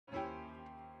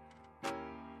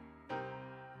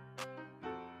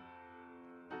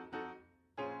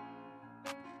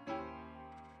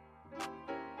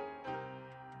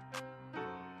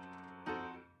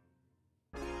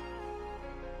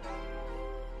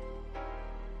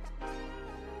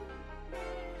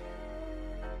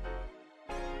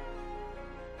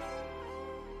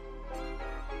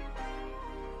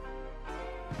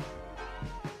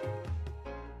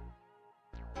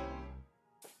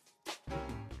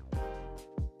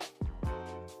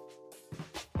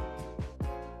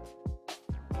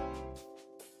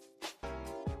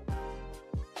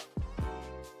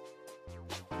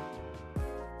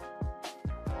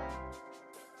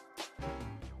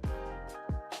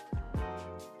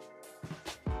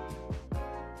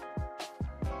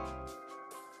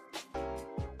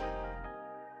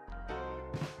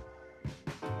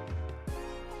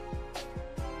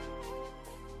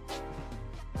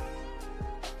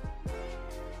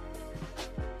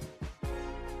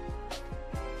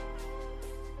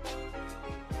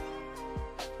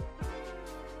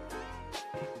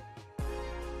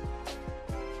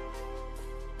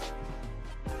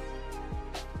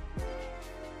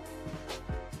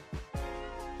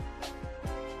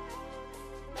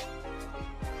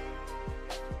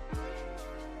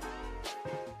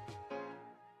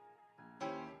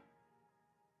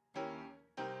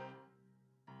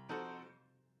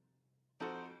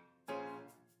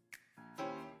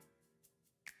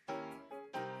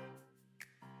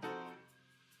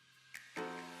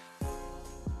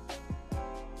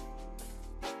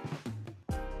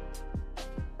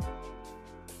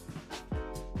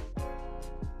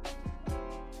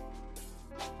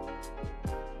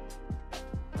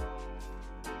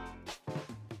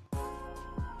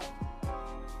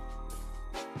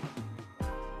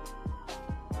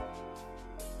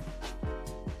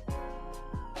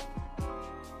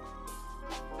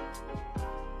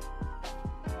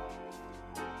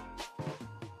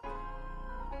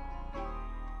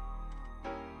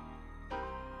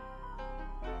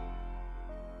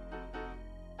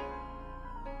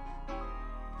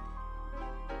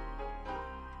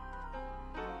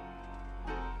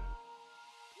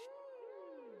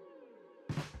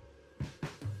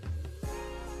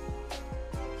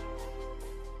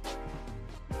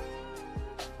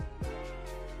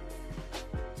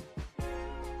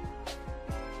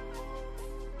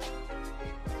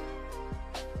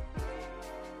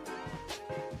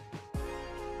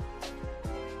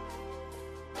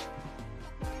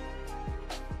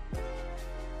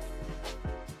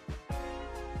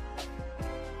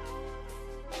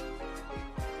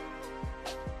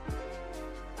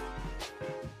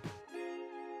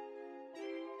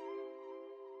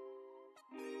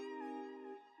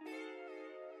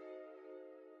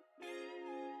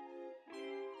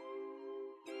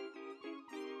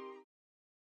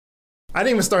I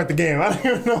didn't even start the game. I don't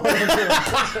even know what I'm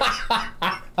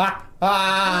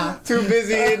doing. Too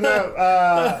busy hitting up.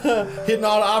 Hitting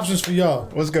all the options for y'all.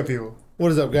 What's good, people?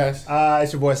 What is up, guys?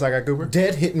 It's your boy, Saga Cooper.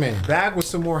 Dead Hitman. Back with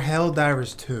some more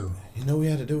HELLDIVERS 2. You know we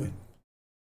had to do it.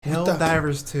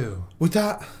 HELLDIVERS 2. We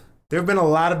thought... There have been a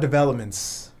lot of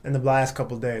developments in the last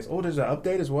couple of days. Oh, there's an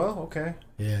update as well? Okay.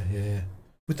 Yeah.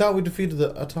 We thought we defeated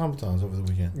the automatons over the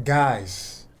weekend.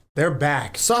 Guys, they're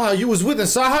back. Saha, you was with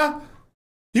us, Saha?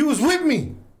 You was with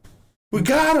me. We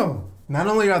got them. Not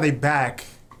only are they back,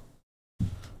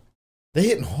 they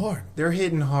hitting hard. they're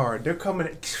hitting hard. They're coming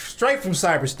straight from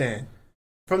Cyberstan.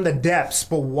 From the depths,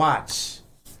 but watch.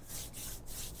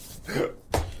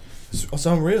 It's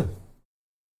unreal.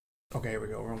 Okay, here we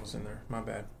go. We're almost in there. My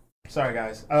bad. Sorry,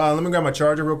 guys. Let me grab my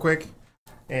charger real quick.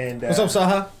 And What's up,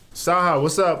 Saha? Saha,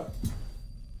 what's up?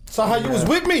 Saha, you was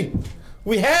with me.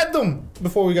 We had them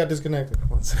before we got disconnected.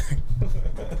 One second.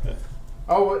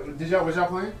 Oh, what, was y'all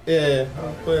playing? Yeah,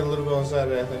 I played a little bit on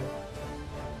Saturday, I think.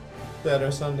 Saturday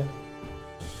or Sunday.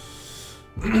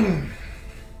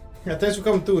 Yeah, thanks for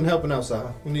coming through and helping out,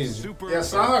 Saha. We needed you. Yeah,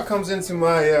 Saha comes into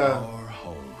my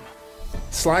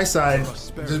Sly side,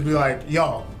 just be like,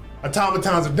 yo,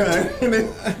 automatons are done, and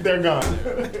then they're gone.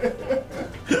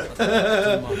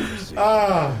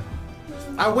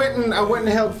 I went and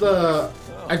helped.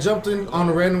 I jumped in on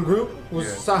a random group. It was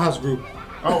Saha's group.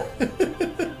 Oh,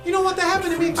 you know what? That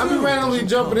happened to me too. I've been randomly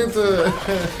jumping into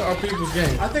our people's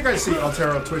game. I think I see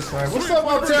Altero Twitch line. What's up,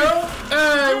 Altero?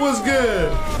 Hey, what's good?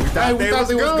 We thought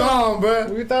they was gone, bro.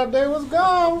 We thought they was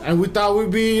gone. And we thought we'd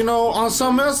be, on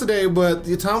something else today, but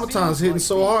the automatons hitting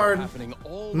so hard.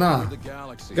 Nah,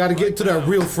 got to get to that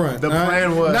real front. The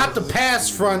plan was not the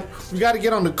past front. We got to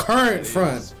get on the current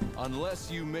front.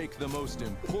 Unless you make the most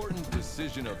important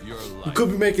decision of your life. We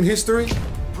could be making history.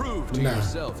 Prove to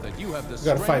yourself that you have the we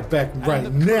got to fight back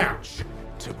right now.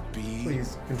 To be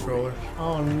Please, controller.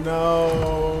 Oh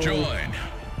no. Join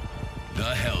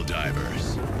the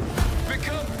HELLDIVERS.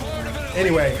 Become part of it.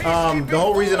 Anyway, the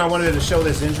whole reason I wanted to show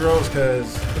this intro is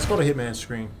because let's go to Hitman's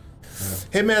screen.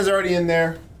 Hitman's already in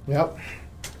there. Yep.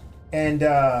 And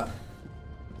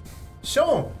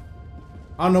show him.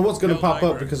 I don't know what's gonna pop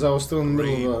up because I was still in the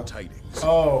middle of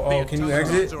Oh, can you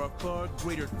exit? Are a far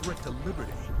greater threat to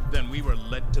liberty than we were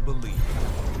led to believe.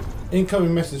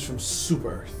 incoming message from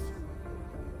Super Earth.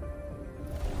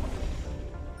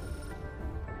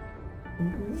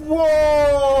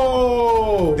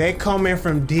 Whoa! They come in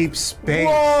from deep space.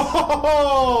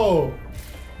 Whoa!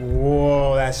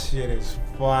 Whoa, that shit is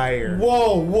fire.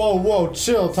 Whoa!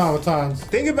 Chill, automatons.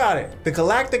 Think about it. The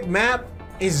galactic map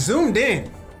is zoomed in.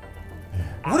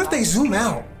 What if they zoom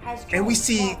out and we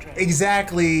see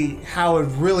exactly how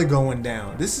it's really going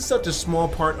down? This is such a small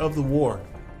part of the war.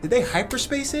 Did they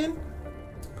hyperspace in?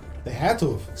 They had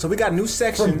to have. So we got new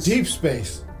sections. From deep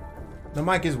space. The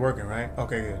mic is working, right?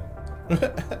 Okay, good.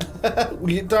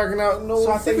 We talking out no.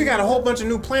 So I think we got a whole bunch of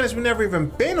new planets we never even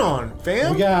been on,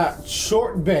 fam. We got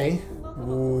Short Bay.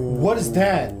 Ooh, what is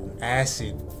that?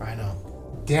 Acid. I know.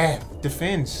 Depth.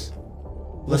 Defense.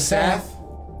 Lasath.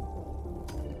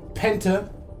 Penta.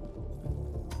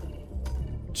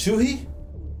 Chuhi.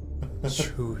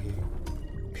 Chuhi.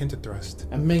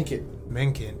 Pentathrust. And Menkit.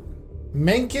 Menkit.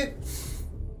 Menkit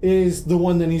is the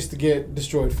one that needs to get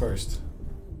destroyed first.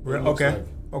 Okay.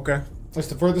 Okay. It's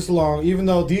the furthest along, even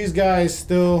though these guys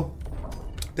still...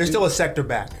 There's still a sector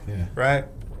back. Yeah. Right?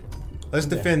 Let's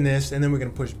defend this, and then we're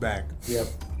going to push back. Yep.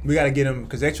 We got to get them,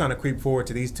 because they're trying to creep forward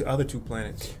to these other two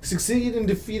planets. Succeed in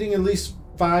defeating at least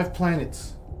 5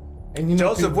 planets. And you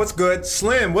know, Joseph, what's good?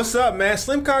 Slim, what's up, man?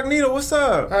 Slim Cognito, what's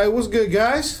up? Alright, what's good,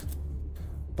 guys?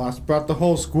 Boss brought the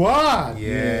whole squad.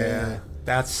 Yeah.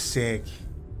 That's sick.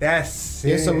 That's sick.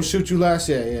 Yes, I will shoot you last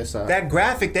year. Yes, I. That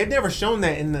graphic, they've never shown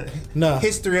that in the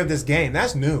history of this game.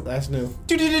 That's new. That's new.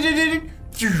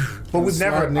 But we've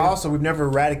never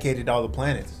eradicated all the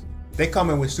planets. They come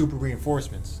in with super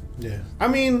reinforcements. Yeah. I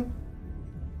mean,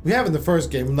 we have in the first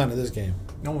game, none of this game.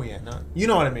 No, we had not. You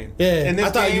know what I mean? Yeah. In this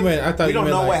I thought game, you meant. we don't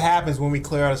know what happens when we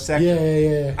clear out a sector.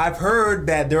 Yeah. I've heard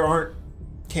that there aren't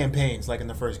campaigns like in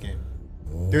the first game.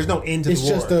 There's no end to the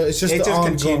war. It just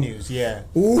continues. Yeah.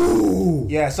 Ooh.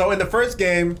 Yeah. So in the first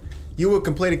game, you would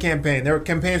complete a campaign. Their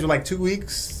campaigns were like 2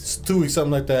 weeks. It's 2 weeks,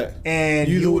 something like that. And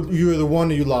you were the one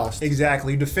that you lost.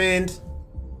 Exactly. You defend,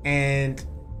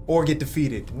 or get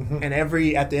defeated. Mm-hmm. And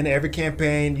at the end of every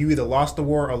campaign, you either lost the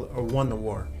war or won the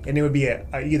war. And it would be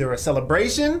either a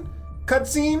celebration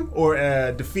cutscene or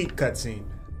a defeat cutscene.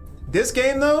 This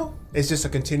game though, it's just a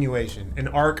continuation, an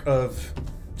arc of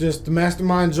Just the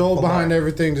mastermind Joel Hold behind on.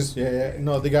 everything. Just yeah.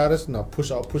 No, they got us. No, push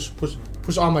all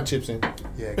my chips in.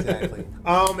 Yeah, exactly.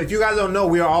 If you guys don't know,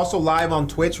 we are also live on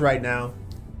Twitch right now.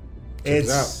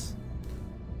 It's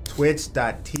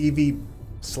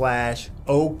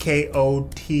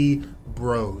twitch.tv/OKOT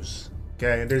Bros.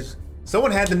 Okay, there's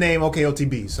someone had the name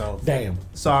OKOTB, so Damn.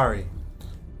 sorry.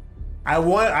 I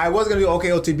was gonna do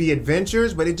OKOTB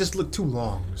Adventures, but it just looked too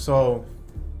long. So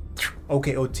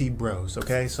OKOT Bros.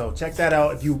 Okay, so check that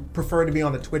out if you prefer to be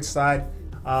on the Twitch side.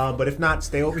 But if not,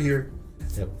 stay over here.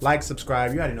 Yep. Like,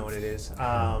 subscribe. You already know what it is.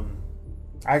 I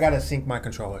gotta sync my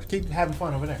controllers. Keep having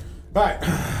fun over there. All right.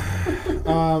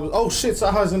 Oh shit,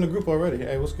 Saha's in the group already.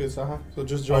 Hey, what's good, Saha? So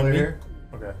just join me. Here.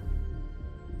 Okay.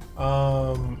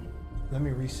 Let me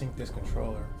resync this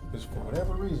controller. Because for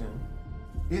whatever reason,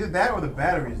 either that or the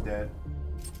battery is dead.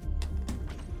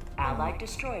 Allied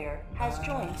destroyer has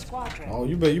joined squadron. Oh,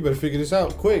 you better figure this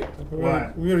out quick.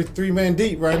 What? We're already 3-man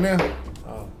deep right now.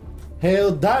 Oh.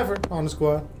 Helldiver on the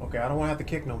squad. Okay, I don't want to have to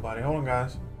kick nobody. Hold on,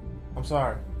 guys. I'm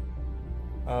sorry.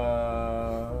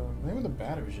 Maybe the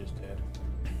battery's just dead.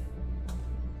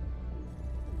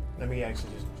 Let me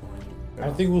actually just join you.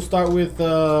 I think we'll start with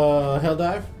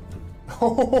Helldive.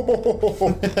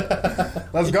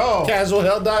 Let's go. Casual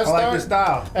Helldive I start. like this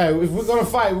style. Hey, if we're gonna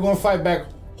fight back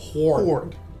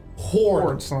Horde.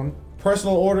 Horde, son.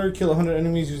 Personal order, kill 100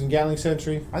 enemies using Gatling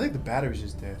Sentry. I think the battery's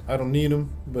just dead. I don't need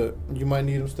them, but you might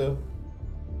need them still.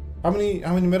 How many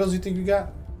medals do you think you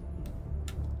got?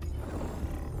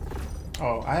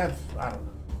 Oh, I don't know.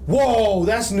 Whoa,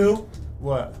 that's new.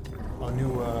 What? A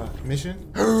new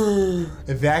mission?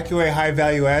 Evacuate high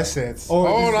value assets. Or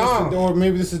Hold on. Or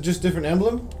maybe this is just different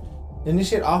emblem.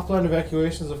 Initiate offline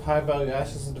evacuations of high value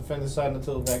assets and defend the site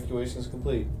until evacuation is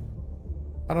complete.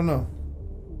 I don't know.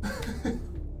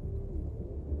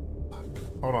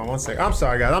 Hold on one second. I'm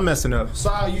sorry, guys. I'm messing up.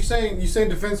 So you saying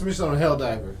defense mission on a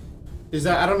Helldiver? Is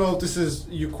that, I don't know if this is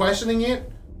you questioning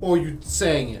it or you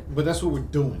saying it, but that's what we're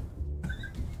doing.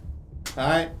 All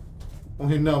right, I don't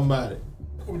hear nothing about it.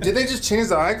 Did they just change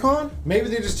the icon? Maybe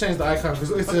they just changed the icon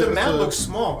because But the map looks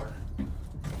smaller.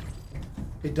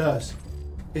 It does.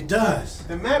 It does.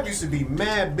 The map used to be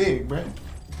mad big, bruh.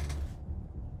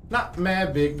 Not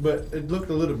mad big, but it looked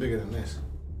a little bigger than this.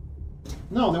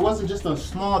 No, there wasn't just a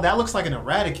small. That looks like an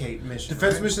eradicate mission.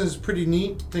 Defense right? mission is pretty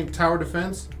neat. Think tower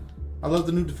defense. I love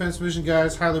the new defense mission,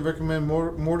 guys. Highly recommend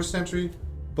mortar sentry.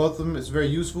 Both of them. It's very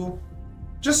useful.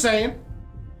 Just saying.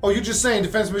 Oh, you're just saying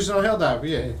defense mission on Helldiver.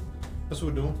 Yeah, that's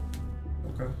what we're doing.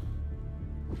 Okay.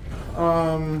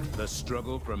 The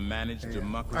struggle for managed I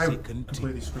democracy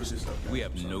completely continues. screwed this up. We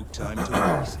have no time to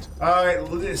waste. All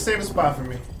right, save a spot for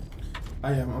me.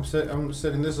 I am. I'm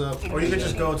setting this up. Or you could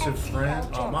just go to friend.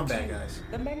 Oh, my bad, guys.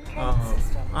 The Mencan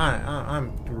system.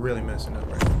 I'm really messing up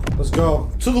right now. Let's go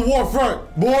to the war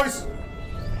front, boys.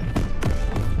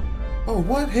 Oh,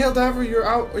 what? Helldiver, you're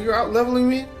out leveling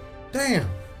me? Damn.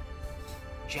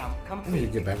 Jump I need to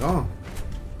complete. get back on.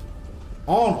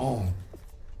 On.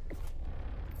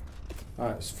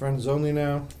 Alright, it's friends only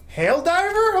now.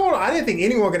 Helldiver? Hold on. I didn't think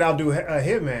anyone could outdo a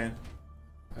Hitman.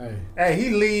 Hey, Hey, he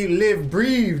live,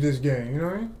 breathe this game. You know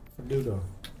what I mean? I do though.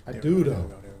 I There do we go, though. there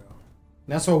we go.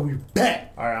 That's why we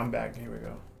back. All right, I'm back. Here we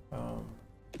go.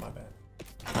 My bad.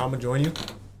 I'm gonna join you.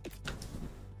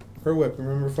 Per weapon,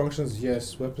 remember functions?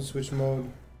 Yes. Weapon switch mode.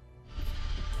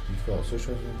 Default. Switch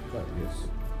weapon. Yes.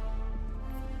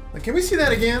 Like, can we see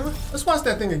that again? Let's watch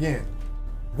that thing again.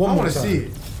 One I more want to time. see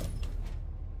it.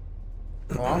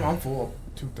 Oh, I'm full of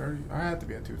 230. I have to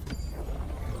be at 250.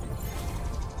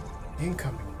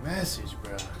 Incoming message,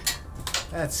 bro.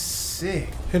 That's sick.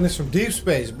 Hitting this from deep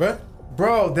space, bruh.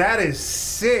 Bro, that is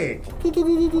sick.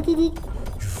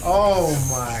 Oh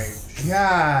my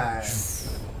god.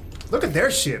 Look at their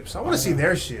ships. I want to see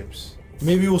their ships.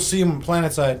 Maybe we'll see them on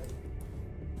planet side.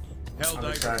 I'm Helldiver,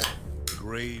 excited.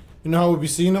 grave. You know how we'll be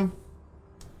seeing them?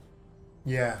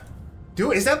 Yeah.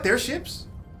 Dude, is that their ships?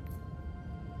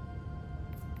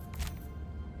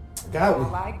 Got we.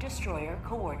 Allied destroyer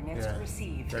coordinates Yeah.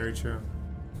 received. Very true.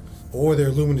 Or they're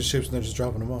Luminous ships and they're just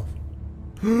dropping them off.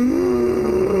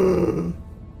 Maybe.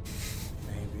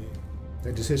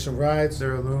 They just hit some rides.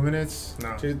 They're Illuminates?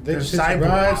 No. Dude, They're they just hit some cyborgs.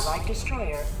 rides. Allied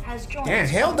destroyer has joined. Man,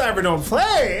 Helldiver don't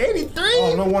play. 83?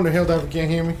 Oh, no wonder Helldiver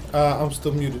can't hear me. I'm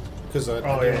still muted because I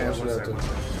Oh, didn't yeah. want you One to sec, have one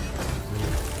sec.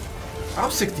 I'm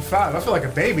 65. I feel like a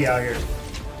baby out here.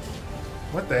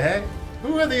 What the heck?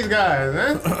 Who are these guys,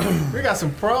 man? We got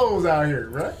some pros out here,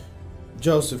 right?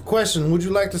 Joseph, question: would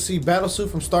you like to see Battlesuit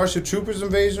from Starship Troopers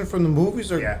Invasion from the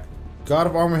movies, or Yeah. God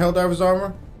of Armor, Helldiver's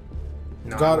armor?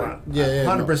 No, God, I'm not. yeah,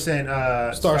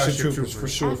 100% Starship Troopers, for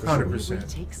sure, for sure. 100%.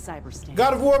 Take cyberscan.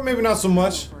 God of War, maybe not so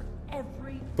much. For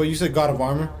every But you said God of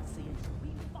Armor?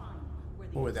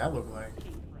 What would that look like?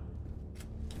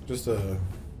 Just I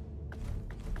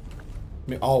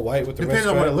mean, all white with the Depends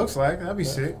red on what it stripe? looks like. That'd be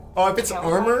sick. Oh, if it's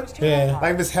armor, Yeah.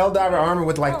 like if it's Helldiver armor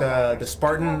with like the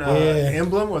Spartan Yeah.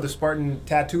 emblem or the Spartan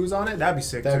tattoos on it, that'd be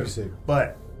sick That'd too. be sick.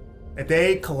 But if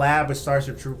they collab with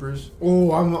Starship Troopers,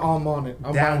 Oh, I'm on it.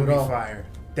 I'm that buying would it be all. fire.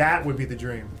 That would be the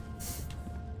dream.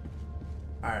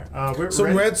 All right, we're Some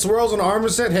ready? red swirls on the armor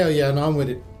set? Hell yeah, no, I'm with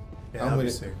it. Yeah, I'm that'd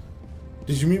with be it. sick.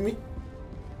 Did you mute me?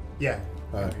 Yeah.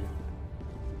 Alright.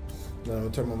 No, I'm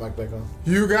gonna turn my mic back on.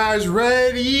 You guys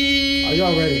ready? Are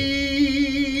y'all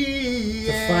ready?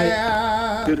 To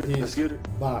Yeah. fight these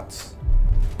bots.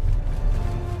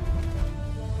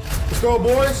 Let's go,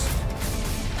 boys.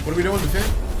 What are we doing,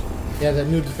 defend? Yeah, that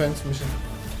new defense mission.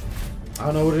 I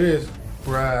don't know what it is.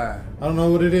 Bruh. I don't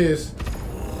know what it is.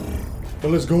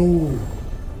 But let's go.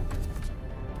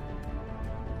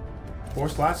 4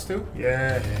 slots too?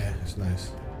 Yeah. Yeah, it's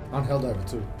nice. On Helldiver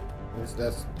too.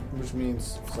 That's which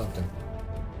means something.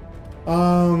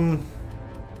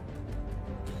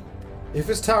 If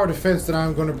it's tower defense, then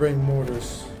I'm gonna bring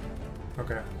mortars.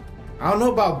 Okay. I don't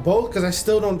know about both because I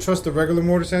still don't trust the regular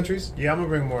mortar sentries. Yeah, I'm gonna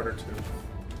bring mortar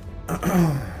too.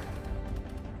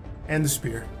 And the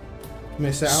spear.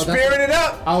 Spearing it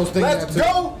up! I was thinking Let's that too.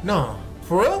 go! No.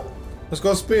 For real? Let's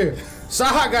go spear.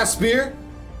 Saha got spear.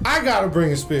 I gotta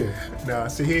bring a spear. No,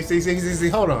 see,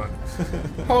 hold on.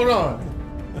 Hold on.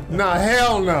 Nah,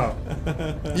 hell no.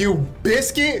 You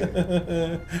biscuit?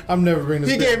 I'm never bringing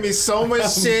the He spear. gave me so much I'm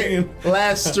shit bringing-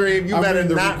 last stream. You I'm better bringing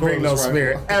the not bring no recoilless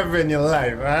spear rifle. ever in your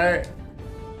life, alright?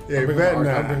 Yeah, you I'll bring better Mark.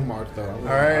 I'll not. bring Mark though.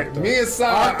 Alright, me and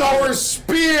Saha. Thor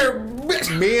spear.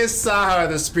 Bitch. Me and Saha are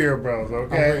the spear bros,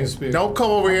 okay? bringing spear. Don't come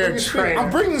over here Bring and a spear. train. I'm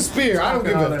bringing the spear. I don't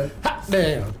give Talking a all hot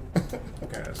damn.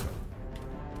 Okay, that's fine.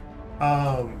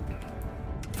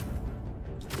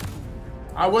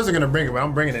 I wasn't gonna bring it, but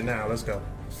I'm bringing it now. Let's go.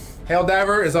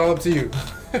 Helldiver is all up to you.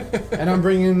 And I'm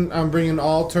bringing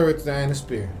all turrets and a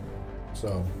spear.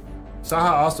 So,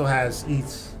 Saha also has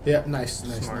eats. yeah, nice.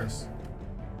 Smart. Nice.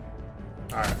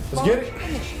 All right, Let's get it.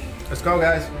 let's go,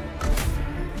 guys.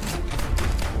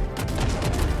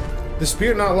 The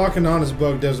spear not locking on is a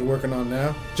bug devs are working on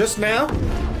now. Just now?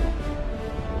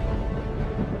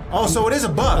 Oh, so it is a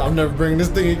bug. I'm never bringing this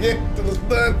thing again till it's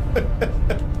done.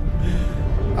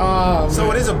 Oh, So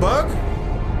man. it is a bug?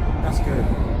 That's good.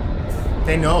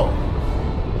 They know.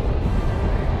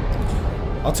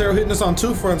 Altero hitting us on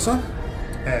 2 fronts, huh?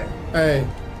 Hey, Hey,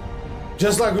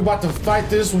 just like we're about to fight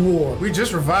this war. we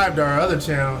just revived our other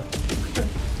channel. All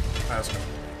right, let's go.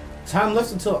 Time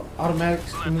left until automatic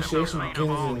initiation begins in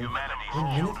 1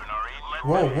 minute.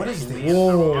 Whoa, what is this?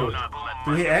 Whoa.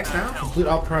 Do we hit X now? Complete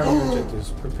all primary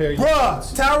objectives. Prepare your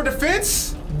Bruh, tower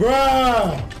defense?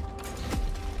 Bruh!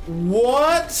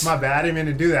 What? My bad, I didn't mean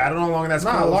to do that. I don't know how long that's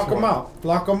Nah, closed lock for. them out.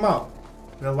 Lock them out.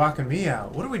 They're locking me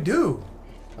out. What do we do?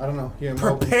 I don't know. Here,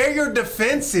 mobile. Prepare your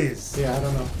defenses. Yeah, I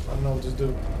don't know. I don't know what to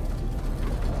do.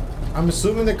 I'm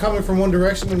assuming they're coming from one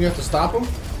direction and you have to stop them?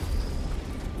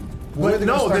 Where are But they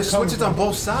gonna no, start there's coming switches on from?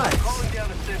 both sides.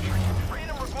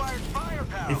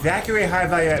 Evacuate high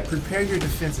value at prepare your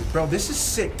defenses. Bro, this is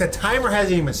sick. The timer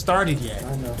hasn't even started yet.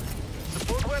 I know.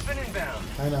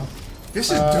 I know.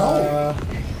 This is dope.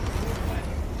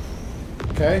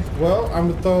 Okay, well, I'm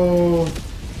gonna throw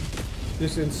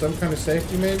this in some kind of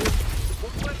safety, maybe.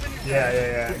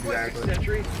 Yeah,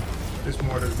 exactly. This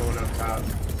mortar's going up top.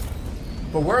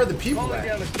 But where are the people at?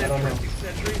 I don't know.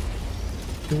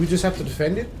 Do we just have to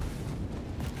defend it?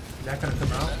 Is that gonna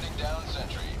come out?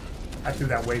 I threw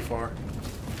that way far.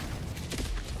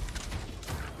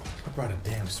 I brought a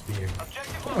damn spear.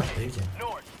 What am I thinking?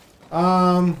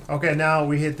 Okay, now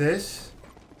we hit this.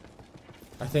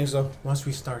 I think so. Once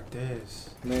we start this.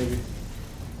 Maybe.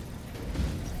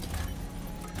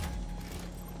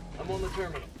 I'm on the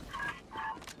terminal.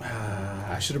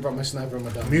 I should have brought my sniper on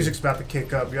my dumb. Music's about to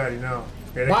kick up, you already know.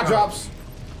 Here they Bot come. drops.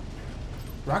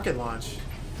 Rocket launch.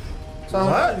 Saha,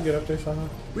 What? you get up there, Saha.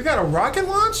 We got a rocket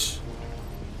launch?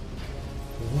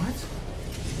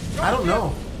 What? I don't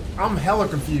know. I'm hella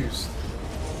confused.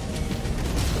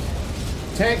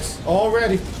 Tanks all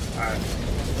ready. Alright.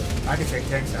 I can take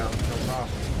tanks out, no problem.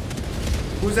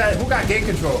 Who's that? Who got gate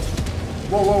control?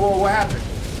 Whoa, what happened?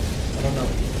 I don't know.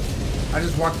 I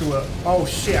just walked through a... Oh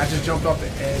shit, I just jumped off the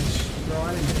edge. Bro,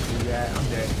 I didn't mean to do that. I'm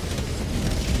dead.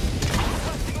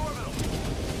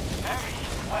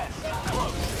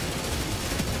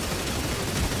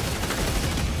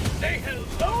 Say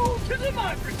hello to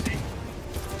democracy.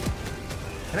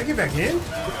 Can I get back in?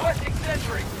 Requesting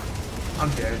sentry. I'm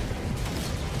dead.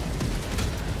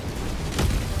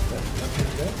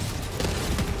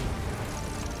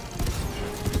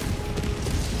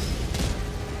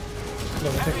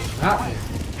 Hot.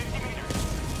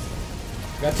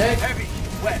 Got tank? Heavy,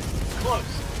 wet, close.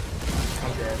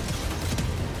 I'm dead.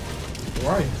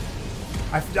 Where are you?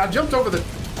 I jumped over the.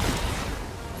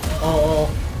 Oh.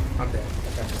 I'm dead.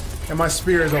 Okay. And my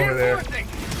spear is over there. Reinforcing.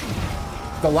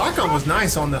 The lock-on was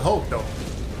nice on the Hulk, though.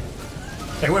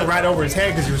 It went right over his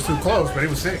head because he was too close, but it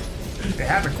was sick. It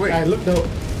happened quick. Alright, look dope.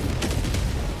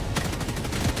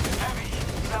 Heavy,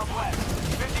 southwest,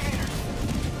 50 meters.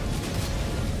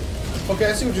 Okay,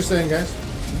 I see what you're saying, guys.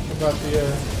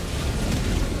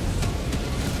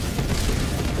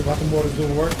 About the mortars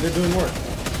doing work. They're doing work.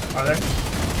 Are they?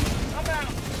 I'm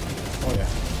out. Oh yeah.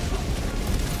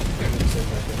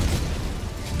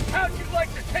 How'd you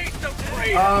like to taste of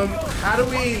freedom? How do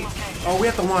we... Oh, we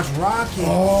have to launch rockets.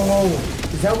 Oh,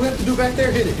 is that what we have to do back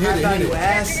there? Hit it, I thought hit you it.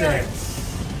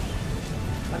 assets.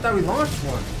 I thought we launched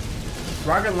one.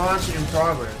 Rocket launch in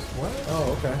progress. What?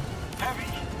 Oh, okay. Heavy,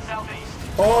 southeast.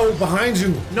 Oh, behind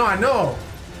you. No, I know.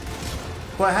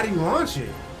 But how do you launch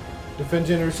it? Defend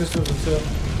generator systems until.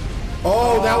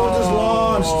 Oh, that one just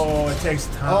launched. Oh, it takes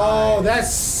time. Oh,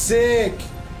 that's sick.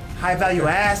 High value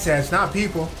assets, not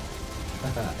people.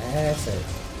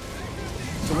 Assets.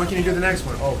 So when can you do the next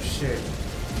one? Oh shit.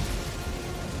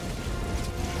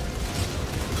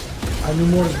 I knew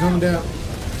mortars coming down.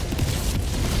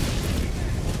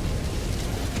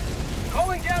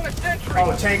 Calling down a sentry.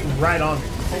 Oh, tank right on me.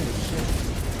 Holy shit.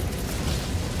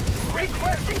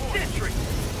 Requesting sentry.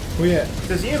 Where you at?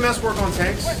 Does EMS work on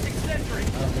tanks? Requesting sentry. I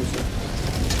don't think so.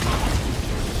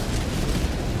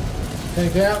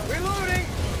 Tank out. Reloading.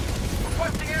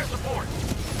 Requesting air support.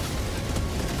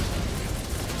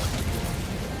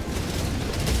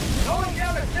 Calling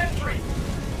down a sentry.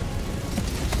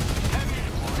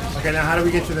 Okay, now how do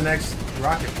we get to the next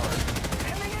rocket part?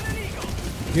 Sending in an eagle.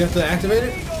 You have to activate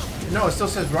it? No, it still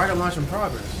says rocket launch in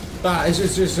progress. Ah, it's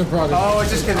just in progress. Oh, it's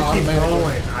just gonna keep Automatically.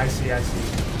 going. I see.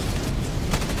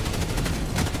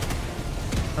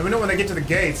 Let me know when they get to the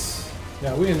gates.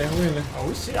 Yeah, we in there. Oh,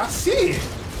 we see. I see it.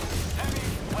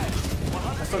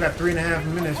 I still got 3.5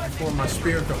 minutes before my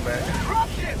spear come back.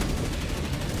 Dropship.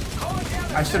 Calling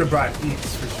down I should have brought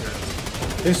eats for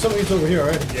sure. There's some eats over here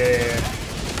already. Yeah.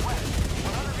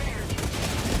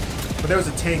 But there was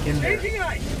a tank in there. changing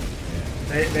ice.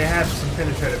 They have some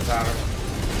penetrative power.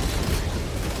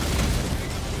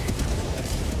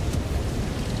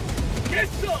 Get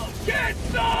some! Get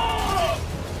some!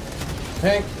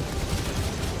 Tank.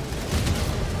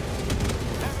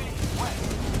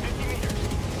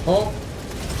 Oh.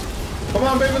 Come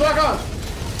on, baby, lock on.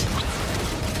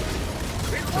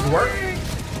 Does it work?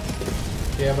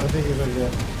 Yeah, but I think he's gonna do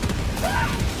it.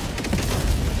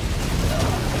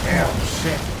 Damn,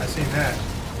 shit. I seen that.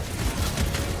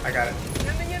 I got it.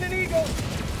 Sending in an eagle.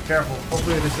 Careful.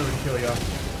 Hopefully this doesn't kill y'all.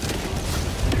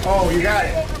 Oh, you got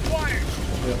it. Eagle required.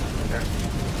 Okay.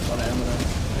 A lot of ammo now.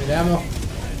 Need ammo.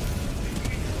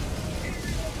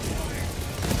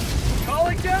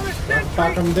 Calling down a sentry.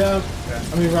 Rock him down. Yeah.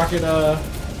 I mean, rocket,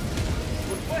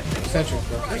 Requesting sentry,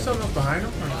 bro. There's something else behind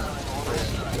him?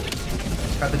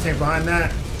 Got the tank behind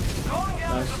that. calling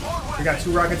down Nice. support. We got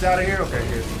 2 rockets out of here? Okay,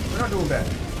 good. We're not doing bad.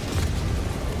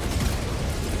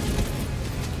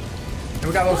 And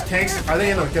we got those tanks. Are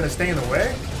they gonna stay in the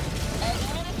way?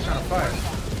 What kind of fire?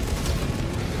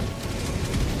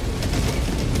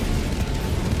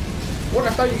 What? I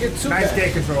thought you get 2 Nice back.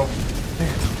 gate control.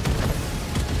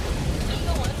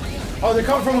 Oh, they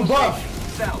come from above.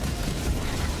 South.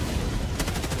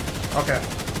 Okay.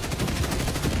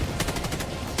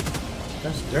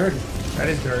 That's dirty. That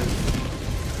is dirty.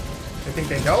 They think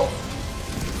they know?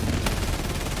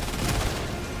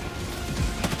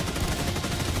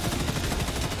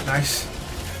 Nice.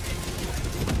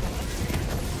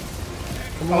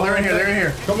 Oh, they're in here, they're in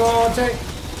here. Come on, tank.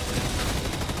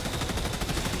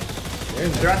 They're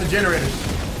in They're there. at the generators.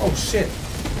 Oh, shit.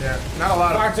 Yeah, not a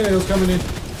lot Fire of. tornadoes coming in.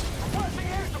 Requesting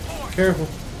air support. Careful.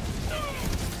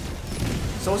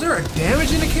 So is there a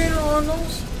damage indicator on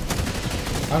those?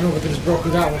 I don't know if they just broke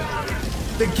through that one.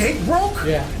 The gate broke?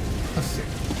 Yeah. Let's see.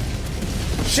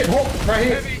 Shit, hold. Right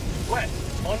here. Heavy, wet.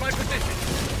 On my position.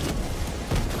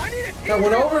 I need a That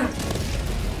went over?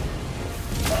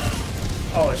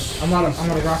 Oh, shit. I'm out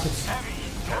of rockets.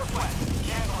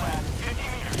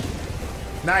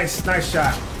 Nice, nice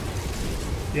shot.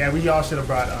 Yeah, we all should have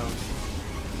brought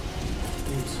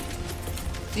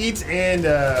eats and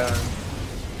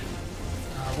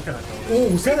what can I call Oh,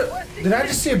 was that a... Did I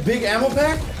just see a big ammo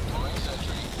pack?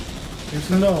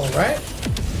 No, right?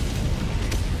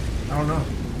 I don't know.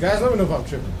 Guys, let me know if I'm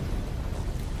tripping.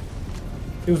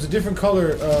 It was a different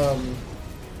color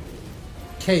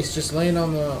case just laying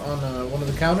on the one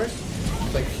of the counters.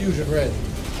 Like huge and red.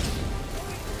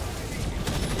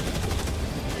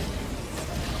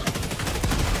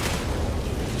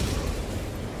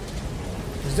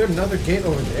 Is there another gate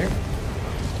over there?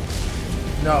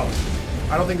 No,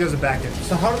 I don't think there's a back end.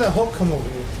 So how did that Hulk come over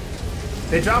here?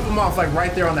 They drop them off like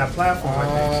right there on that platform. I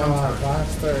think sometimes.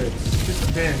 Bastards. Just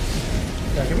depends.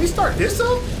 Can we start this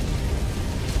up?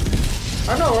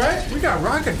 I know, right? We got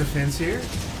rocket defense here.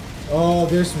 Oh,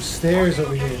 there's some stairs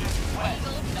over here.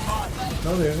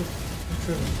 No, there isn't. I'm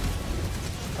tripping.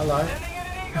 I lied.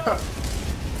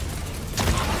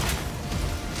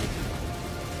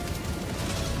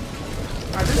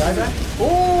 Did I die?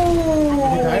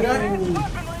 Oh! Did I die?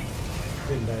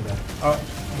 Didn't die. Oh,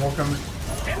 more coming.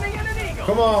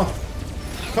 Come on!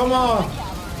 Come on!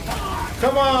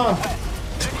 Come on!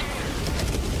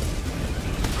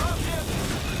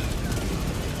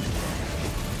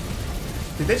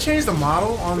 Did they change the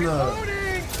model on the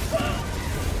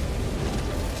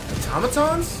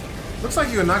automatons? Looks like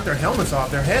you would knock their helmets off.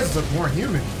 Their heads look more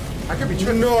human. I could be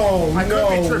tripping. No, I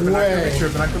could be tripping. way. I could be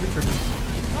tripping. I could be tripping.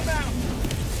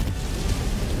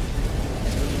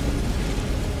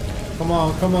 Come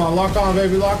on, come on. Lock on,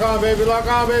 baby. Lock on, baby. Lock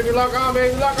on, baby. Lock on,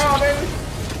 baby. Lock on, baby.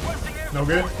 No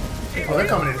good? Oh, they're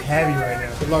coming in heavy right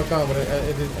now. It locked on, but I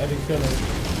didn't kill him.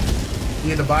 You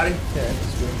hit the body? Yeah,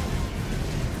 that's good.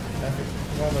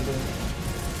 What am I doing?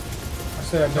 I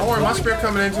said I'd never Don't worry, do my it. spirit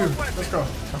coming in too. Let's go.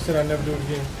 I said I'd never do it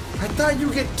again. I thought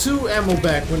you get 2 ammo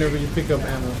back whenever you pick up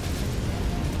ammo.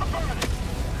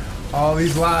 All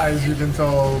these lies you've been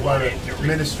told by the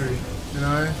ministry. You know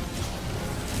what I mean?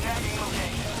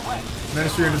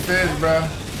 Ministry of Defense, bro.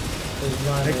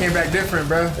 They came back different,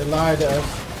 bro. They lied to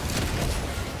us.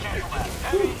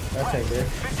 That ain't there.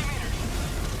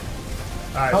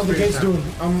 Alright, How's the spirit gates time. doing?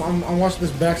 I'm watching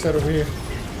this backside over here.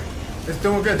 It's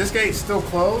doing good. This gate's still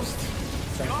closed.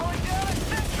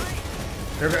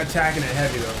 They're attacking it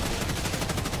heavy though.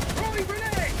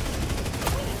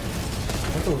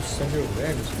 I thought it was sent over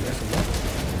there. Just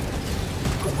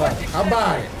I'll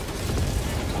buy it.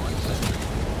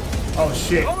 Oh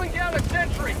shit. Calling down a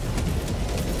sentry.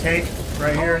 Tank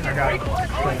right here. I got it.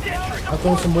 I'll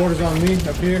throw some mortars on me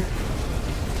up here.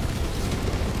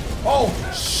 Oh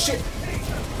shit!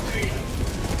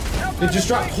 They just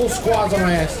dropped whole squads on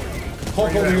my ass.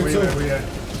 Hulk over here too. Where you at?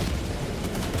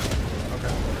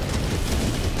 Okay.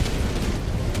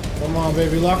 Come on,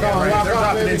 baby. Lock on, right, lock they're on,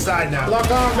 dropping baby. inside now. Lock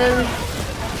on, baby.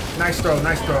 Nice throw,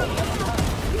 nice throw.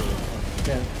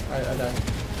 Yeah, I died.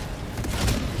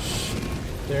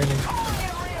 There it is.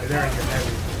 They're in here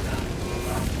heavy.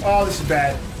 Oh, this is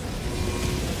bad.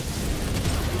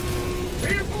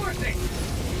 Reinforcing.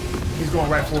 He's going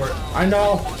right for it. I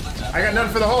know. I got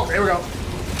nothing for the Hulk. There we go.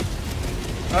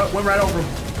 Oh, went right over him.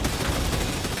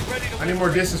 I need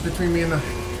more distance between me and the...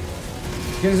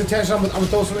 Get his attention. I'm gonna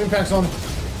throw some impacts on him.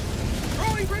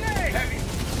 Throwing grenade. Heavy.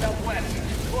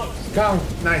 Southwest. Close. Got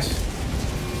him. Nice.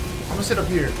 I'm gonna sit up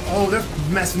here. Oh, they're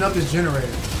messing up this generator.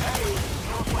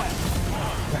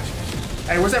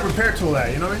 Hey, where's that repair tool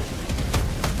at? You know what I mean?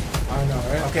 I know,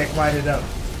 right? Okay, quiet it up.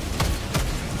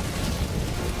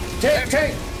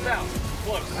 Take. South.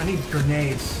 Close. I need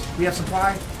grenades. We have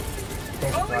supply?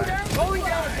 Go supply. Calling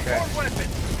down a Okay. support weapon.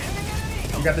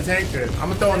 You got the tank? Good. I'm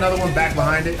gonna throw another one back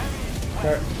behind it.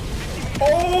 Okay.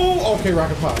 Oh, okay,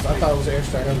 rocket pops. I thought it was an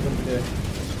airstrike. I was gonna be dead.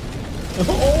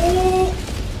 Oh!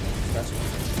 Gotcha.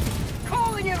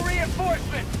 Calling in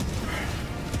reinforcement.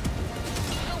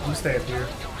 I'm gonna stay up here.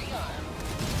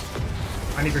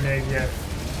 I need grenades, yeah.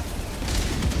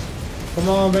 Come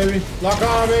on, baby. Lock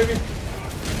on, baby.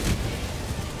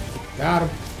 Got him.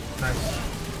 Nice.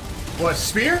 What,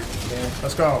 spear? Yeah.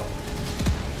 Let's go.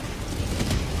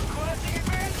 Requesting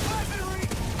advanced weaponry.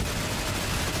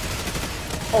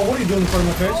 Oh, what are you doing in front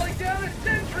of my face? Calling down a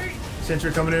sentry.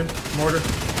 Sentry coming in. Mortar.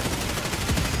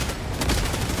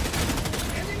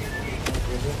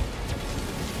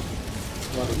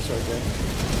 A lot of these right there.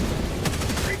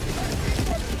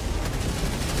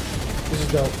 This is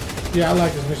dope. Yeah, I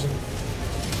like this mission.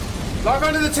 Lock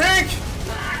onto the tank!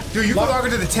 Dude, you can lock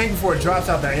onto the tank before it drops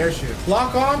out that airship.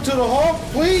 Lock on to the Hulk,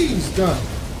 please. Done.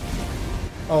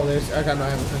 Oh, there's. I got no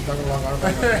ammo. I'm not gonna lock on.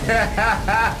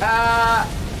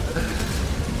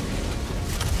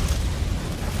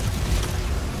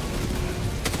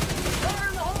 Fire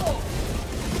in the hole.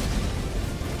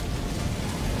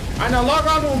 I know. Lock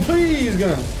on to him, please, gun.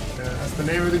 Yeah, that's the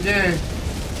name of the game.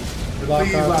 Lock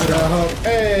Please on lock to the on. Hulk.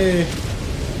 Hey.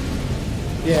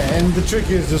 Yeah, and the trick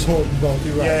is just holding both.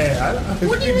 You're right. Yeah, If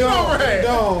what do you you mean don't, alright? you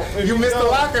don't. If You missed the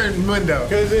don't- locker window.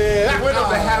 Cause It went up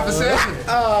to half a second.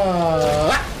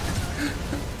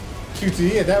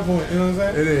 QTE at that point, you know what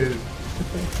I'm saying? It is.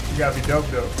 You gotta be dope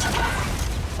though.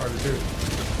 Hard to do.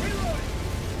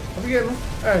 I'll be getting them.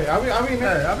 Hey, I'll be in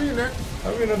there. Hey, I'll be in there.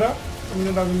 I'll be in the dock. I'm in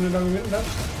the dock.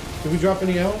 Did we drop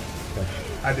any ammo?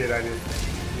 I did.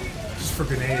 Just for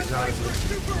grenades,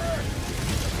 honestly.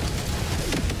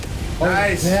 Oh,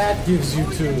 Nice. that gives you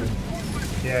 2.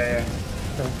 Yeah. I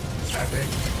think.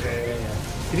 Yeah.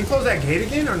 Did he close that gate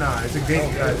again or not? It's a gate.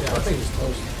 Yeah, I think it's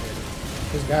toast.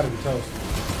 It's gotta be toast.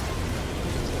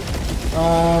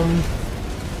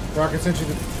 Rocket sentry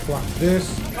to block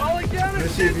this. Calling down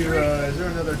Let's see if you. Is there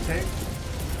another tank?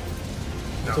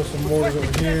 No. Throw some mortars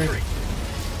over here.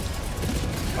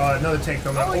 Another tank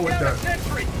coming up. Oh, it's done.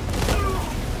 sentry.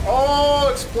 Oh,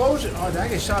 explosion! Oh, did I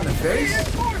get shot in the face?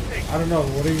 I don't know.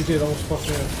 Whatever you did, almost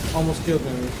killed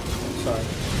me. Sorry.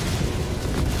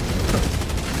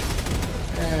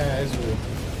 Yeah, it's war.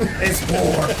 It's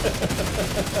war.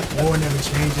 War never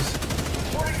changes.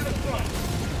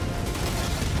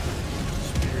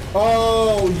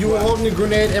 Oh, you were holding the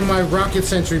grenade and my rocket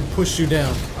sentry pushed you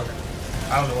down. Okay.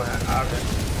 I don't know what happened. Okay.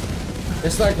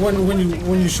 It's like when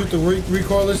you shoot the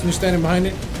recoilless and you're standing behind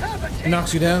it, it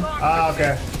knocks you down. Ah,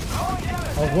 okay.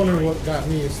 I was wondering what got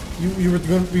me. Is you were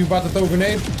about to throw a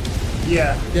grenade?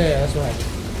 Yeah. Yeah, that's what happened.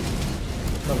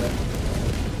 Okay.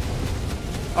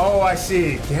 Oh, I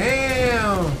see.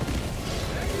 Damn.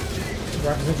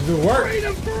 Rocket sentry do work.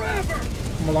 Freedom forever.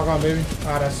 Come on, lock on, baby.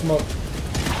 Ah, that's smoke.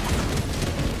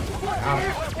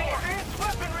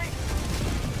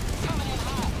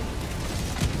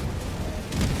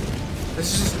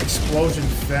 This is just explosion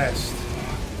fest.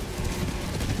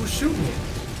 Who's shooting it?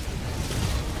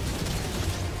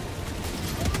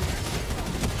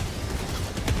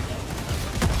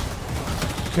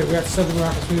 Okay, we got 7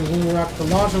 rockets. We need 1 more rocket to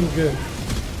launch them. Good.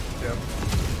 Yep.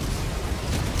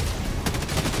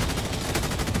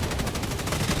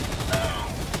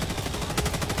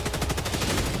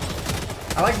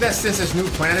 I like that since it's new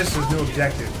planets, there's new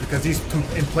objectives because these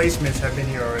emplacements have been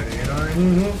here already. You know what I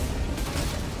mean? Mm-hmm.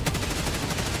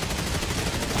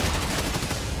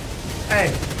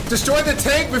 Hey, destroy the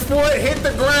tank before it hit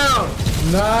the ground.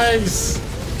 Nice.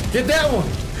 Get that one.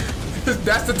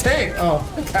 That's the tank. Oh,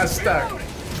 Got stuck.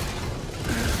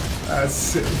 That's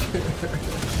sick.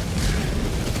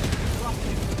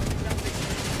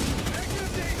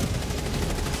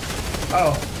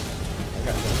 Oh.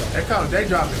 They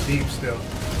dropping deep still.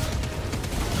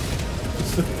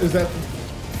 is that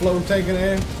floating tank in the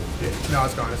air? Yeah. No,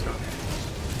 it's gone. It's gone.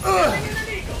 Ugh.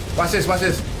 Watch this. Watch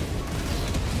this.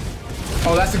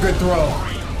 Oh, that's a good throw.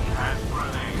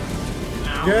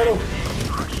 Get him.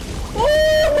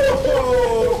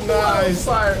 Oh, nice.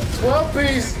 Fire. 12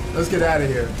 piece. Let's get out of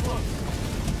here.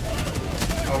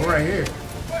 Oh, we're right here.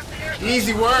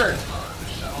 Easy work.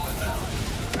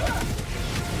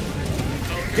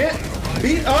 Get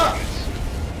beat up.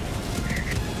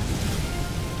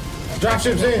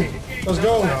 Dropships in. Let's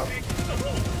go.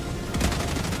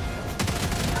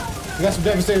 We got some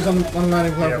devastators on the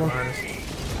landing platform. Yeah,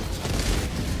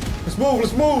 Let's move.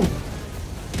 Let's move.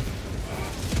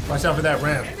 watch out for that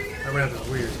ramp. That ramp is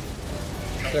weird.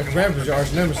 That ramp is your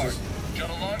arch nemesis.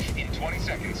 Shuttle launch in 20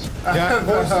 seconds. Yeah, of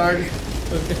course. Alright,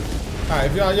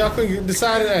 if y'all couldn't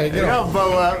decide it, hey, get Y'all on.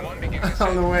 bow up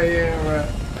on the way in, bro.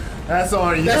 That's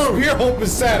on you. That's your hope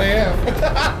is sad AM.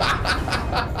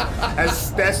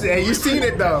 That's hey, you seen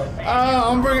it though.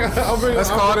 I'm bringing. Let's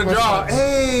call it a draw.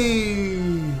 Hey,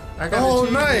 I got Oh, the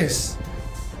cheese. nice.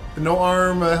 The no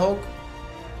arm Hulk.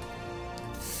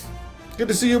 Good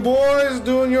to see you boys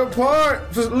doing your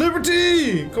part for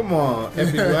liberty. Come on,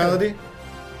 epic reality.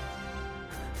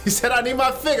 He said I need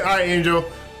my figure. All right, Angel.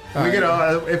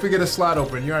 If we get a slot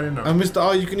open, you already know. I missed the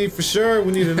all you can eat for sure.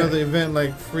 We need another event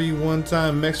like free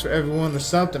one-time mix for everyone or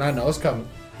something. I know it's coming.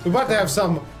 We're about to have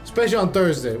something, especially on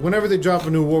Thursday. Whenever they drop a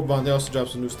new war bond, they also drop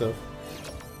some new stuff.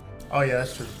 Oh yeah,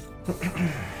 that's true.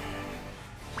 Good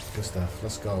stuff.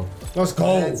 Let's go. Let's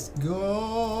go. Let's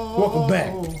go. Welcome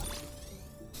back.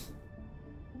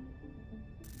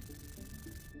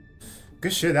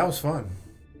 Good shit. That was fun.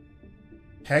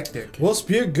 Hectic. Well,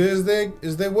 Spear, good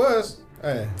as they was.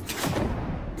 Hey,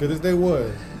 good as they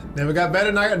was. Never got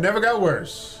better. Never got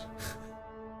worse.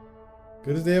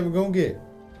 Good as they ever gonna get.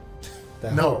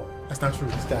 That No, hope. that's not true.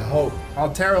 It's that hope.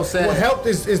 Altero said. What helped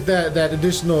is that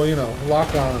additional,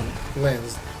 lock-on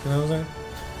lens. You know what I'm saying?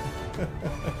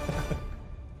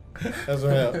 That's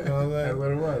what helped. You know what I'm That's saying?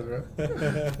 what it was, bro.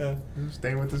 I'm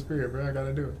staying with the spirit, bro. I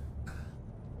gotta do it.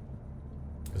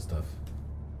 Good stuff.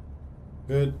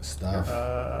 Good stuff.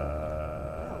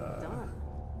 Done.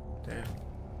 Damn.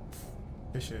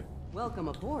 Good shit. Welcome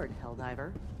aboard,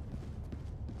 Helldiver.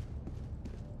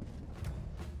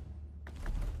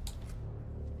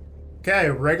 Okay,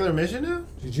 regular mission now?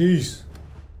 GG's.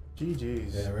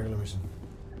 GG's. Yeah, regular mission.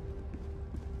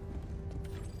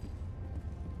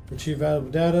 Retrieve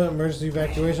valuable data, emergency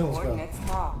evacuation. Let's go. Coordinates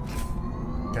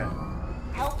locked. Okay.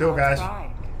 Still, guys.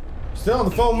 Still on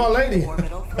the phone with my lady.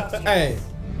 Orbital thrusters. Hey,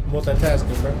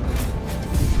 multitasking, bro.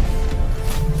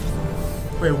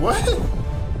 Wait, what?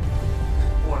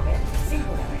 Orbit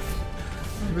synchronized.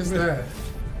 What's that?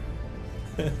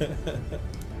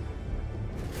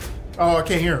 Oh, I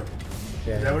can't hear him.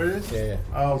 Yeah. Is that what it is? Yeah, yeah.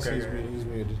 Oh, okay. He's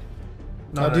muted.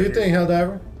 No, How no, do you here. think,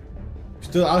 Helldiver?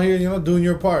 Still out here, you know, doing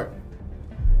your part.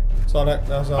 That's all that.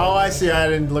 That's all. Oh, I see. I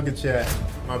didn't look at chat.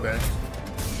 My bad.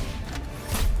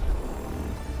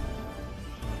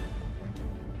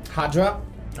 Hot drop.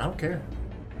 I don't care.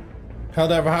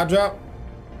 Helldiver hot drop.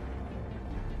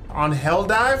 On Hell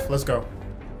Dive, let's go.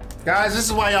 Guys, this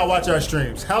is why y'all watch our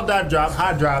streams. Hell Dive drop,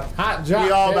 hot drop. Hot drop.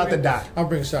 We all baby. about to die. I'll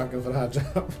bring shotgun for the hot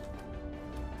drop.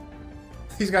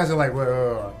 These guys are like,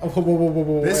 whoa. Oh,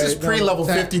 whoa, This is wait, pre-level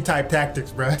no, 50 type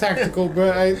tactics, bro. Tactical,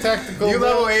 bro. Hey, tactical. You bro.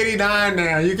 level 89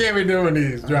 now. You can't be doing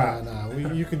these. Drop. Nah,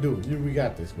 you can do it. We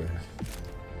got this, bro.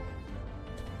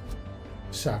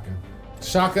 Shotgun.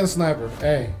 Shotgun sniper.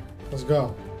 Hey, let's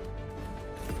go.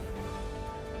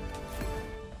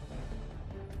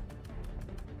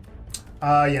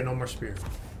 Yeah, no more spear.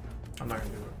 I'm not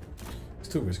gonna do it. It's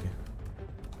too risky.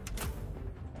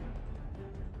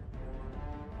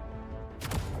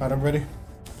 Alright, I'm ready.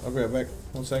 I'll be right back.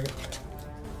 1 second.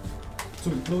 Too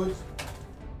many fluids.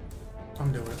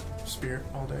 I'm doing it. Spear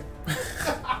all day.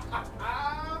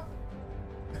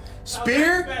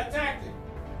 Spear?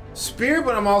 Spear,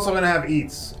 but I'm also gonna have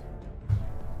eats.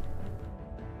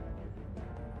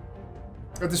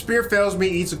 If the spear fails me,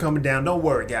 eats are coming down. Don't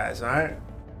worry, guys, alright?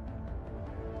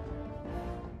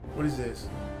 What is this?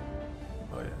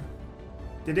 Oh, yeah.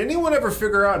 Did anyone ever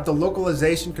figure out if the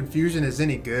localization confusion is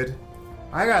any good?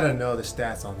 I gotta know the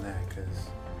stats on that, because...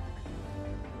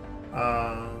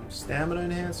 stamina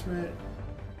enhancement.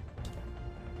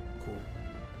 Cool.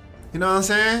 You know what I'm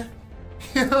saying?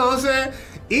 You know what I'm saying?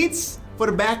 Eats for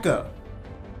the backup.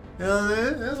 You know what I'm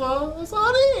saying? That's all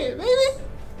it is, baby.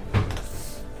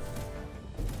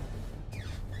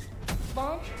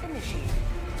 Launch initiated.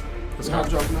 Let's Hot go.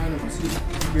 drop 9 in my seat.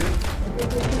 Do.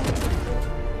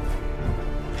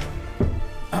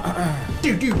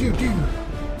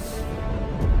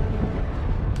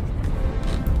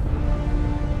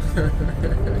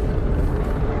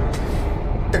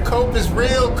 The cope is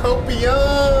real,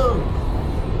 copium.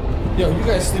 Yo, you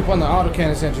guys sleep on the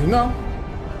autocannon sentry. No,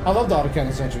 I love the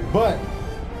autocannon sentry, but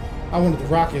I wanted the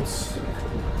rockets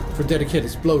for dedicated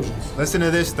explosions. Listen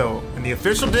to this though. In the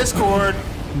official Discord,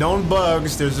 known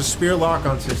bugs, there's a spear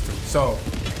lock-on system. So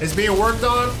it's being worked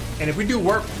on, and if we do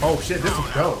work, oh shit, this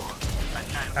is dope.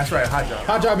 That's right, hot drop.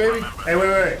 Hot drop, baby. Hey,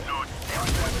 wait.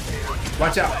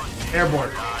 Watch out,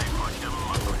 airborne.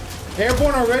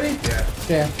 Airborne already? Yeah.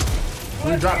 Damn.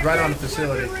 We dropped right on the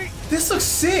facility. This looks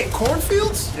sick.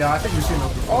 Cornfields? Yeah, I think we've seen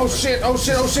those before. Oh shit,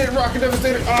 rocket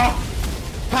devastator. Ah!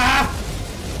 Ha!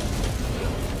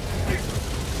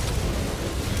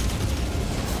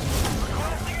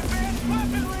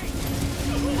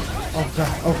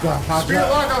 Oh god, hot Spear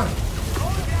drop. lock on.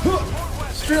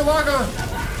 Spear lock on.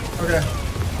 Okay,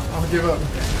 I'll give up.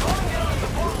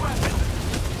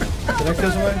 Did I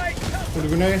kill somebody? With a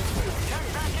grenade?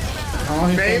 I'm out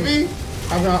here Baby,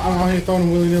 I'm out here throwing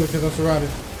them willy-nilly because I'm surrounded.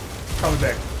 coming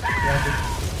back.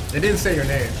 It didn't say your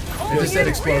name. It just said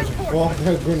explosion. Well,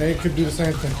 a grenade could do the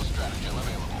same thing.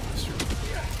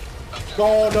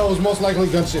 Oh no, it's most likely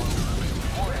gunship.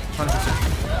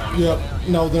 100%. Yep.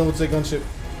 No, then it would say gunship.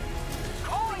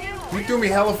 You threw me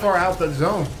hella far out the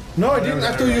zone. No, I didn't.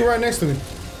 I threw you right next to me.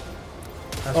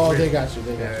 That's Oh, weird. they got you.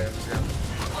 They got you. Yeah.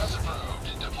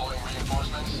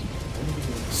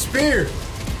 Spear,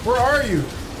 where are you?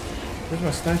 Where's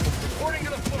my sniper?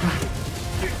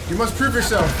 You must prove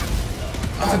yourself.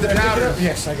 To the Did I pick it powder. up?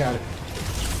 Yes, I got it.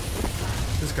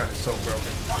 This gun is so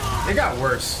broken. It got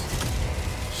worse.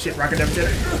 Shit, rocket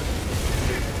devastator.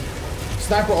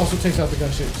 Sniper also takes out the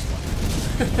gunships.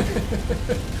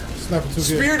 Sniper too good.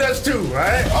 Spear does too,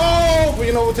 right? Oh, but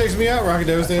you know what takes me out? Rocket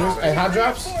devastators. Hey, hot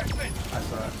drops. I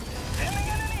saw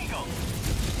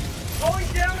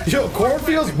it. Yo,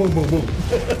 cornfields. Boom, boom, boom.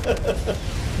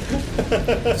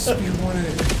 Spear wanted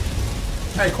it.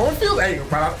 Hey, cornfield. Hey,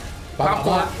 pop. Ba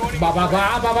ba ba ba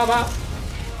ba ba ba ba.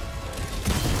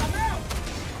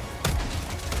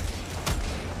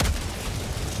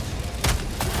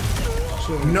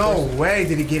 No way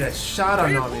did he get a shot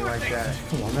on me like that.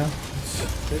 Come on now.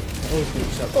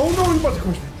 Oh no, he's about to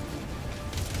crush me.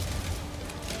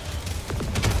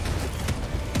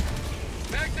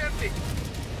 Mag's empty.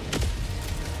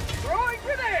 Throwing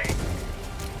grenade.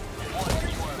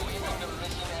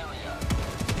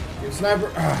 Sniper.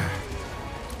 Ah.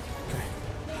 Okay.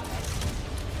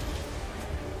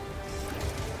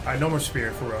 Alright, no more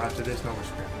spear for real. After this, no more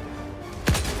spear.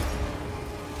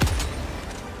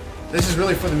 This is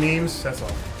really for the memes, that's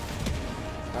all.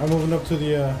 I'm moving up to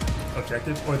the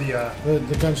Objective? Or the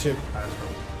gunship I don't know.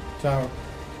 tower.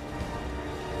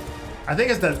 I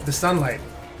think it's the sunlight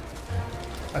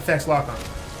affects lock on.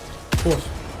 Of course.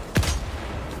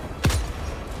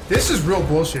 This is real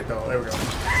bullshit though. There we go.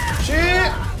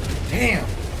 Shit! Damn.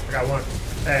 I got one.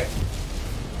 Hey.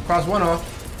 Cross one off.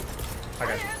 I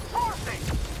got you.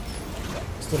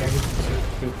 Still like it.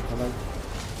 Good. I like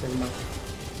it. Take him out.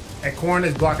 Hey, corn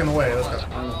is blocking the way. Let's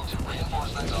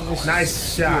go.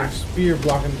 Nice shot. Spear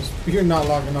blocking. Spear not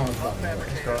locking on. Blocking.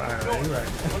 Let's go. Alright, you're right.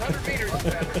 100 meters,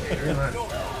 fabricator. You're right.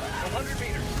 100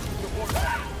 meters. Report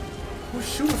back. Who's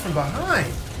shooting from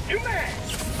behind? You man!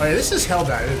 Oh yeah, this is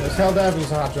Helldive, isn't It's it? Helldive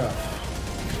is a hot drop.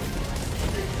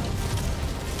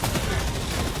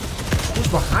 Who's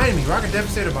behind me? Rocket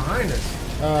Devastator behind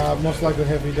us. Most likely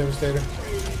Heavy Devastator.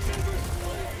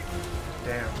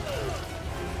 Damn.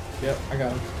 Yep, I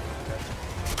got him.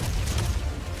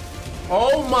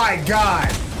 Oh my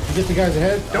god! You get the guys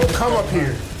ahead. Don't come up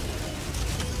here.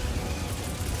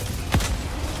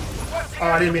 Oh,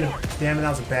 I didn't mean to. Damn it, that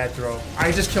was a bad throw.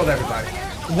 I just killed everybody.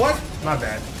 What? My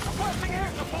bad.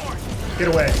 Get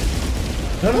away.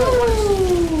 No, no,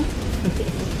 no.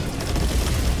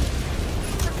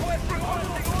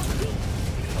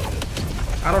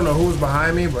 I don't know who was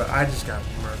behind me, but I just got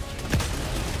murdered.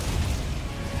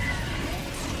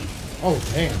 Oh,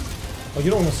 damn. Oh, you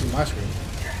don't want to see my screen.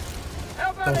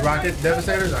 Those rocket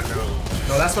devastators? I know.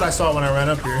 No, that's what I saw when I ran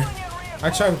up here. I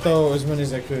tried to throw as many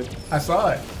as I could. I saw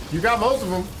it. You got most of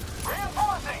them.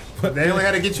 But they only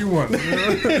had to get you one.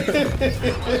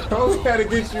 Only had to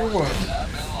get you one.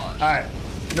 Alright.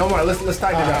 No more. Let's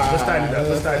tighten it up. Let's tighten it up.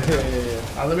 Let's tighten it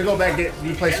up. Yeah. Let me go back and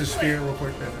replace the spear real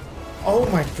quick. Oh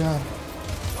my god.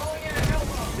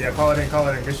 Yeah, call it in, call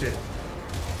it in. Good shit.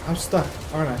 I'm stuck,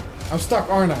 aren't I? I'm stuck,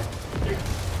 aren't I?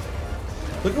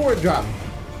 Look at where it dropped me.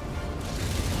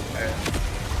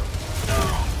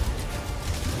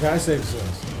 Guys, save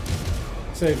yourselves.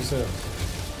 Save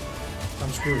yourselves. I'm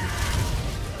screwed.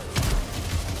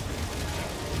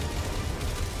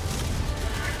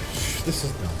 This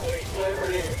is dumb.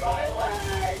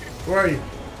 Where are you?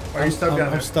 Are you stuck down there?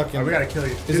 I'm stuck in. Oh, we gotta kill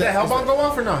you. Did that- that hell is bomb that- go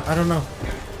off or not? I don't know.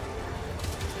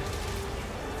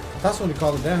 That's when you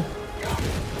call it down.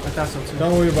 I thought so too.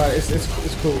 Don't worry about it. It's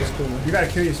cool. It's cool, man. You gotta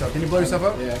kill yourself. Can you blow yourself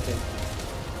up? Yeah, I can.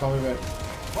 Call me back.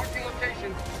 Marking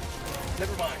location.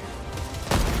 Never mind.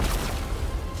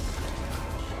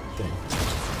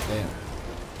 Damn.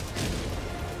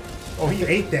 Oh, he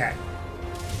ate that.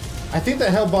 I think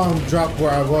that hell bomb dropped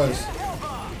where I was.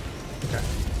 Okay.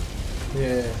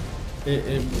 Yeah.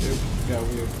 It got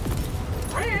weird.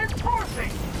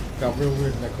 Reinforcing. Got real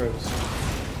weird in that crevice.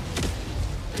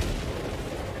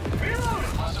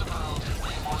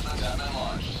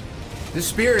 This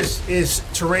spear is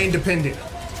terrain dependent.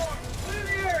 Clear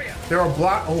the area. There are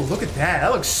block. Oh, look at that.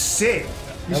 That looks sick.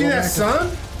 You see Hello, that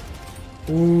sun?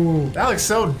 Ooh. That looks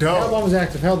so Hell dope. bomb's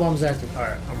active. Hell bomb's active. All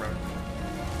right, I'm running.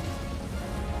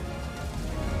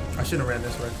 I shouldn't have ran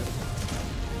this way.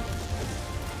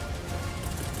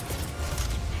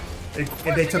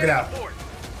 They took it out.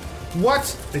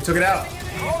 What? They took it out.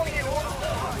 Rolling in order.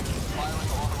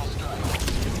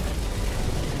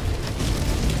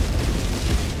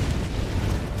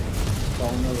 Oh,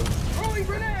 another. Throwing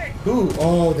grenade. Ooh.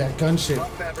 Oh, that gunship.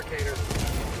 Fabricator.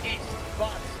 East.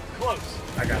 Bots. Close.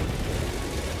 I got it.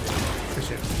 Good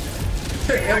shit.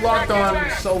 It locked on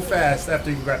so fast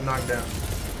after you got knocked down.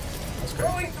 That's great.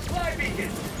 Throwing supply beacon.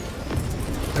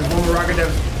 There's one more rocket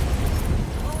dev.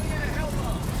 Calling in a hell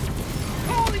bomb.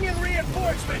 Calling in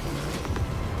reinforcement.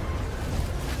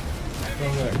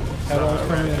 Hell bomb's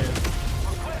coming in.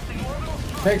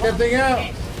 Take that thing out.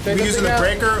 Take We're that using thing the out.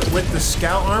 breaker with the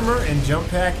scout armor and jump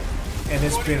pack, and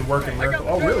it's been working.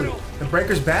 Oh, really? The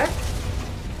breaker's back?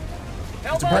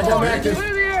 Hell Break bomb. them active.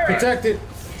 Clear the area. Protect it.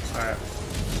 All right.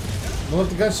 Don't let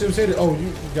the gunships hit it. Oh,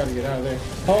 you gotta get out of there.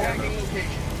 Oh. Tagging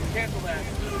location. Cancel that.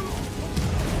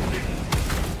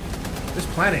 This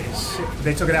planet is sick.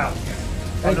 They took it out.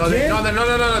 Oh, no, Again? no,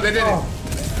 they didn't. Oh.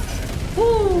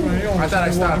 Woo. I thought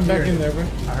I stopped back here. in there, bro. I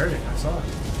heard it. I saw it.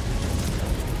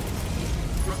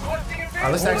 Requesting All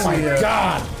right, let's Oh actually. my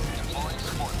god.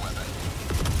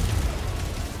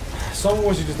 Some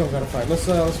wars you just don't gotta fight. Let's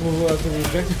move up to the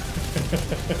objective.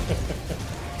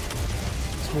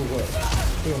 Let's move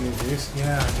up. We don't need these.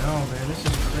 Yeah, I know, man. This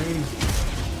is crazy.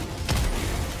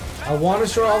 I want to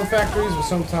show all the factories, but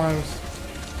sometimes.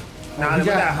 Nah, we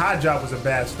got- that hot job was a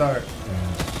bad start.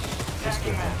 It's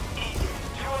good, man.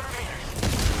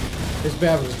 It's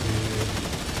bad, but it's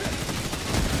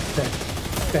good.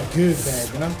 Okay. that good bad,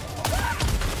 you know?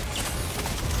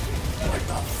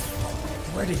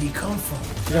 Where did he come from?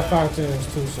 You got 5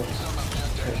 turns too, so.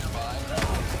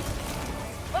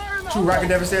 Two rocket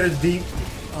devastators deep.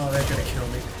 Oh, they're gonna kill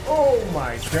me. Oh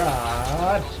my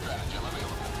god.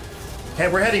 Hey,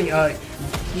 we're heading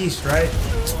east, right?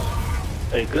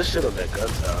 Hey, good shit on that gun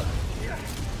tower.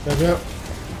 Yep.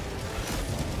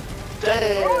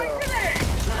 Damn!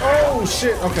 Oh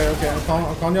shit! Okay, okay. I'm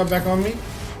calling y'all back on me.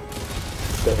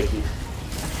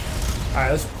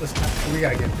 Alright, let's we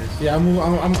gotta get this. Yeah, I'm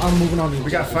moving on these.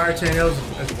 We got fire tornadoes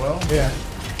as well. Yeah.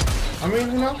 I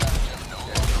mean, you know.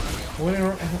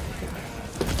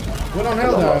 What on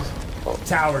hell dive?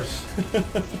 Towers.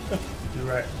 You're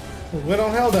right. What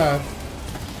on hell dive?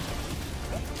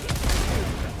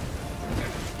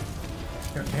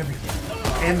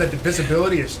 Everything. And the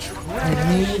visibility is true.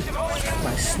 I need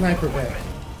my sniper back.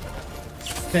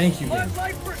 Thank you, man.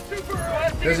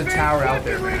 There's a tower out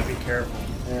there, man. Be careful.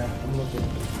 Yeah, I'm looking.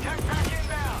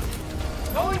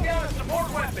 Going down a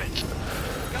support weapon.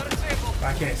 Got a sample.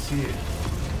 I can't see it.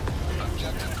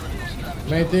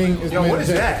 Main thing is Yo, what is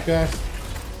that? guys.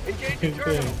 Engaging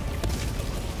terminal.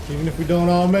 Even if we don't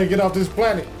all make it off this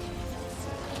planet.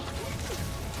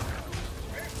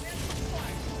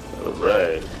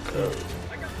 Alright.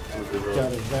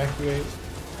 Gotta evacuate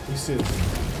these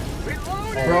citizens.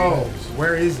 Bro,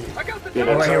 where is he? I got the Yeah,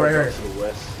 Oh, right here, right to here. the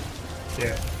west.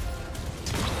 Yeah.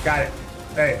 Got it.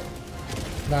 Hey.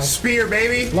 Nice. Spear,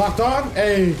 baby. Locked on?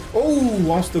 Hey.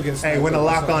 Oh, I'm still getting Hey, when the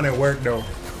lock on it worked, though.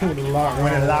 When the lock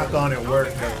When the lock on it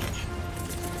worked, though.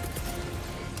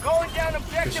 Calling down This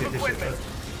objective shit, equipment.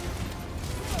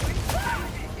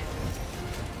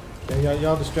 Yeah,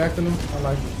 y'all distracting them? I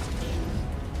like it.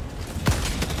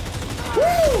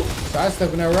 Woo!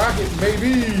 Sidestepping that rocket,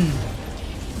 baby!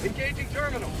 Engaging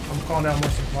terminal. I'm calling out more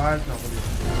supplies. No, believe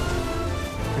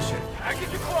it. Good shit.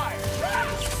 Package acquired.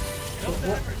 Up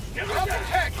the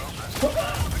tech.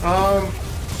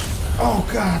 Oh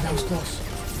god, that was close.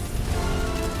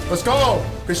 Let's go.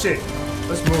 Good shit.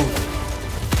 Let's move.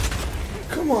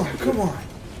 Come on, come on.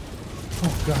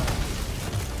 Oh god.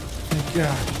 Thank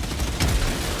god.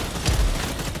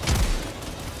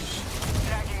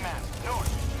 Tagging map.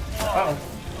 North. Uh-oh.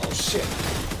 Oh shit.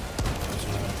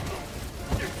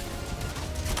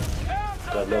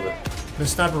 Got another. The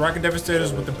sniper rocket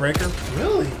devastators with the breaker?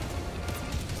 Really?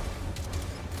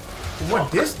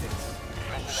 What distance?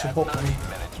 Shit, hopefully.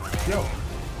 Yo.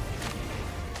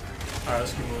 Alright,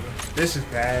 let's keep moving. This is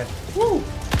bad. Woo!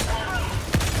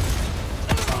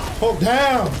 Hold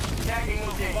down! Tagging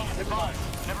engaged.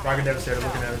 Rocket devastator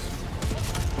looking at us.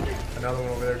 Another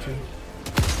one over there too.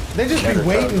 They just be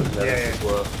waiting. Yeah.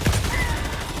 Well,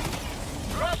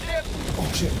 Drop ship.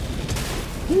 Oh shit.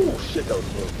 ooh, shit, that was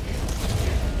close.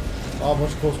 Oh,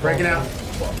 bunch of close Breaking out.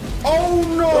 Oh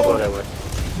Don't go no! that way.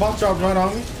 Box drop right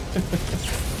on me.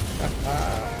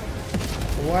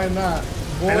 Why not?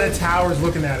 And the Boys? tower's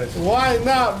looking at us. Why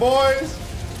not, boys?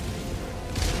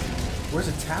 Where's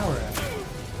the tower at?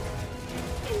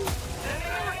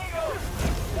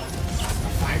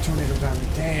 Fire tornado got me.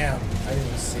 Damn. I didn't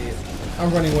even see it.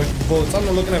 I'm running away from the bullets. I'm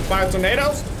not looking at fire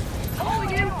tornadoes. Calling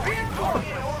in reinforcements.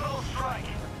 Orbital strike.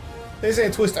 They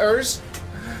saying twist ers.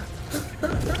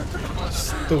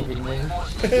 Stupid man.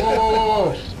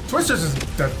 Whoa. Twisters is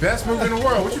the best movie in the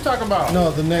world. What you talking about? No,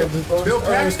 the next Bill ers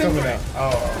Paxton? coming out.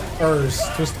 Oh. Ers.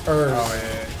 Twist ers. Oh,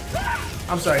 yeah.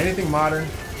 I'm sorry, anything modern?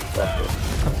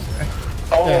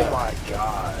 Oh Yeah. my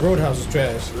god. Roadhouse is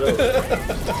trash.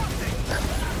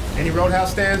 Any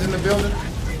Roadhouse stands in the building?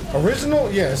 Original?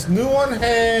 Yes. New one?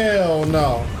 Hell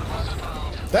no.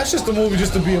 That's just a movie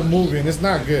just to be a movie, and it's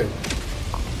not good.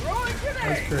 Throwing grenade.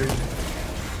 That's crazy.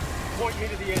 Point me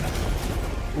to the enemy.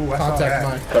 Ooh, I saw Contact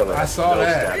that. mine. I saw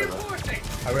that. Reinforcing.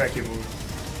 I gotta keep moving.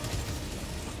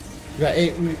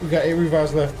 We got eight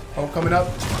revives left. Oh, coming up.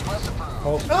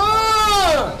 Oh,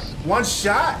 Ah! One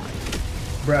shot.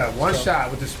 Bruh, one shot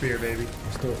with the spear, baby.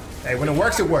 let's do it. Hey, when it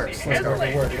works, it works. Let's go.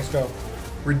 Let's work. Let's go.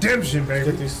 Redemption,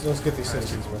 baby. Let's get these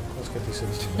citizens, bro. Let's get these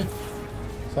citizens.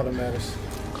 That's all that matters.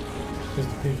 Just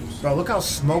the peoples. Bro, look how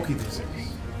smoky this is.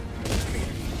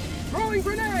 Throwing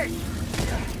grenade.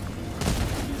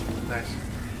 Nice.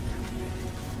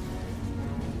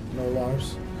 No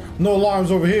alarms. No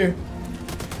alarms over here.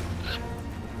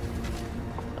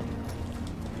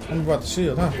 I'm about the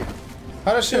shield, huh?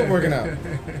 How that shield working out? Is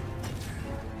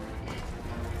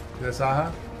that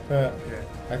Saha? Yeah, Yeah.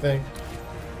 I think.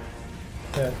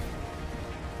 Yeah.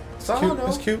 Saha, Cute. no?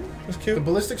 It's cute. It's The cute.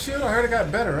 ballistic shield? I heard it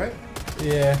got better, right?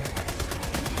 Yeah.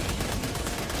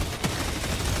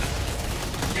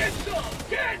 Get some.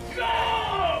 Get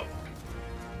some.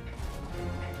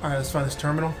 Alright, let's find this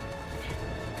terminal.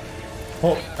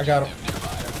 Oh, I got him.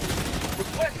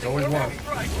 There's always one.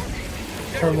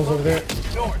 Terminal's over there.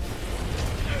 North.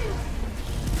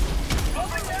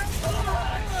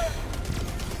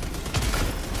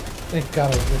 Thank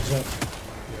God I was good jump.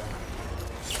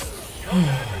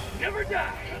 Never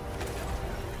die.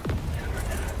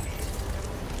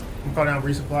 I'm calling out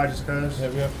resupply just cause.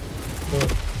 Yep, yep. Do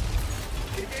it.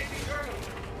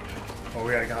 Oh,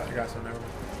 I got some there.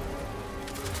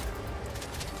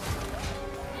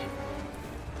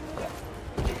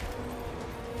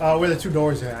 Where the two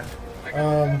doors at?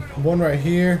 One right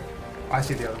here. I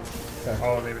see the other one. Okay.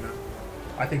 Oh, maybe not.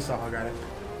 I think Saha got it.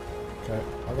 Okay,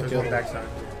 I'll get There's the one other one. backside.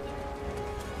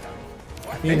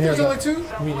 I Me think and there's Helldiver-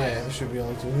 only two. yeah, there should be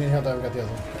only two. Me and Helldiver got the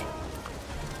other one.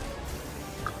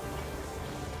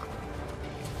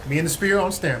 Me and the spear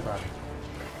on standby.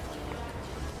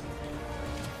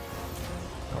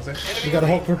 How's it? We got a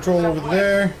Hulk patrol over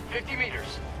there. 50 meters.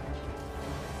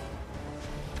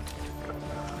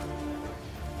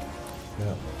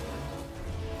 Yeah.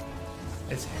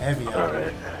 It's heavy out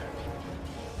there.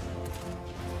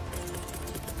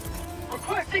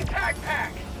 Requesting tag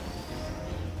pack.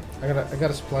 I got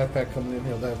a supply pack coming in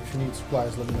here. That if you need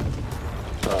supplies, let me know.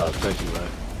 Thank you, man.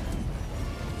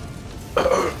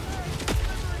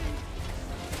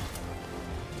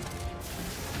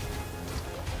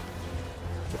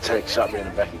 The tank shot me in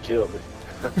the back and killed me.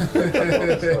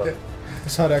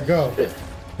 That's how that go.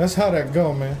 That's how that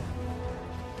go, man.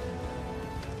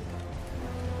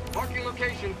 Marking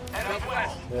location.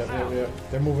 Southwest. Yeah.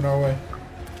 They're moving our way.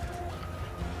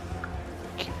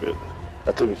 Keep it.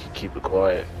 I think we can keep it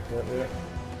quiet. Yeah.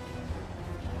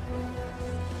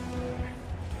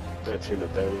 13 to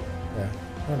 30. Yeah.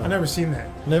 I never seen that.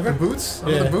 Never? The boots?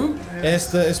 Yeah. The boot?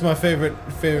 It's my favorite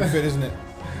fit, isn't it?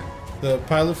 The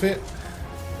pilot fit.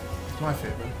 It's my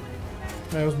favorite.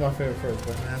 Man, it was my favorite first,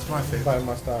 but That's my favorite. by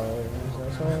my style.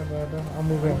 I'm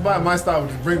moving. By my style,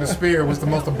 would just bring the spear was the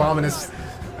most abominous.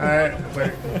 Alright,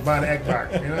 but buy an egg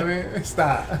rock. You know what I mean?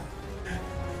 Stop.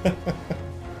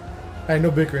 Hey, no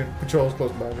bickering. Patrol's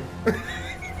close by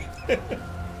me.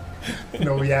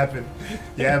 No yapping.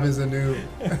 Yapping's a new.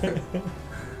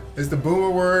 It's the boomer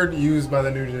word used by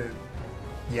the new gen.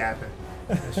 Yapping.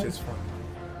 That shit's funny.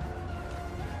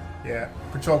 Yeah.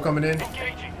 Patrol coming in?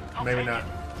 Engaging. Maybe not.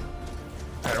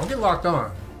 Hey, don't get locked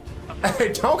on.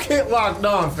 Hey, don't get locked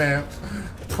on, fam.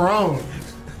 Prone.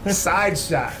 Side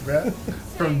shot, bruh.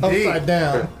 From deep. Upside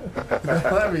down.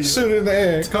 Let me Shoot in the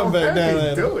air. Come back down. Let me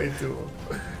at do him. it to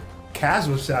him.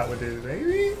 Casual shot with this,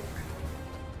 baby.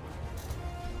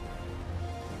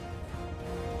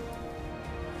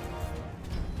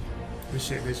 Good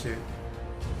shit.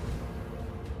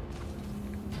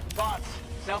 Bots.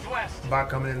 Southwest. Bot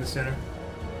coming in the center.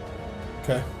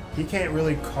 Okay. He can't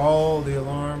really call the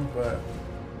alarm, but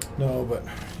No, but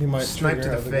he might snipe to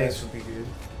trigger the other face guys. would be good.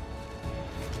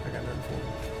 I got nothing for him.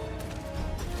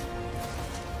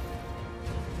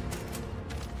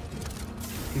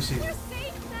 He sees it.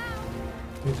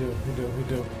 We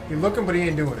do. He's looking, but he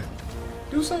ain't doing it.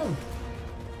 Do something.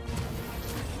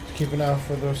 Keep an eye out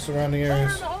for the surrounding Fire in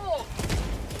areas. the hole.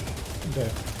 Okay.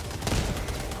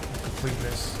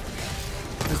 Completeness.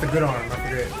 Just a good arm, I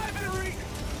forget. Five in reach.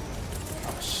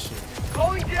 Oh shit.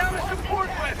 Calling down a support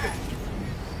weapon.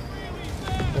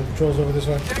 The patrol's over this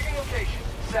way. Tagging location.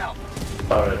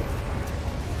 South. Alright.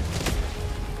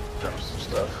 Drop some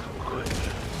stuff real quick.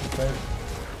 Okay.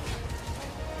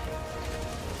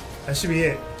 That should be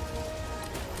it.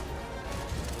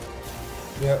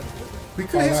 Yep. We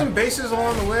could hit some bases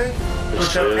along the way, but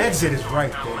the exit is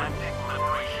right there. I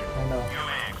know.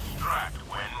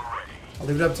 I'll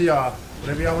leave it up to y'all.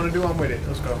 Whatever y'all want to do, I'm with it.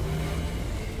 Let's go.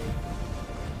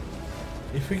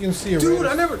 If we can see a Dude,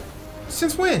 radar- I never.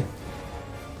 Since when?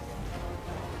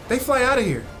 They fly out of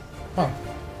here. Huh.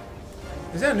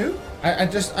 Is that new? I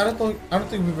don't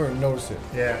think we've ever noticed it.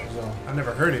 Yeah. So, I've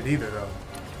never heard it either, though.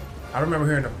 I remember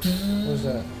hearing them. what's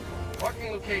that?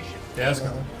 Marking location. Yeah, let's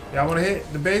go. Y'all want to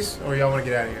hit the base, or y'all want to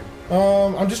get out of here?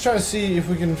 I'm just trying to see if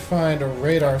we can find a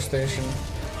radar station.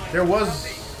 There was.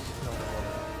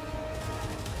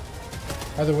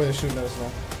 Either way, they're shooting at us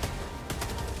now.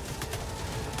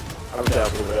 I'm down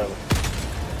for whatever.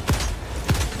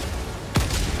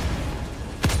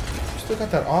 Still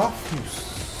got that off? You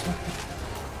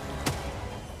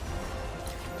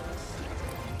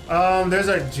sucker. There's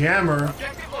a jammer,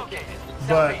 Objective located.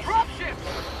 but Drop ship.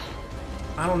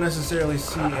 I don't necessarily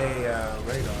see a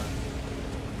radar.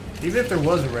 Even if there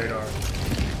was a radar,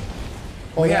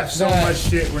 we have so much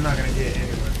shit we're not gonna get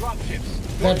anyway. Drop ships.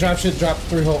 That drop shit dropped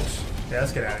 3 Hulks. Yeah,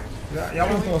 let's get out of here. Y'all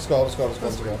want to Let's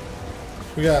go.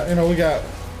 We got,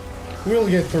 We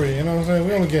only get 3, you know what I'm saying?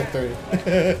 We only get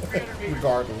 3.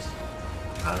 Regardless.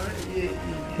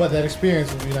 But that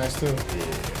experience would be nice too.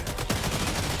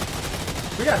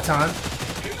 We got time.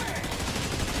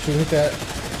 Should we hit that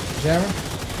jammer?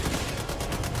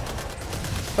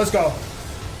 Let's go.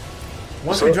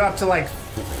 Once we drop to like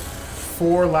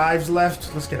 4 lives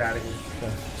left, let's get out of here.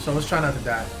 Okay. So let's try not to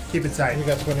die. Keep it tight. We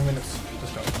got 20 minutes.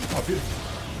 Let's go. Oh,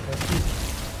 beautiful. That's cute.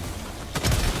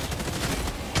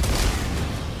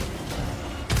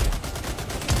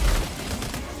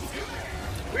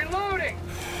 Reloading.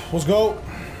 Let's go.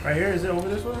 Right here, is it over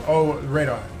this way? Oh,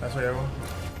 radar. That's where everyone.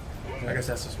 I guess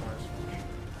that's the smartest.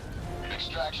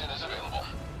 Extraction is available.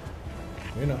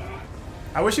 You know.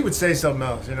 I wish he would say something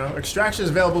else, you know? Extraction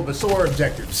is available, but so are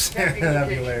objectives. That'd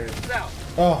be hilarious.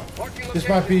 South. Oh, this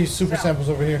might be super samples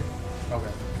over here.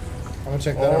 Okay. I'm gonna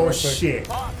check that out Oh, real quick. shit.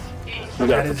 We That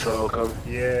got is- patrol coming.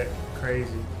 Yeah, crazy.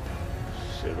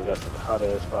 Shit, we got some hot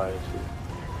ass fire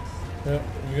too. Yep,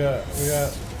 we got 5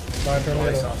 Oh, face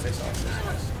tornadoes. off, face off, face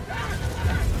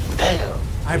off. Damn.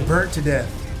 I burnt to death.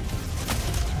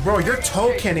 Bro, your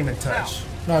toe can't even touch.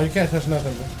 No, you can't touch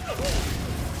nothing, bro.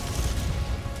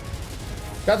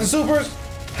 Got the supers.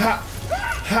 Ha,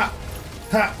 ha,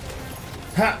 ha,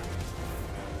 ha.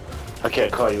 I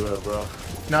can't call you up, bro. No,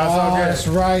 it's all Oh, good. that's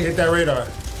right. Hit that radar.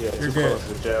 Yeah, You're too good. close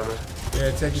to the jammer.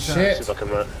 Yeah, take your time. Shit. See if I can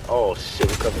run. Oh shit,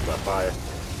 we covered by fire.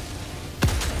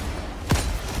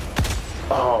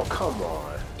 Oh, come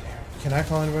on. Can I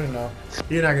call anybody? No.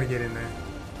 You're not gonna get in there.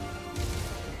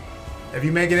 If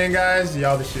you make it in, guys,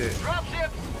 y'all the shit.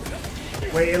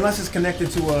 Dropship. Wait, unless it's connected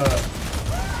to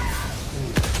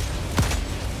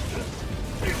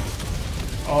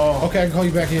Oh, Okay, I can call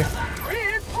you back here.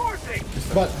 Reinforcing.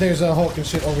 But there's a Hulk and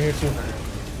shit over here too.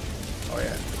 oh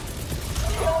yeah.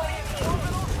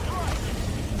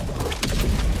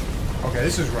 Okay,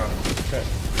 this is rough. Okay.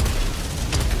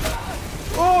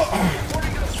 Oh!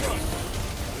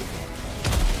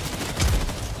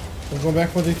 We're going back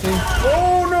for the thing.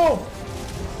 Oh no!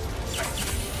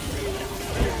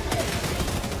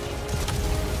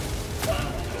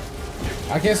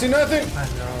 I can't see nothing. I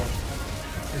know.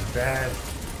 It's bad.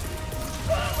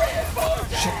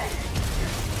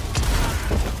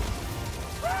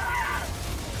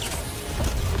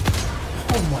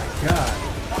 Oh my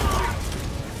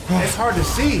god. It's hard to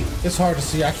see. It's hard to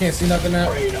see. I can't see nothing now.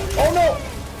 Oh no!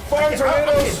 Fire I'm getting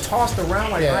tornadoes. tossed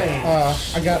around like rain. Yeah.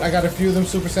 I got a few of them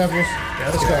super samples.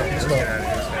 Let's go. Let's go.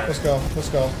 Let's go. Let's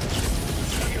go.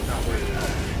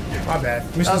 My bad.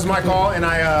 Mission That was my complete. call, and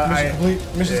Mission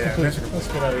complete. Mission's Yeah, complete. mission Let's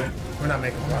get out of here. We're not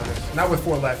making progress. Not with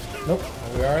 4 left. Nope.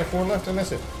 We are at 4 left, and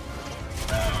that's it.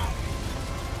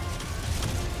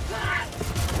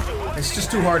 It's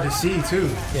just too hard to see, too.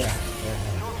 Yeah.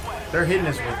 They're hitting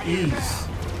us with ease.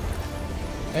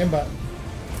 Aimbot.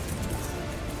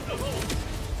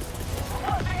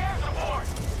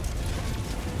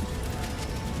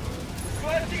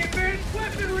 Blasting advanced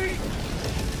weaponry.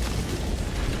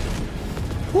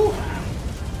 Whew.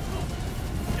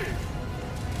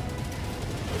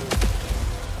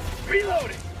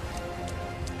 Reloading.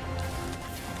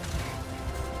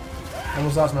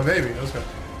 Almost lost my baby. Let's go.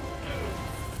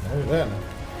 Where's that now?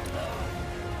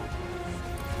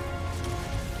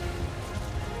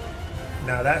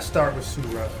 Now that start was too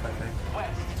rough, I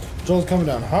think. Joel's coming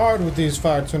down hard with these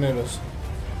fire tornadoes.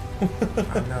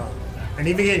 I know. And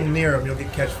even getting near them, you'll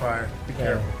get catch fire. Be Yeah,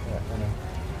 careful. I know.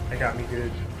 They got me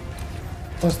good.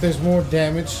 Plus, there's more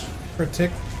damage per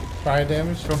tick. Fire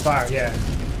damage. From fire, yeah.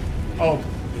 Oh,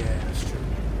 yeah, that's true.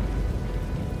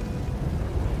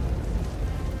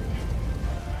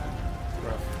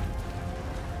 Rough.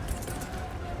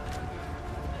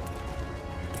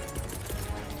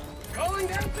 Calling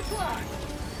down supply.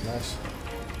 Nice.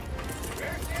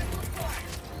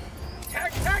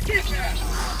 Tac in.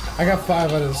 I got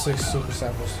 5 out of the 6 super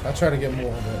samples. I try to get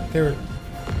more, but they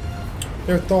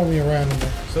were throwing me around in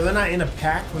there. So they're not in a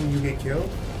pack when you get killed?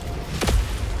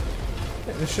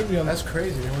 They should be on That's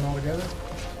crazy. They went all together?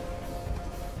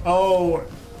 Oh,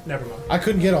 never mind. I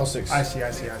couldn't get all 6. I see.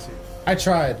 I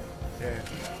tried, Yeah.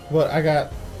 but I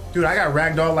got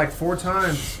ragdolled like 4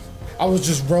 times. I was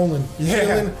just rolling.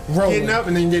 Healing, rolling. Getting up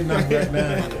and then getting knocked back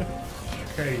down.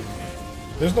 Crazy.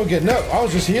 There's no getting up. I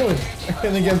was just healing.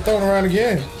 And then getting thrown around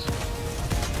again.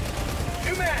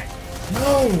 New mag.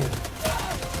 No!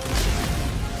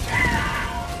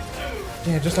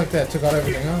 Yeah, just like that. Took out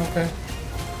everything. Oh, okay.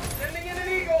 Sending in an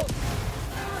eagle.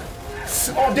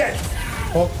 Oh, dead.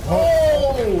 Oh,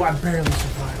 Oh, I barely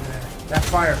survived that. That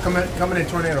fire coming in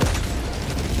tornado.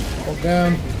 oh,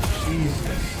 down.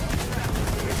 Jesus.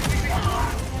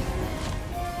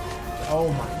 Oh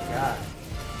my god.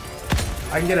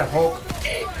 I can get a Hulk.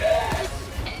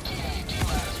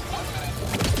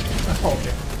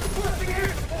 Okay.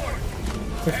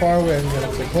 Too far away, I'm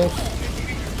gonna stay close.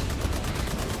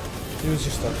 Use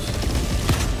your stuff.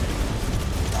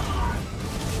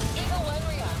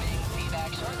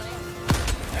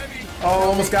 Oh,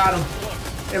 almost got him.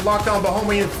 It locked on, but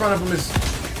homie in front of him is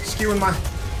skewing my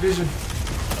vision.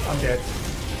 I'm dead.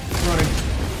 He's running.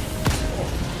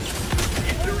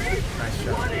 Nice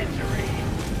shot.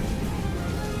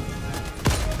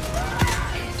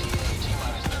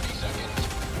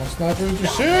 My sniper is the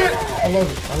shit! I love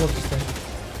it. I love this thing.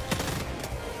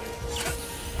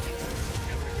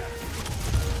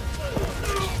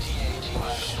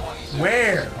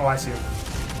 Where? Oh, I see him.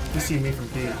 You see me from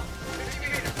deep.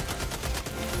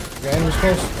 The enemy's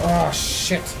close. Oh,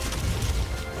 shit.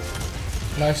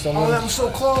 Nice, don't Oh, lose. that was so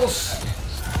close.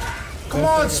 Come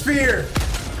on, Spear.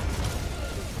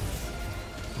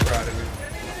 Proud of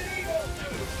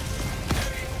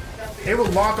you. It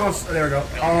will lock on. There we go.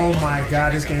 Oh my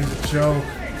god, this game's a joke.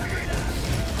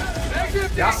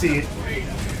 Y'all see it.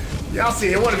 Y'all see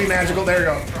it. It want to be magical. There you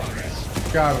go.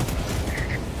 Got him.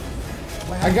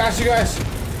 I got you guys.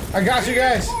 I got you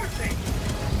guys.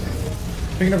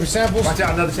 Picking up your samples. Watch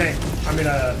out, another tank. I mean,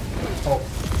 oh.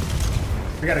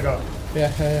 We gotta go.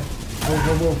 Yeah, yeah, yeah. Move,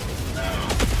 move, move.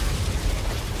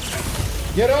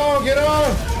 Get on, get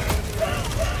on.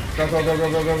 Go, go, go, go,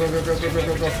 go, go, go, go, go, go,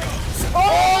 go, go.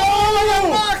 Oh, I got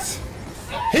knocked.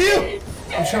 Heal.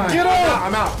 I'm trying. Get on.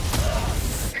 I'm out.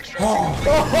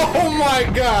 Oh my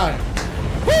god.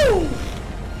 Woo.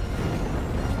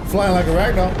 Flying like a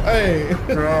ragdoll. Hey.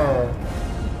 Bro.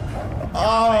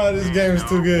 Oh, this game is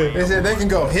too good. They said they can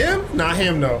go. Him? Not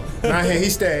him, though. Not him. He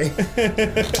stay.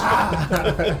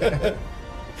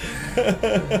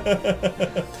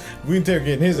 We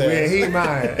interrogating his ass. Yeah, he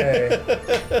mine. Hey.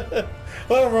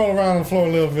 Let him roll around on the floor a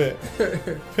little bit.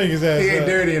 Pick his ass He ain't up.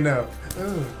 dirty enough.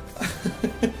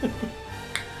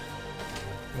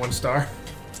 1 star.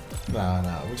 Nah,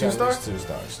 we got 2 stars? 2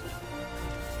 stars.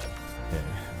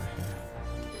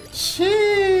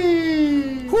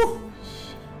 Sheesh. Whew.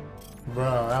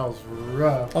 Bro, that was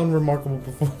rough. Unremarkable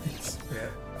performance. Yeah.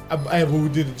 But we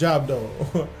did the job though.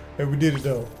 And we did it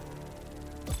though.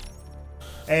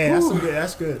 Hey, that's some good.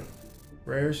 That's good.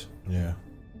 Rares. Yeah.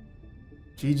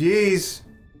 GG's.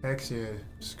 Heck yeah.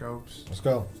 Scopes. Let's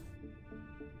go.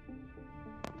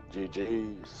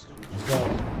 GG's. Let's go.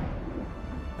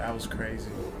 That was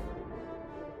crazy.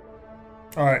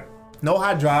 All right. No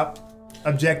hot drop.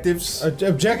 Objectives.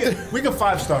 Objective. We can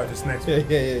 5-star this next one.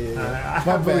 Yeah.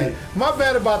 My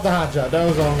bad about the hot job. That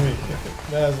was on me.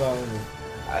 That was on me.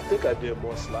 I think I did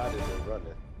more sliding than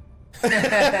running.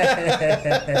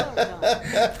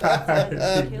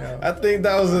 I think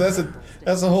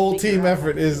that's a whole team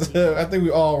effort. I think we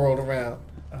all rolled around.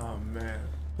 Oh man.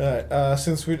 All right.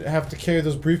 Since we have to carry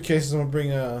those briefcases, I'm gonna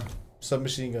bring a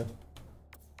submachine gun,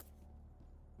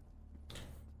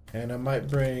 and I might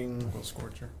bring Go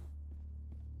Scorcher.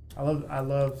 I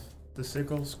love the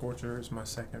sickle. Scorcher is my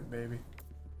second baby.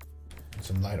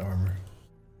 some light armor,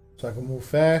 so I can move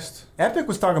fast. Epic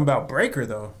was talking about Breaker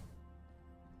though.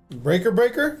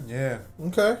 Breaker. Yeah.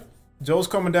 Okay. Joe's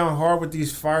coming down hard with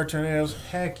these fire tornadoes.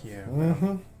 Heck yeah.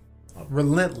 Mm-hmm.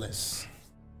 Relentless.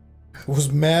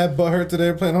 Was mad butthurt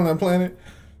today playing on that planet.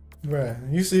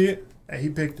 Bruh, you see it. Hey, he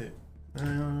picked it.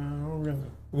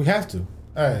 We have to.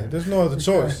 All right, there's no other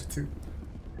choice.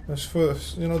 That's for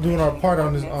doing our part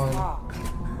on this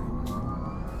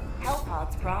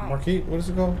Hellpod's Prime. Marquis. What is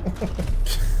it called?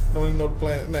 Don't even know the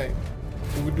planet name.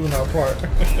 But we're doing our part.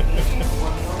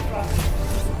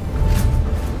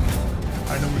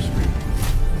 I know which speed.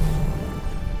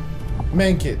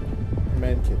 Man kit.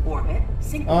 Orbit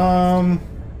synchronized.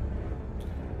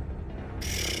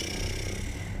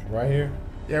 Right here.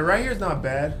 Yeah, right here's not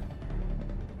bad.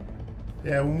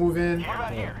 Yeah, we'll move in. Get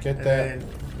And that. then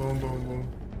boom, boom, boom.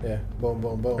 Yeah. Boom,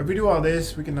 boom, boom. If we do all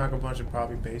this, we can knock a bunch of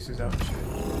probably bases out and shit.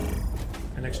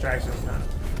 And extraction's not.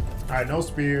 Alright, no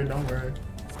spear, don't worry.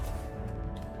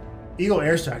 Eagle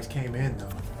airstrikes came in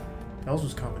though. Those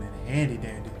was coming in handy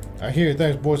dandy. I hear it.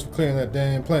 Thanks, boys, for clearing that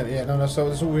damn planet. Yeah, no, that's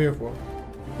what we're here for.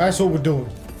 That's what we're doing.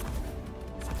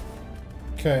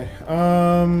 Okay.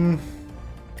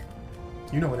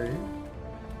 You know what it is?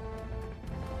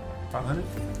 500?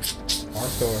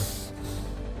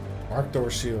 Arc door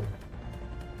shield.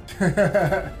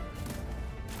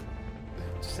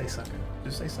 Just say sucker.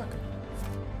 Just say sucker.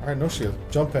 All right, no shield.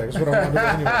 Jump pack. That's what I want to do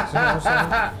anyway. You know what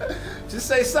I'm saying? Just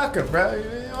say sucker, bro.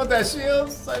 You want that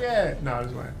shield? Suck it. No, I'm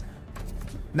just playing.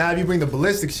 Now, if you bring the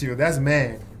ballistic shield, that's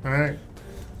man. All right.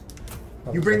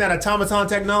 You bring that automaton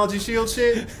technology shield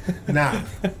shit? Nah.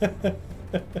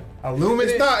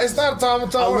 Illuminate. It's not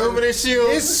automaton. Illuminate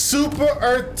shield. It's super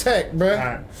Earth tech, bruh. All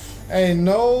right. Ain't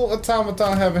no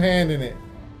automaton have a hand in it.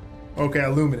 Okay,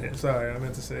 illuminate. Sorry, I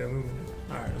meant to say illuminate.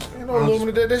 All right, let's go. Ain't no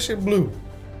illuminate. That shit blue.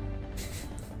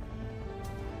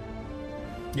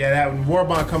 Yeah, that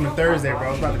Warbond coming Thursday,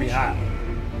 bro. It's about to be hot.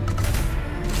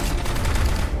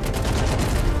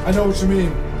 I know what you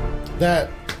mean. That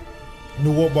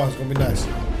new Warbond's gonna be nice.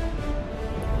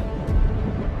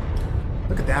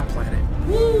 Look at that planet.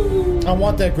 Woo! I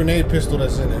want that grenade pistol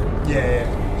that's in there.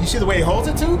 Yeah. You see the way he holds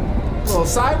it too? A little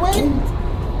sideways.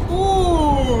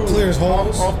 Ooh. Clears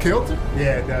holes. Off kilter.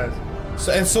 Yeah, it does.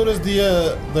 So, and so does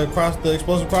the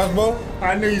explosive crossbow.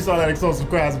 I knew you saw that explosive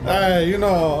crossbow. Hey, you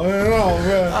know,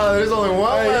 man. Oh, there's only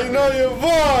one. Hey, you know your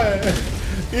boy.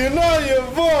 You know your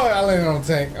boy. I landed on the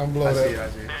tank. I'm blowing up. I see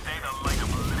it.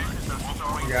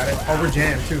 You got it. Oh, we're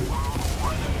jammed too.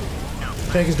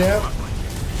 Tank is down.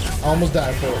 I almost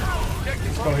died for it.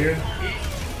 Let's go here.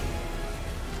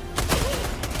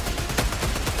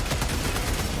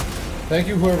 Thank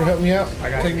you, whoever helped me out. I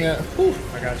got taking you. that. Whew.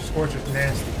 I got you. Scorcher's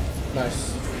nasty.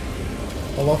 Nice.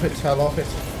 I love it. I love it.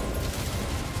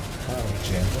 Oh,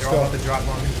 jam. Let's You're go. all about to drop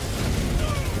on me.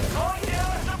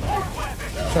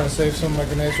 Trying to save some of my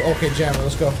grenades. Okay, jammer.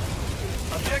 Let's go.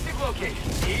 Objective location.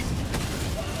 East.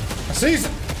 I seize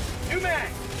it. New mag.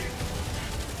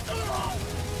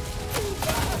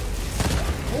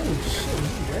 Holy shit,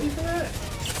 you ready for that?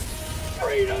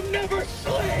 Freedom never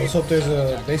sleeps. Let's hope there's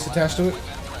a base attached to it.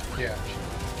 Yeah.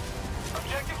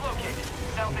 Objective located.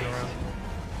 Southeast.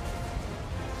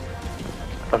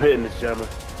 I'm hitting this jammer.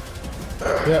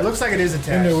 Yeah, It looks like it is attached.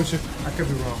 in there with you. I could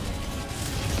be wrong.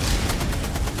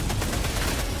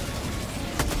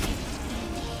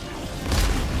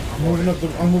 I'm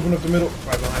moving up the middle.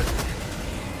 Right behind you.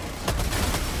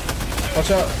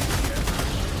 Watch out.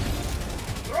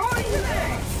 Throwing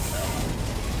grenade.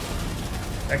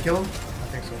 That kill him? I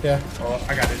think so. Yeah. Oh,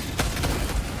 I got it.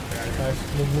 Nice.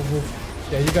 Move.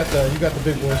 Yeah, you got the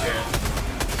big boys.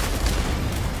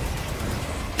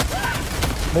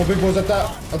 More big boys up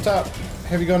top.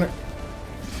 Heavy gunner.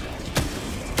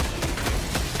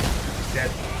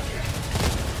 Dead.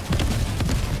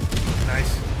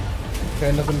 Nice.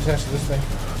 Okay, nothing attached to this thing.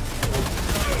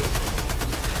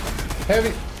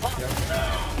 Heavy.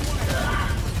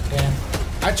 Damn.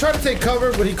 I tried to take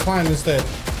cover, but he climbed instead.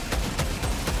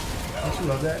 Don't you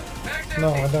love that?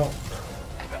 No, I don't.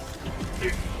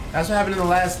 That's what happened in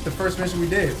the first mission we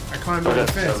did. I climbed over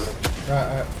the fence.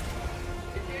 Right.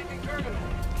 Engaging terminal.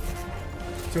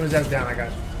 As soon as that's down, I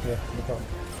got you. Yeah, no problem.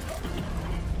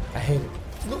 I hate it.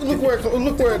 Look where it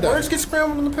Birds does. get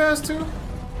scrambled in the past too? I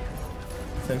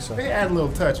think so. They add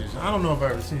little touches. I don't know if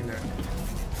I've ever seen that.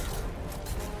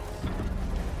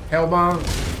 Hellbomb.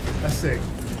 That's sick.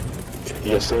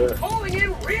 Yes, sir. Calling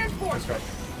in reinforcements.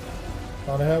 Let's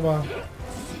go. Oh, the hell bomb.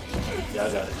 Yeah,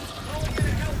 I got it.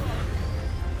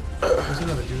 There's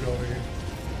another dude over here.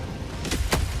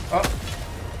 Oh.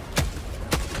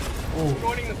 Oh.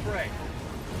 Joining the fray.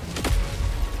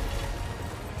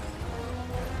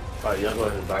 Alright, y'all go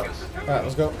ahead and bounce. Alright,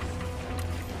 let's go.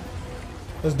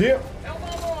 Let's dip.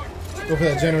 Elbow lord. Go for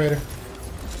that generator.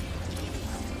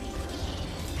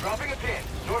 Dropping a pin.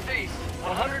 Northeast.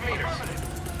 100 meters.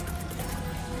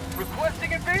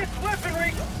 Requesting advanced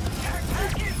weaponry.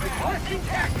 Requesting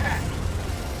tac pack.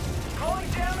 Calling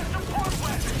down a support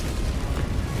weapon.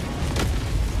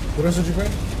 What else did you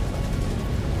bring?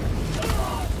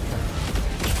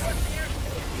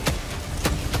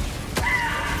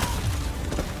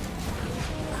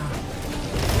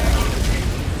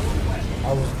 I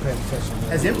wasn't paying attention to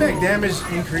that. Has impact damage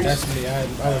increased? That's me. I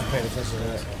wasn't paying attention to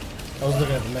that. I was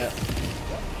looking at the map.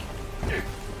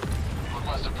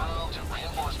 Request approved.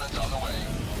 Reinforcements on the way.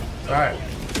 Alright.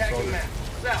 Attacking map.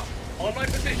 South. On my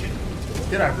position.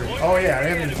 Did I bring? Oh yeah, I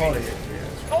haven't called it yet.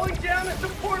 Calling down a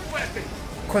support weapon.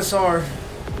 Quasar.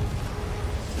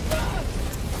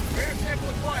 Air sample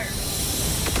acquired.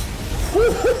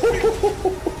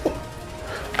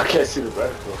 I can't see the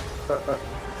reticle.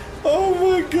 Oh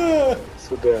my god!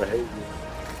 So damn hazy.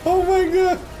 Oh my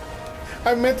god!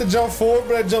 I meant to jump forward,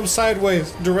 but I jumped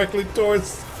sideways, directly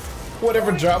towards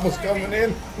whatever drop was coming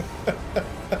in.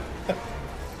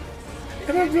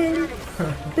 And I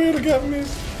barely got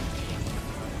missed.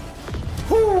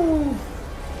 Whoo!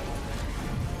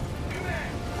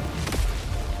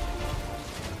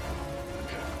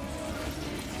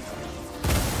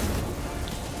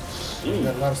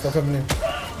 Got a lot of stuff coming in.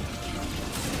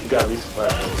 You got at least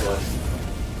 5 minutes.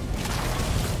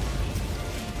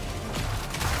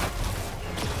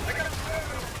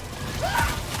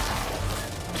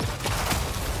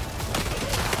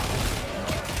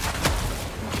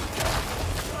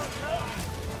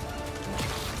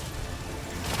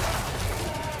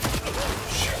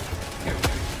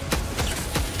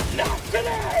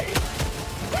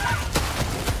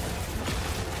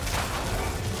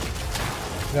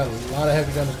 We got a lot of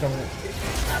heavy gunners coming in.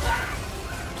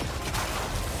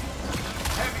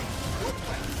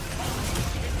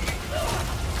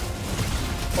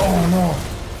 Oh no!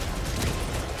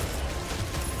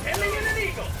 Ending in an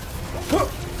eagle. Whoop.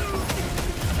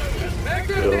 Back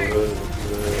to Good, the good, good.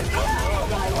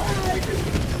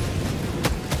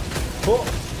 Cool.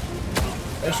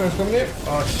 Extra's coming in.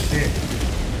 Oh shit.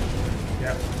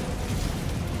 Yep.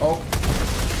 Oh.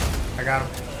 I got him.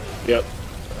 Yep.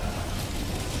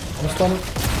 I'm stunned.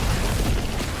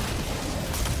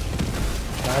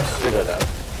 Nice. Look at that.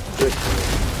 Good.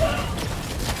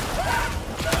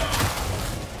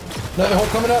 Another hole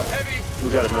coming up. We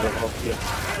got another hook. Yeah.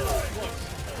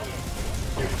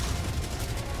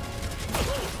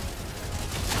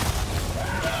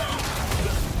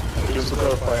 Just to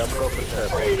clarify, I'm going for that.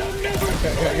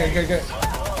 Okay.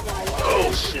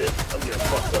 Oh shit, I'm getting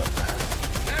fucked up.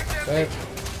 Hey.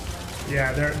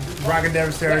 Yeah, they're rocket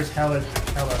devastators. Hella.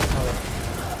 I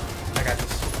got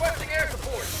this. requesting air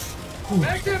support.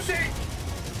 Back to empty.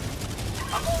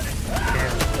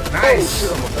 Damn. Nice.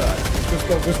 Oh my god. Good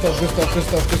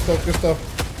stuff.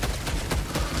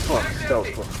 Fuck, that was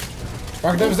fun.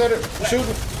 Rocket Devastator,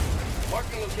 shooting.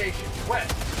 Marking location.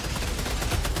 West.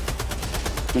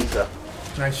 Pizza.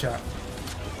 Nice shot.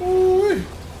 Ooh.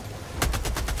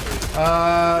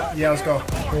 Yeah, let's go.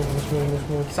 Let's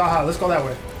move. Saha, let's go that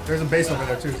way. There's a base over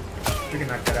there too. We can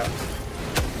knock that out.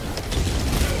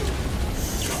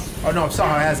 Oh no,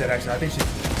 Saha has it actually. I think she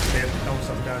may have thrown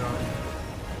something down on it.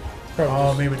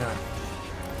 Oh, maybe not.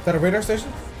 Is that a radar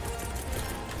station?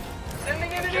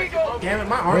 Sending in an eagle. Damn it,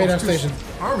 my arm Radar is too, station.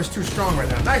 arm is too strong right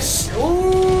now. Nice. Ooh.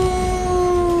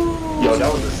 Yo,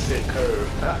 that was a sick curve.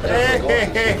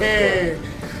 Hey.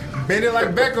 Bend it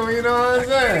like Beckham, you know what I'm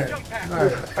saying?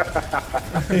 Nice.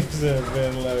 He said,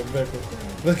 man, like Beckham.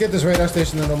 Let's get this radar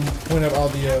station and then point out all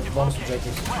the bonus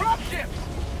objectives. Drop ships.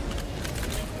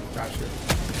 Gotcha.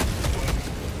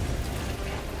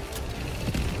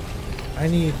 I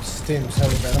need stims,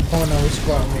 hell man. I'm calling out which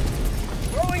squad me.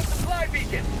 Throwing supply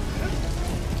beacon.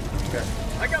 Okay.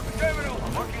 I got the terminal.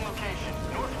 Marking location.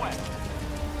 Northwest.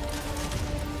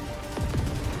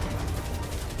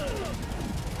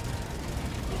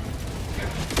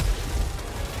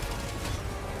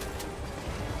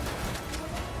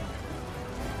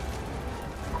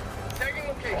 Tagging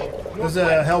location. There's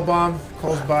a hell bomb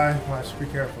close by. Watch, be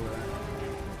careful of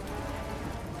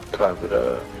that. Copy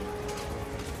that.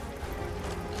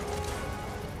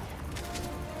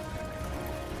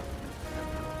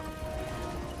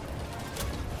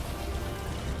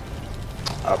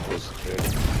 Apple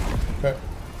security. Okay.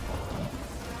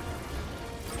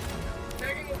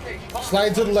 Tagging location.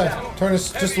 Slide to the left. Turn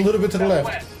us just a little bit to the left.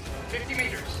 Southwest. 50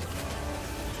 meters.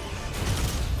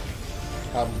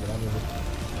 I'll move it. I'm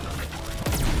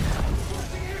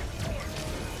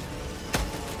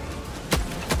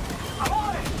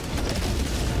on it.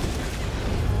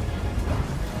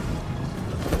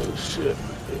 Oh shit.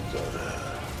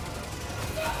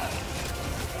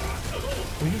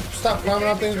 Will you stop climbing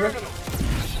on things, bro?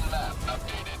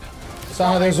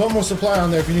 Saha, there's almost supply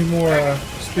on there if you need more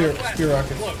spear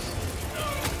rockets.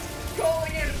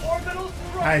 Calling in orbital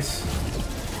thrust. Nice.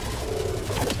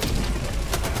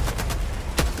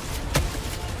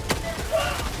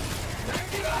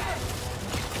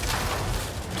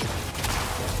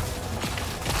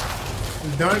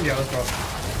 It's done? Yeah, let's go.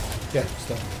 Yeah, it's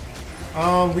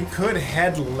done. We could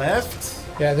head left.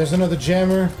 Yeah, there's another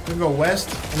jammer. We can go west.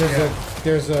 And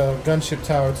there's a gunship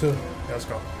tower too. Yeah, let's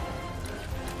go.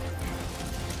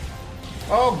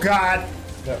 Oh God!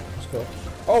 Yeah, let's go.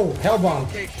 Oh, hell bomb!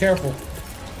 Careful.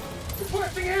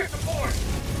 Requesting air support.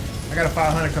 I got a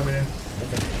 500 coming in.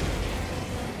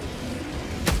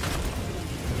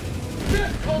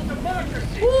 This called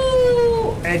democracy.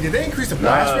 Woo! Hey, did they increase the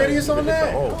blast Nah, radius on it's that?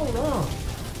 a hole. Oh no!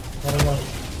 I don't know.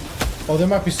 Oh, there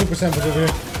might be super samples over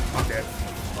here. I'm dead.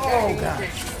 Oh God!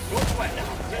 Northwest.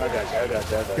 I got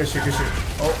you. Good shit.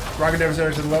 Oh, rocket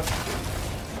devastator to the left.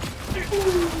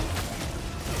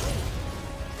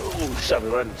 Ooh, shot me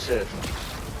right in the chest.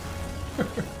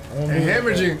 Don't do Hey, it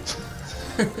like hemorrhaging.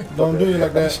 that. Don't do it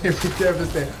like that. Shit, we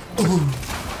devastated.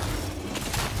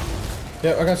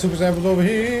 Yep, I got super samples over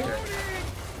here.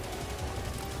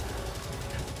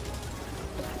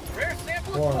 Rare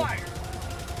sample One. acquired.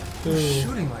 Two,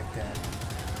 Shooting like that.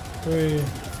 3,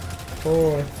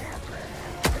 4,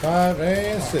 5,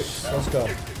 and 6. Let's go.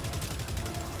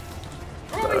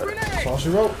 Throwing grenade. That's all she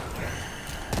wrote.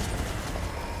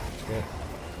 Good.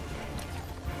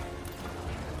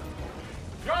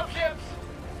 Drop ships.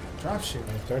 Drop ship.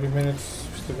 30 minutes.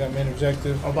 We still got main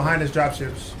objective. Oh, behind us drop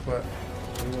ships, but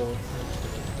We will.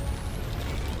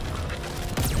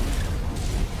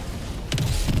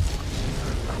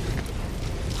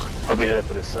 be here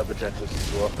for the sub-objectives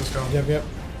as well. Let's go. Yep.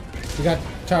 We got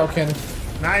tower cannon.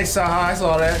 Nice, Saha. I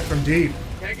saw that from deep.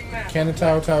 Cannon,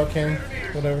 tower cannon,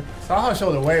 whatever. Saha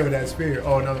showed away with that spear.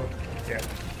 Oh, another one. Yeah.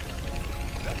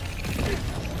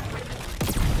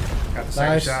 Got the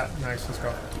second Nice. shot. Nice, let's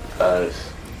go. Nice.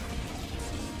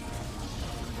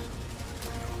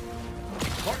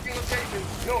 Marking location,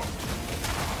 north.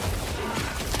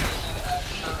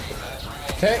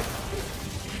 Okay.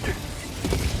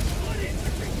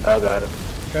 I got him.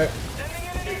 Okay. Sending in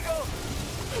an eagle.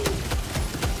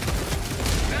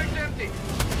 Mag's empty.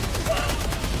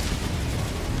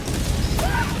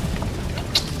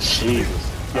 Jesus.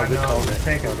 I know, the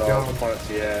tank is dumb. Points,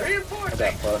 yeah. I Reinforcing.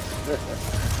 got plus.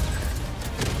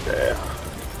 Yeah.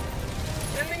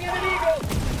 Sending in an eagle.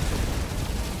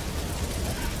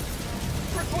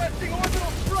 Requesting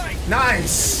orbital strike.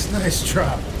 Nice! Nice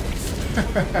drop.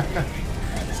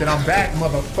 Said I'm back,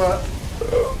 motherfucker.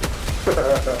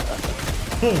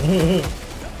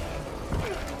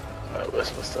 Alright,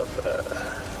 where's my stuff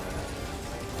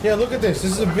at? Yeah, look at this.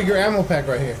 This is a bigger ammo pack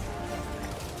right here.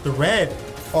 The red.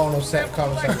 Oh no, set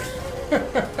common sense.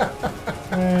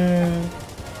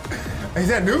 Is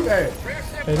that new? Hey,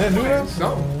 Is that new now?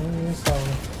 something. It's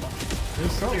something.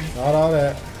 It's something. Not all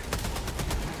that.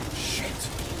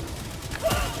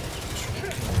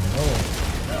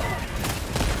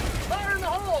 Fire in the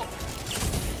hole.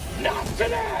 Not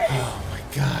today. Oh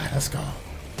my god, let's go.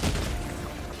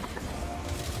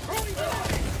 Throwing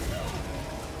fire.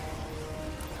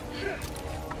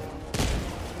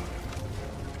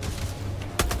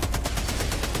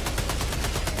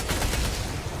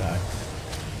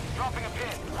 Dropping a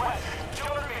pin. West.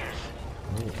 200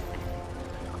 meters.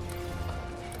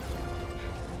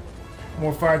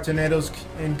 More fire tornadoes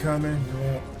incoming.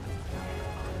 Yeah.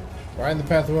 Right in the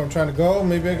path of where I'm trying to go.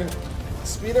 Maybe I can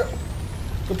speed up.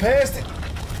 Go past it.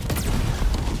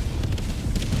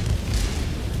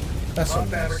 That's so nice.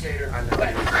 Fabricator. I know.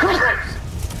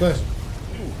 Listen.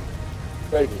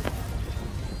 Thank you.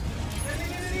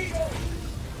 Sending in an eagle.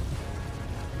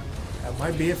 That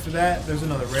might be it for that. There's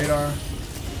another radar.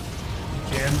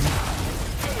 Jam.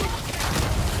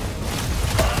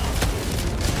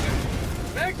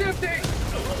 Mag's empty.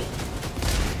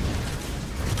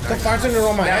 The fire turning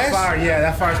on my That ass. fire, yeah,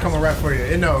 that fire's coming right for you.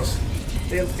 It knows.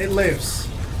 It lives.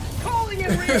 Calling in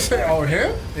reinforcements. Oh,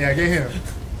 him? Yeah, get him.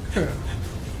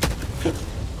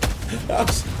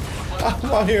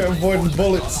 I'm out here avoiding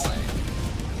bullets.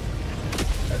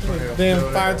 Damn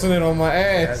fire turning on my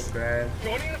That's ass. bad.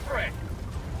 Joining the fray.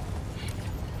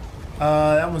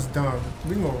 That was dumb.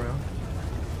 We can go around.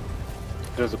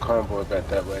 There's a convoy back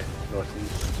that way,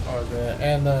 northeast. Oh, yeah,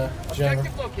 and jammer.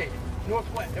 Objective located.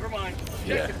 Northwest. Never mind.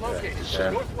 Objective Yeah, located. yeah,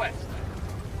 sure. Northwest.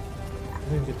 I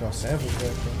didn't get no samples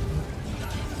back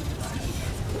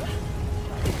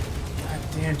God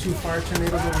damn, 2 fire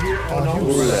tornadoes over here. Oh, Oh, no. you Ooh,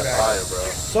 was that Back. fire, bro.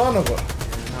 there. Son of a.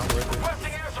 Not worth it.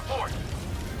 Requesting air support.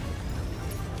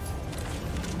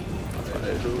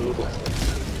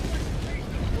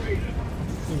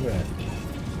 Look at that.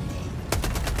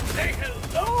 Say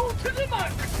hello to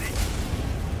democracy.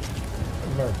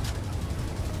 Alert.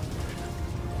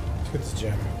 Let's get this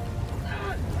jammer.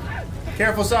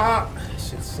 Careful, Saha.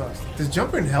 Shit sucks. Does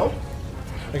jumping help?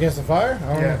 Against the fire? I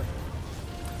don't Yeah. know.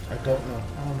 I don't know.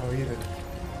 I don't know either.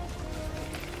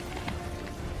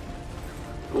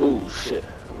 Ooh, shit.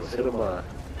 Let's hit him on.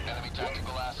 Enemy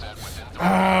tactical asset within 3.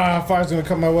 Ah, fire's gonna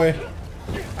come my way.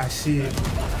 I see it.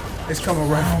 It's coming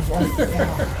right.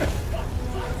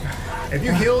 If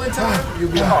you heal in time,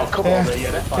 you'll be Oh, alright. come on, man.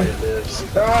 Yeah, that fire lives.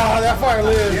 Ah, that fire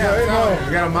lives, Yeah, bro. It no, knows.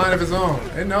 you got a mind of its own.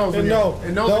 It knows. It when knows.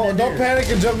 It knows. when you're Don't near. panic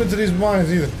and jump into these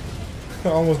mines either. I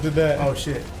almost did that. Oh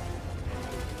shit.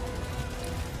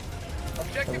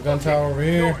 Objective Gun tower over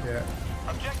here. North. Yeah.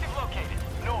 Objective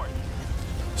located. North.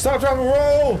 Stop, drop, and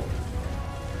roll.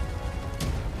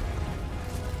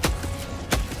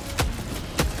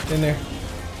 In there.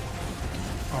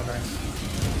 Oh nice.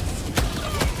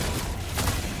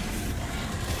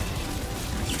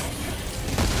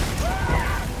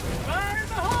 Fire in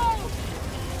the hole.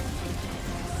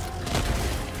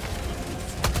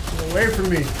 Get away from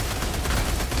me.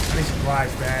 These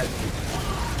supplies bad.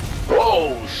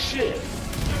 Oh, shit.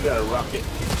 You got a rocket.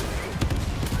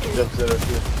 Jumps in us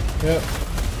here. Yep.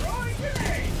 Throwing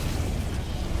grenade.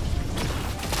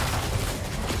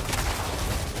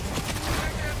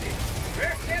 Mag's empty.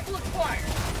 Rare sample acquired.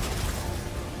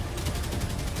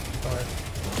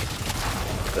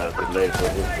 Got a grenade for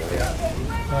him. Yeah.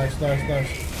 Nice.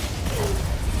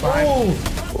 Fine. Oh,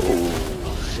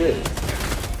 Oh, shit.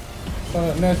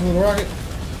 nice little rocket.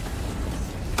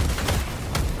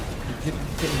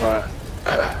 Alright.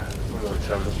 I'm gonna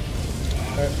try to.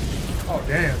 Alright. Oh,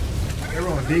 damn. They're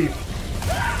rolling deep.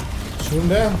 Shoot him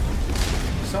down.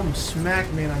 Something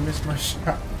smacked me and I missed my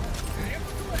shot.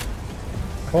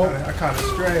 Oh. I caught a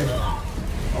stray.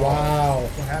 Wow.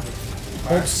 What happened?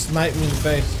 Hulk sniped me in the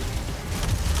face.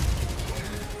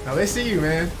 Now they see you,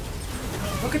 man.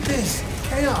 Look at this.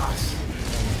 Chaos.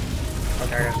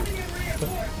 Okay, I got you.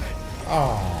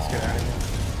 Oh. Let's get out of here.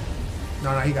 No,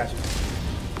 he got you.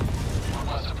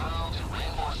 Request approved.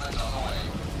 Reinforcements on the way.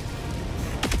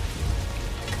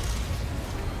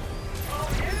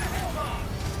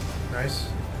 Nice.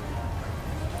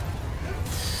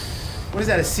 What is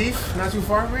that, a Seif? Not too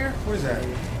far from here? What is that?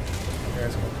 Okay,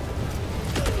 let's go.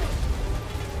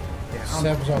 Yeah,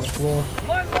 Samples on the floor.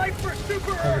 One life for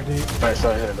Super Cover Earth. deep. Nice,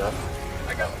 I hit enough.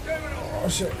 I got the terminal. Oh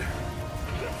shit.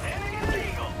 Enemy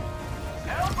illegal.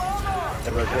 Help on arm.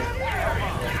 Everybody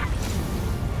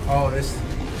Oh, this.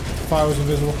 Fire was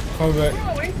invisible. Coming back.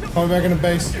 Coming back in the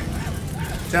base.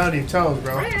 Down to your toes,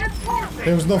 bro. Reinforcing.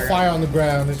 There was no fire on the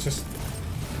ground. It's just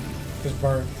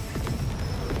burned.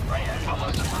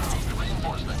 Request approved.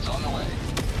 Reinforcements on the way.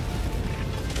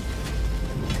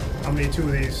 I'm gonna need 2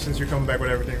 of these since you're coming back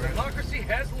with everything, right? Democracy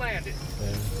has landed.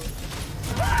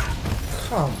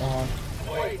 Come on.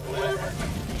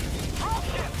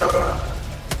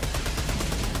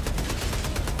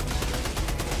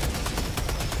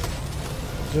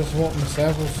 Just wanting the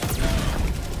samples.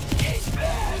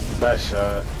 Nice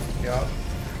shot. Yup.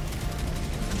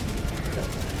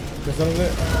 Just none of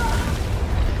it.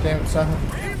 Damn it, son.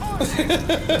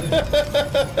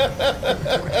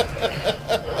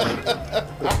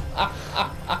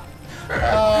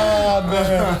 Oh,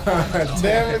 damn.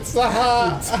 Damn it,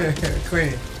 Saha.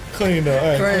 Clean. Clean though.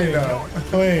 Hey, Clean, though.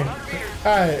 Clean.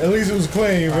 Alright, at least it was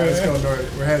clean, All bro. right, let's go,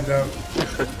 North. We're heads up.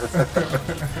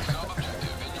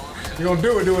 You're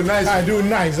gonna do it nice. Alright, do it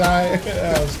nice, alright?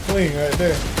 That was clean right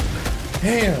there.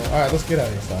 Damn. Alright, let's get out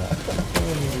of here, son. I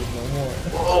don't need these no more.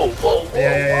 Whoa, whoa, whoa.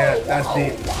 Yeah. That's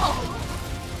deep.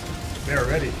 They're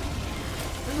ready.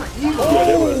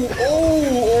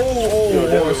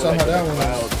 Oh, somehow that one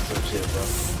Clouds was. and some shit, bro.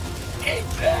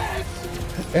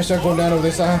 They start going down over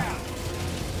this side.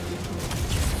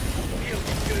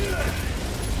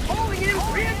 Calling in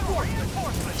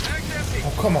reinforcements. Mag's empty.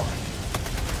 Oh, come on.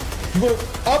 You gonna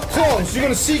up close. You're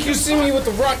gonna see me with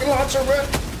the rocket launcher, bro.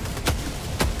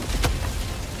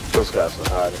 Those guys are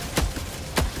hiding.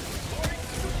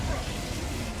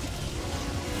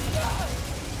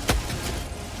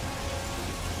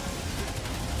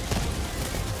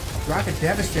 Rocket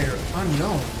Devastator,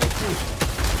 unknown location.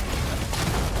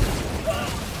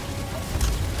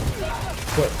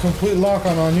 But complete lock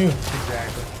on you.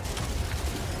 Exactly.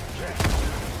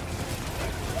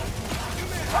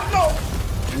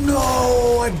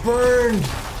 No, I burned.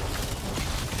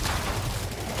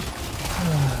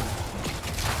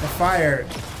 The fire.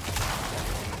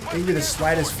 Maybe the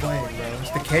slightest flame, bro.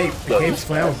 It's the cape. The cape's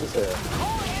flammable.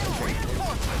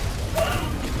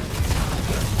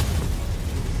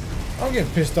 I'm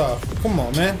getting pissed off. Come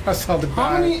on, man. I saw the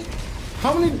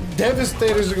How many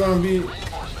devastators are gonna be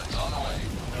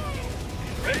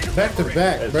back to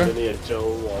back, As bro? many as Joe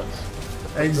wants.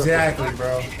 Exactly,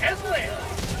 bro. Has landed.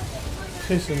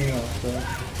 Pissing me off, bro.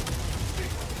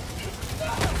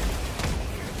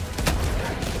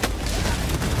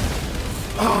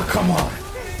 Oh, come on.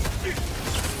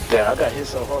 Damn, I got hit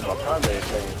so hard my primary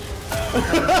changed.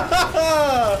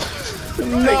 No,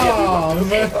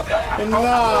 man.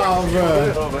 No,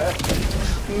 bro. Oh, man.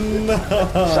 No.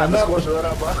 Shot the scorcher right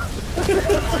out my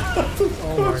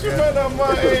What you meant on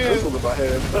my head? pistol in my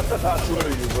hand. I swear to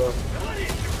you, bro.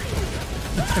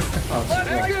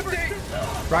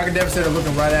 Rocket Devastator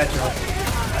looking right at you. I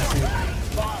see.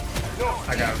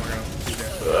 I got him.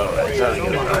 Alright, trying to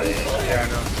get him out of here. Yeah, I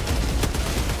know.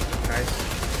 Nice.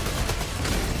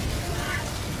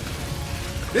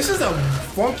 This is a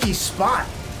funky spot.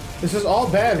 This is all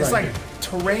bad It's right like here.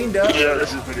 terrained up. Yeah,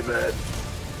 this is pretty bad.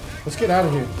 Let's get out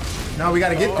of here. No, we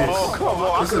gotta get this. Oh, come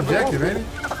on. This is objective, ain't it?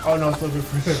 Oh no, it's a little bit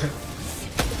further.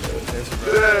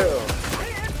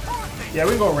 Damn. Yeah,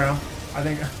 we can go around. I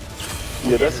think.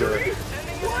 Yeah, that's it.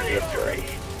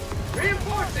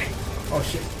 Reinforcing. Oh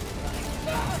shit.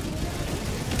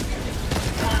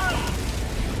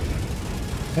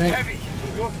 Tank. Heavy.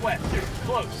 Northwest.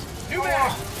 Close. New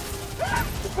mag.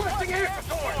 Requesting air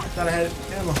support. Thought I had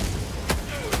ammo.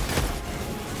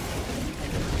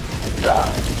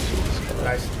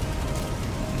 Nice.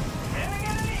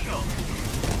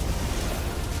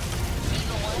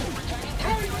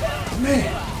 Man.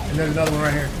 And there's another one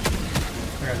right here.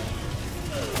 Okay.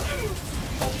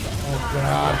 Oh,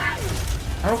 God.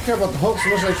 I don't care about the Hulk so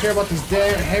much as I care about these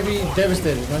damn heavy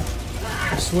devastators, man.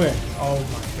 I swear. Oh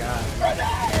my god.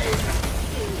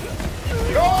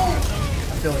 Go!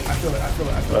 I feel it.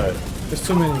 But There's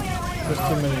too many. There's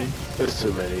too many. there's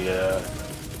too many, yeah.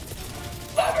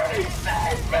 Liberty,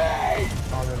 save me!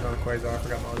 Oh, there's another Quasar. I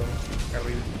forgot my other one. Gotta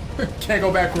leave it. Can't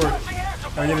go backward.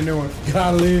 Gotta get a new one.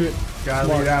 Gotta leave it. Gotta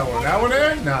leave that one. That one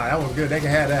there? Nah, that one's good. They can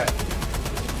have that.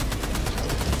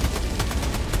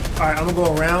 Alright, I'm gonna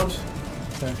go around.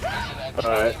 Okay.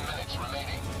 Alright.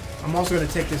 I'm also gonna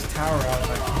take this tower out.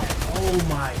 Like, oh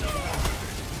my god.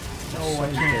 No,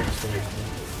 I can't.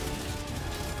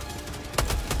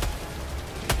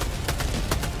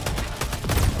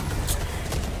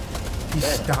 He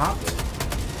stopped?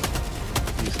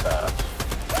 He stopped.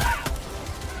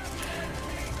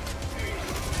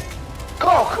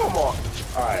 Oh, come on!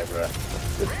 Alright, bro.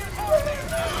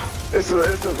 It's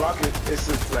a rocket. It's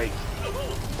just like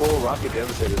full rocket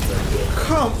devastators right there.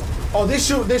 Come. Oh, they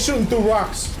shooting through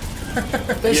rocks.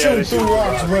 They shooting through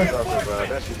rocks, bro.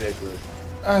 That's ridiculous.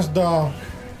 That's dog.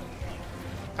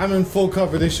 I'm in full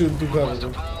cover. They shooting through cover.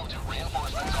 Bro.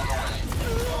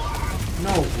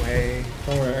 No way.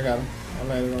 Don't worry, I got him. I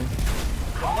landed on him.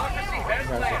 Democracy has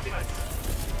landed.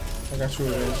 I got you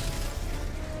again.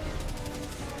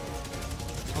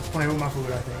 I was playing with my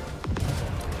food, I think.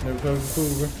 Never played with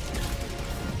food, bro.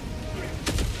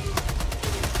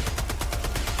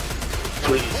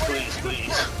 Please, please,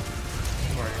 please.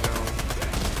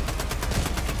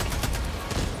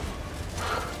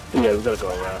 Yeah, we gotta go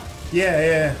around.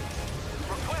 Yeah.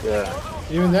 Yeah.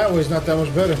 Even that way's not that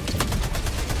much better.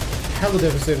 Hella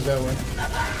devastated that way.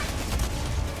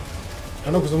 I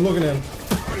know because I'm looking at him.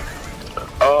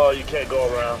 Oh, you can't go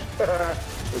around.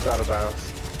 It's out of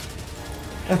bounds.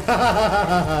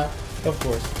 Of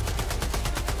course.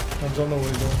 I don't know what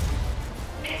he's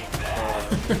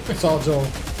doing. It's all Joel.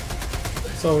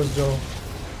 It's always Joel.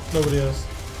 Nobody else.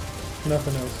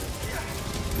 Nothing else.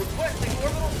 Requesting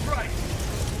orbital strike.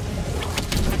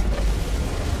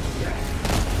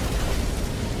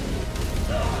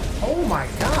 Oh my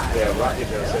god. Yeah, rocket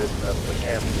devastators. That's the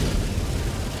camp.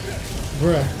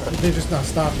 Bruh, they're just not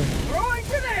stopping. Throwing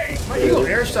grenade. My Eagle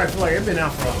airstrike feel like it's been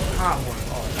out for a hot one.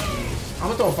 Oh jeez. I'm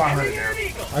gonna throw a 500 there.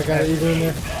 I got it either in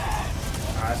there. Ah,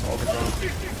 that's overthrown.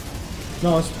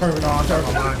 No, it's perfect. No, I'm talking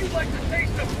about mine. You'd like to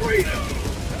taste of freedom.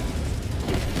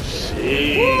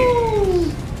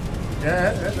 Jeez.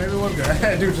 Yeah, that maybe was good.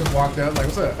 That dude just walked up like,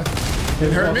 what's up?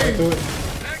 Didn't hurt me.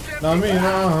 Not me,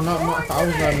 no, not my, I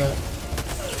was not that.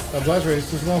 That blast rate is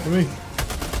too small for me.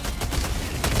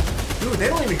 Dude, they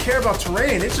don't even care about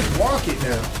terrain. They just walk it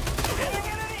now.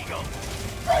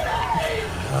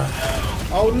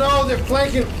 Oh no, they're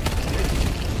flanking.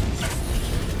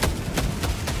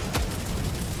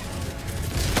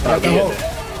 Got the hook.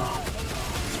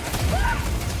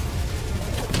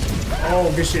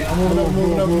 Oh, good shit. I'm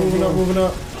moving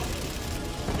up.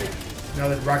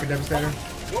 Another rocket devastator.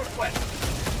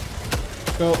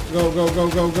 Go.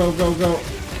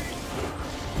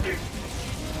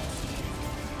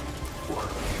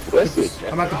 Let's see.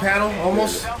 I'm at the panel,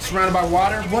 almost surrounded by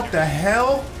water. What the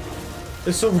hell?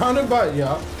 It's surrounded by,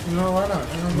 yeah. No, why not?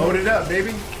 Load it up,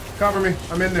 baby. Cover me.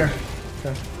 I'm in there.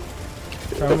 Okay.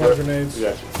 Try more grenades.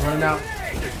 Yeah. Running out.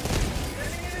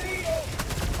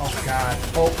 Oh god.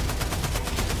 Oh.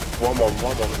 One more.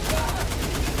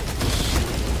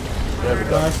 There we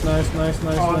go.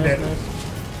 Nice. Oh, I'm dead.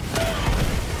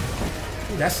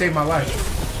 Ooh, that saved my life.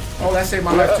 Oh, that saved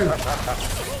my life too.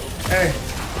 Hey.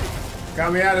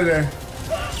 Got me out of there.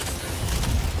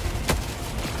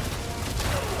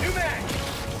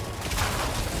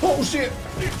 Oh shit!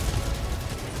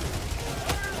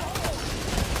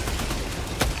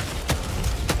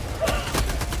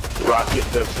 Rocket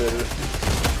devastator.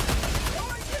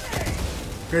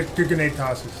 Good grenade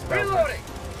tosses. That was nice. Reloading.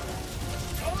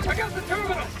 Check out the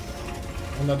terminal.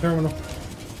 On that terminal.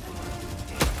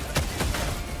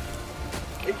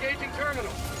 Engaging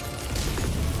terminal.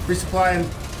 Resupply in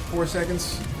 4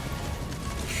 seconds.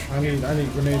 I need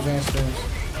grenades and stones.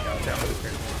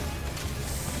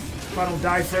 If I don't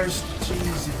die first,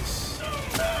 Jesus.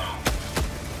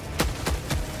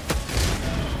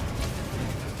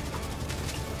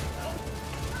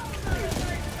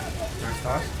 Nice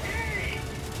toss.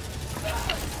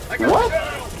 What?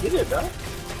 He did that?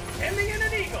 Ending in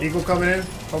an eagle. Eagle coming in.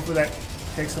 Hopefully that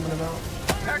takes some of them out.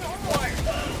 Attack required.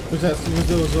 Who's that? Who's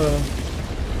those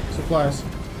supplies?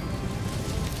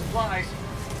 Supplies.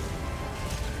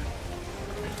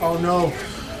 Oh no.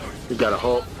 We got a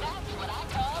Hulk.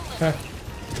 Okay.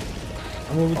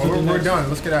 I'm moving to the We're next. done.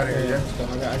 Let's get out of here. Yeah, Yeah.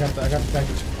 let's go. I got the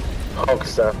package. Hulk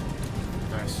stuff.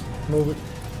 Nice. Move it.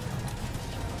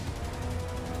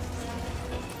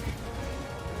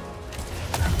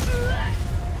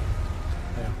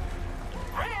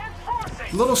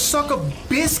 Little sucker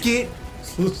biscuit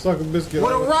Little sucker biscuit.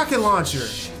 with a rocket launcher.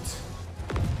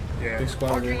 Yeah. Big squad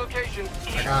Marking there. location.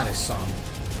 I got it, son.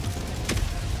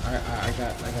 I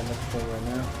got nothing for you right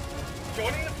now.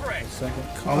 Joining the fray. Second.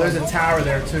 Oh, there's a tower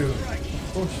there too.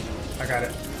 Of course. I got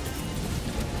it.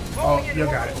 Oh, you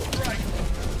got it.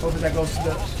 Hopefully that goes to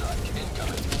the.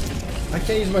 I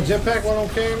can't use my jetpack while I'm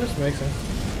carrying this. Makes sense.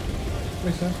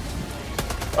 Makes sense.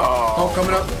 Oh,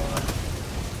 coming up.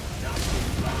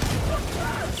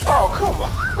 Oh, come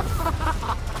on.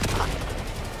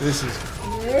 This is.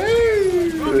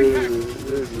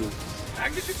 This is.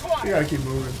 Active to quiet. We gotta keep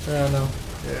moving. Yeah, I know.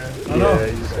 Yeah. I know. Yeah,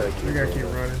 you just gotta keep We gotta going.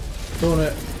 keep running. Throwing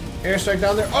that airstrike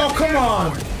down there. Oh, come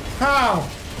on! How?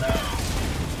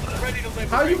 Ready to live.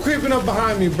 How you creeping up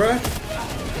behind me, bruh?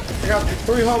 I got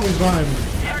 3 homies behind me.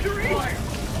 Factory fire.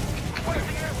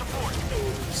 Requesting air support.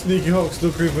 Sneaky Hulk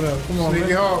still creeping up. Come on,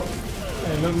 Sneaky man. Hawk.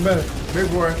 Ain't nothing better. Big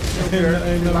boy.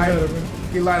 Ain't nothing better, man.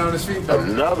 He light on his feet though.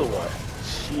 Another one.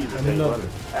 Jesus, And they another. running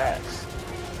fast.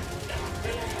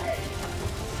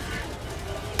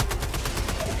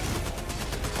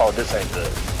 Oh, this ain't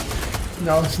good.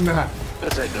 No, it's not.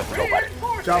 This ain't good for nobody.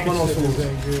 Drop on those He said fools. this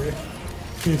ain't good.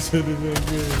 He said this ain't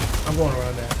good. I'm going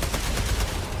around there.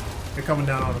 They're coming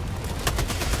down on them.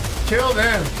 Kill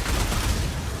them.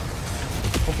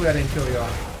 Hopefully I didn't kill y'all.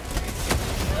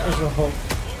 There's a Hulk.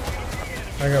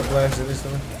 I got blasted this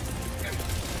time.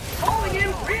 Calling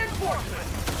in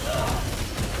reinforcements.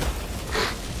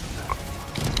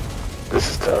 This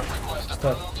is tough. It's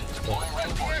tough.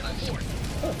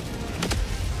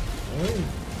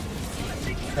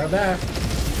 Got that.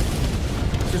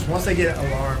 It's just once they get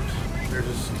alarmed,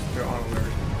 they're on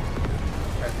alert.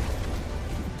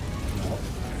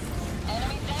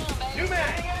 New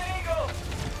man.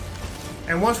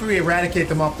 And once we eradicate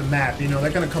them off the map, you know, they're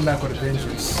gonna come back with a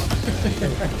vengeance.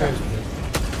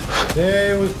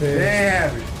 They was They pissed.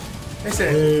 have it. They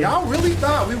said, y'all really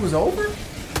thought we was over?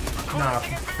 Nah,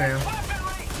 fam.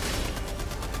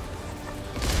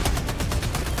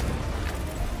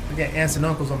 We got aunts and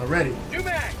uncles on the ready. New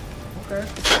mag. Okay.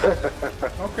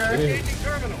 Okay. Engaging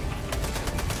terminal.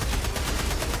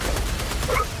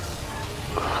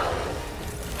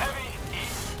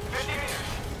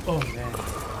 Oh man.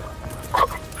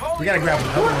 We gotta grab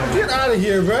another one. Get out of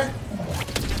here, bruh.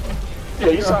 Yeah,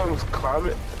 you saw him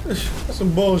climbing. That's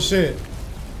some bullshit.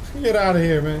 Get out of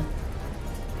here, man.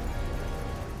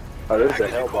 Oh, there's a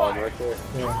hell bomb right there.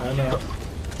 Yeah, I know.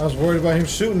 I was worried about him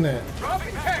shooting that.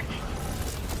 Dropping tech.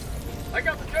 I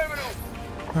got the terminal.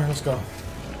 All right, let's go.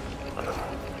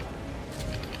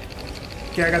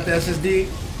 Okay, I got the SSD.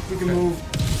 We can move.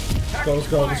 Let's go, let's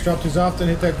go. Let's drop these off, then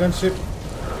hit that gunship.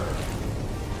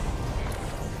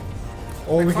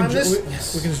 Or we can, climb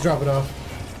this? we can just drop it off.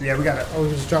 Yeah, we gotta. Or we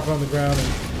can just drop it on the ground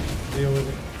and deal with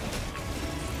it.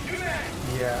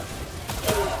 Yeah.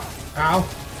 Ow.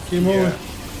 Keep moving. Yeah.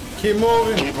 Keep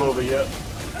moving. Keep moving, yep.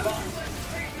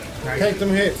 Nice. Take them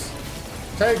hits.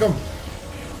 Take them.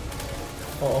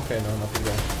 Oh, okay. No, nothing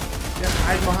there. Yeah,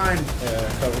 hide behind. Yeah,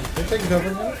 cover. They take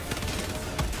cover. Man.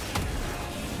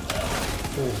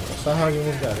 Ooh, I saw how you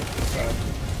almost got it.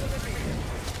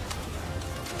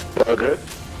 Oh, good?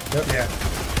 Yeah.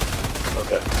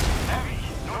 Okay.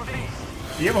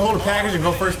 You ever hold a package and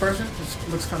go first person? It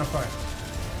looks kind of fun.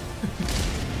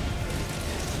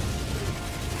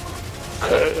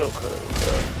 Okay.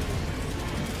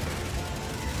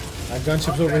 Our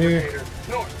gunship's over here.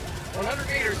 North. 100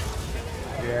 meters.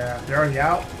 Yeah. They're already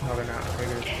out? No, they're not. They're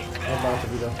good. I'm about to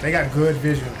be though. They got good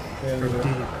vision. Yeah, for they the do.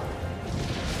 deep.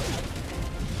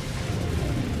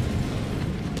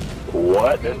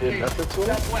 What? That did nothing to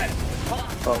him? Southwest.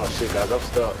 Oh shit, guys, I'm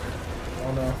stuck.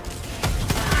 Oh no.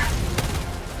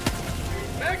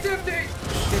 Mag's empty.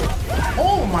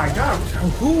 Oh my god.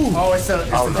 Ooh. Oh, it's a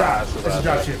Oh, drop. nice. It's a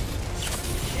drop ship.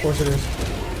 Of course it is.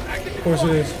 Of course it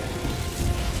is.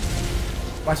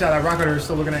 Watch out, that rocketer is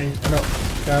still looking at you. No.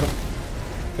 Got him.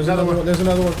 There's another one. There's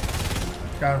another one.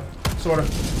 Got him. Sort of.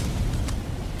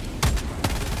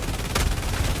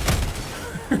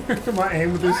 My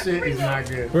aim with this shit is not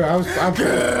good. Bro, I'm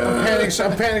panic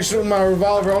shooting my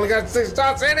revolver. Only got 6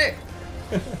 shots in it.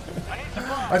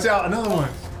 Watch out, another one.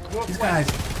 These guys.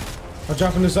 I'm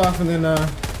dropping this off and then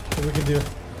we can do.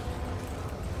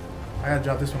 I gotta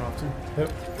drop this one off too.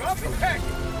 Yep. Dropping tech.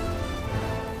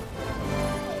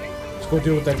 Let's go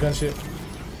deal with that gunship.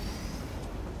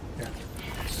 Yeah.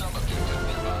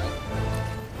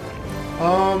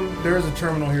 There is a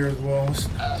terminal here as well.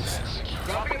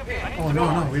 Dropping a pin. Oh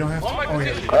no, we don't have to. Oh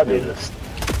yeah, we do. I did this.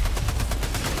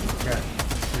 Okay.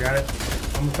 We got it.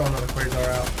 I'm gonna throw another quasar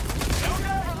out.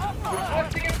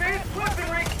 Requesting advanced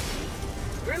weaponry.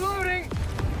 Reloading.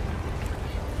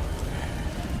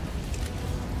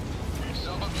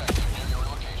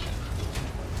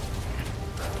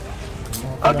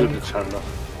 I'll do the terminal.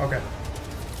 Okay.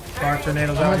 Fire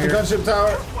tornadoes I'm out at the here. gunship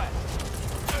tower.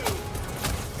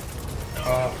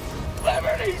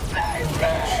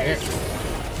 Shit.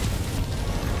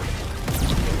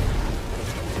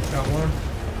 Got one.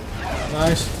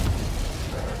 Nice.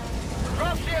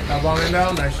 Got bomb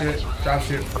inbound. Nice shit. Drop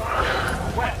ship.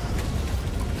 West.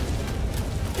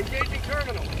 Engaging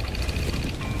terminal.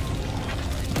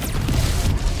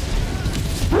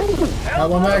 Got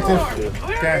one active.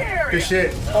 Clear Okay. the area. Good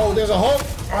shit. Oh, there's a hole.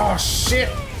 Oh, shit.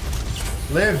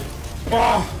 Live.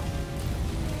 Oh.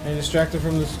 And distracted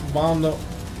from this bomb, though.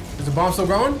 Is the bomb still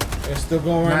going? It's still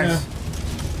going right Nice.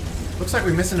 Looks like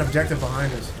we missed an objective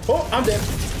behind us. now. Oh, I'm dead.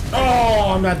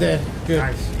 Oh, I'm not dead. Good.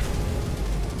 Nice.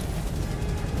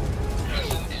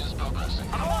 Oh,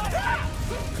 God.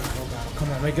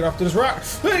 Come on, make it off to this rock.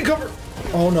 Hey, cover.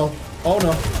 Oh, no. Oh,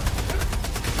 no.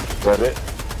 Is that it?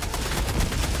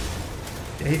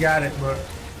 Yeah, he got it, but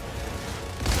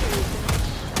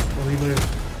will he live?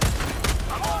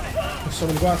 There's so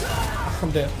many bots.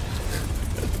 I'm dead.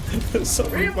 There's so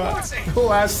many bots. Reinforcing.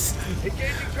 Last.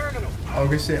 Engaging terminal. Oh,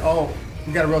 good shit. Oh,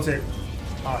 we gotta rotate.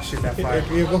 Oh shit, that fire.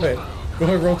 Yeah, go ahead. Go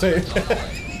ahead, rotate.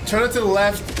 Turn it to the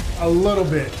left a little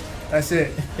bit. That's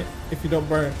it. If you don't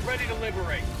burn. Ready to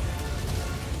liberate.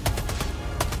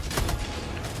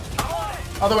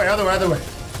 Other way, other way, other way.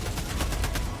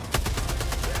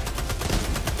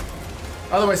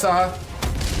 Other way, Saha.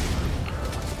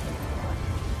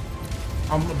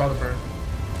 I'm about to burn.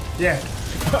 Yeah.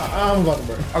 I'm about to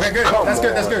burn. Okay, good. That's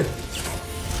good. That's good.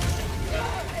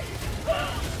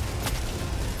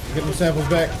 Get them samples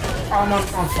back. I'm on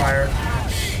fire.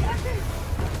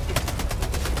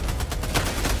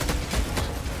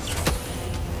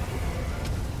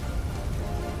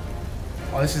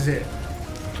 Oh, this is it.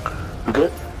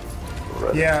 Good?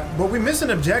 Yeah, but we missed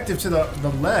an objective to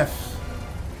the left.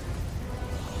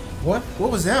 What? What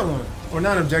was that one? Or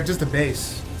not an objective, just a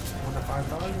base.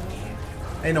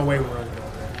 Ain't no way we're running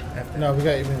over there. No, we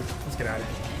got you, man. Let's get out of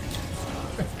here.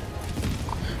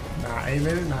 Nah, ain't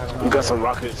minute? Nah, I don't know. We got some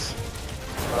rockets.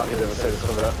 Rocket devastators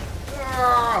coming up.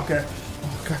 Ah, okay.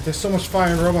 Oh, God, there's so much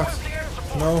fire in robots.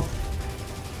 No.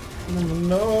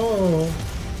 No.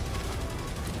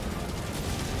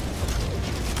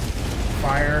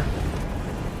 Fire.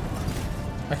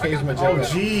 I can't use my Oh, jetpack.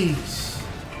 jeez.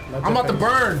 My I'm about to jetpack.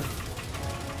 burn.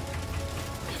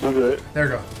 We're good. There we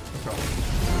go. Let's go.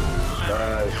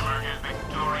 Nice.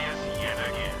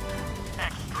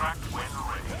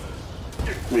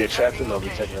 We attracted them, we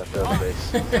taking out the other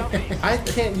base. I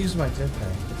can't use my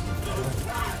jetpack.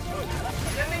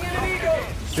 Sending in an eagle.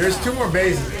 There's two more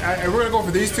bases. If we're gonna go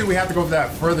for these two, we have to go for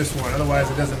that furthest one. Otherwise,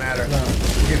 it doesn't matter. No.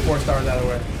 We get 4 stars out of the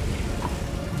way.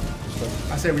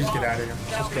 I say we just get out of here.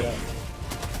 Let's get out.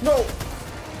 No!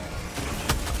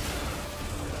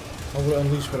 I would have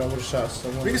unleashed, but I would have shot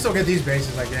someone. We can still get these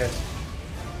bases, I guess.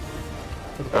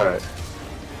 Alright.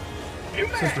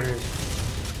 Since we're here.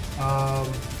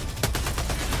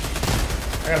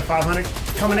 I got a 500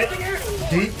 coming in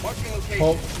deep. Marking location.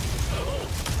 Hope.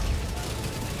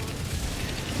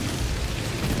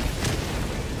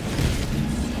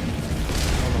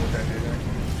 I don't know what that did there.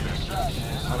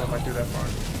 I don't know if I threw that far.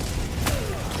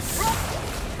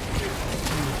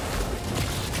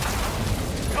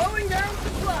 Calling down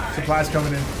supply. Supplies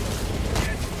coming in.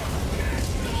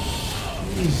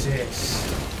 Jesus.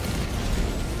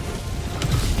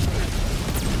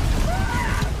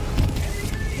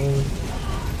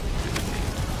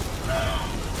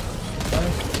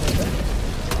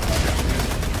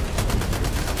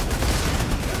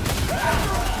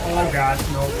 Oh god,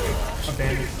 no.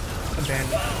 Abandoned.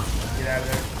 Abandoned. Get out of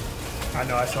there. I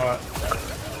know, I saw it.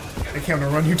 They came to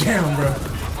run you down, bro.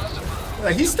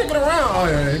 Like, he's sticking around. Oh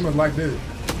yeah, he must like this.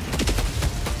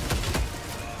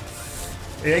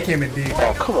 Yeah, they came in deep.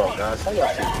 Oh, come on, guys. How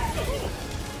y'all see?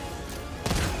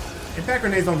 Impact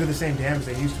grenades don't do the same damage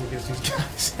they used to against these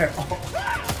guys at all.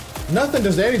 Nothing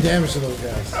does any damage to those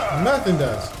guys. Nothing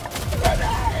does.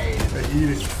 They eat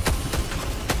it.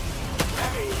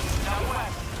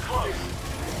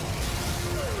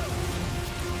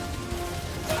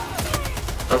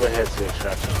 Overhead to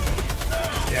extraction.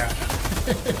 Yeah.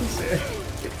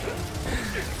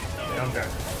 Yeah, I'm done.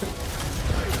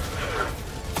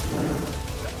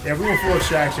 Yeah, if we went full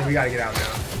extraction, we gotta get out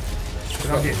now. Cause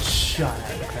I'm getting shot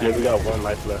at. Yeah, we got 1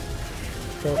 life left.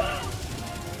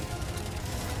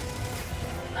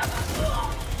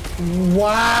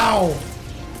 Wow!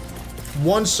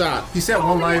 One shot. He said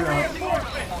 1 life.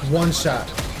 One shot.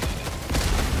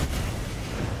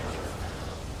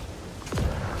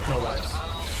 No lives.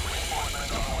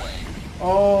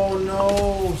 Oh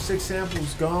no, 6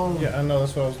 samples gone. Yeah, I know.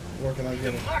 That's what I was working on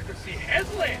getting. Democracy has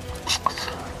landed.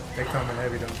 They're coming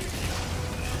heavy though.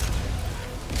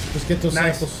 Just get those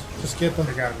Nice. samples. Just get them.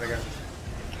 They got it, they got it.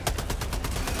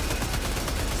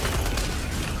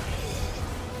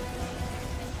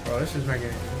 Bro, this is making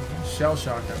shell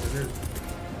shocked after this.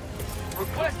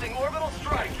 Requesting orbital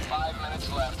strike. 5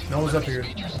 minutes left. No one's up here.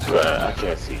 I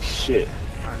can't see shit.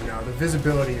 I know, the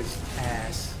visibility is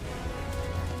ass.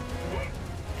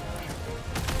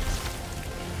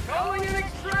 Calling in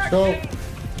extraction. Go.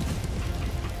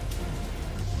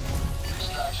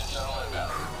 Extraction shuttle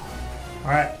inbound.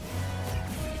 Alright.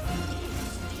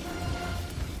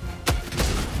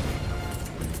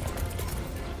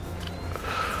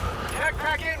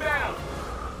 Backpack inbound.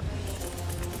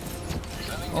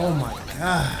 Oh my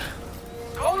god.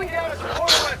 Calling down a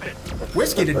support weapon.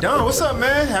 Whiskey to Dawn, what's up,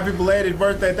 man? Happy belated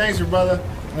birthday. Thanks, your brother.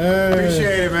 Hey.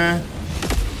 Appreciate it, man.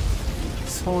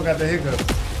 Someone got the hiccup.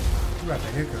 Who got the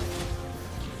hiccup?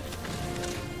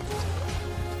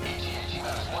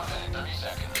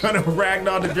 Trying to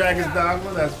ragdoll the Dragon's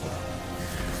Dogma? That's fine.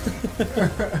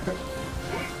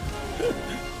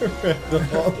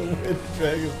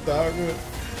 Dragon's Dogma.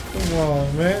 Come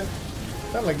on, man.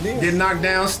 Not like this. Get knocked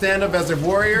down, stand up as a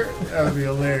warrior? That would be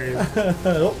hilarious.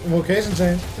 Oh, location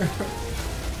change.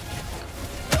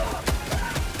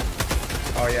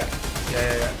 Oh, yeah.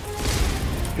 Yeah.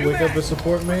 Wake up a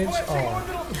support mage. Oh.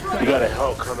 You got a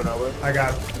help coming our way. I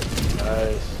got him.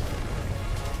 Nice.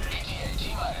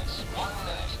 T-minus 1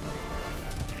 minute.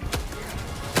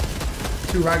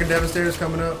 2 Rocket Devastators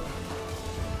coming up.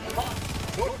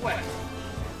 Northwest.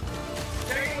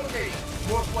 Taking location.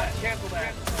 Northwest. Cancel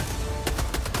that.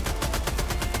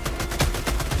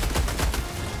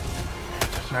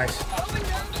 Nice.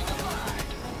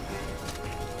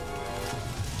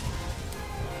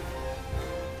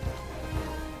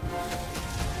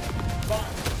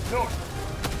 North.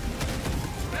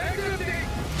 Negative.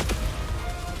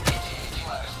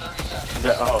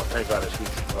 Oh, thank God it's weak.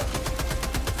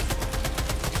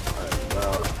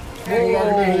 Alright,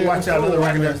 Oh, watch out, another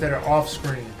Rocket Devastator off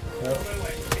screen. Yep.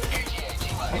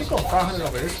 I'm just going 500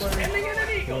 over this way. Ending in an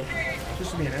eagle.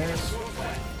 Just to be an ass.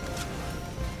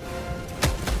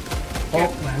 Oh,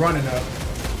 running up.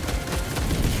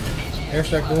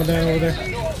 Airstrike going down over there.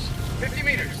 50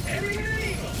 meters. Ending in an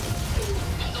eagle.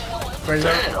 Crazy.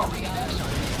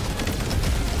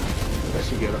 Let's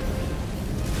get him.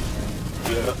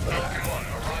 Yeah.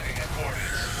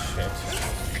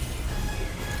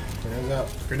 Grenades out.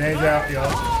 Grenades out,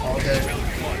 y'all. All day.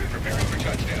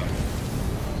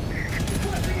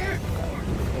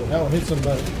 Oh, that one hit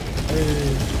somebody.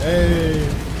 Hey.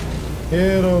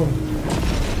 Hit him.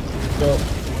 Go.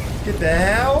 Get the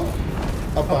hell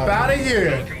Up out of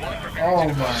here. Oh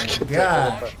my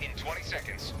god. In 20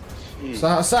 seconds.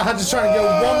 Saha just trying to get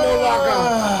one more lock on.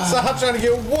 Saha trying to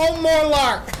get one more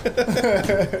lock.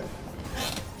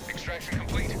 Extraction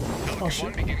complete. Pelican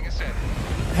 1 beginning ascent.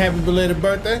 Happy belated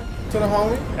birthday to the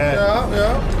homie. Hey.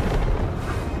 Yeah.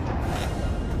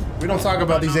 We don't talk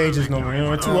about these ages no more. You know,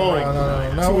 we're too old.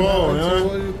 No, Too we're not. old,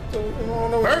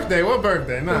 No. Birthday? What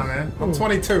birthday? Nah, man. I'm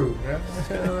 22. Yeah.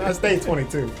 I stay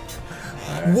 22.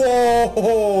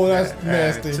 Whoa, that's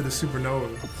nasty. To the supernova.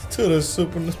 To the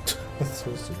supernova.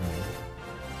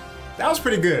 That was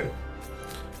pretty good.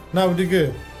 No, we did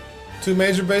good. 2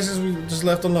 major bases we just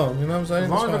left alone. You know what I'm saying? As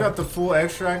long as It's we fine. got the full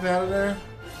extract out of there.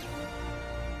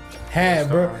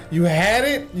 Bro. You had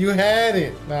it? You had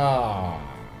it. Nah.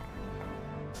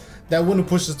 That wouldn't have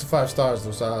pushed us to 5 stars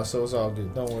though, so it's all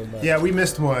good. Don't worry about it. Yeah, we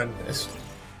missed one.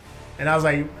 And I was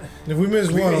like, If we miss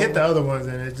we one, can hit the other ones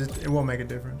and it won't make a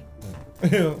difference.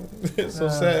 it's so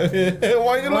sad.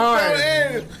 Why you look Why?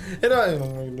 down in? It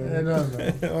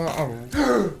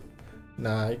don't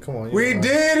Nah, come on. We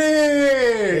did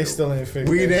it! They still ain't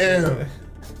fixed We that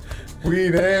damn. We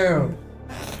damn.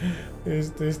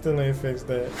 shit. They still ain't fixed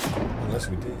that. Unless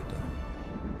we did though.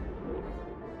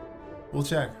 We'll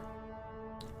check.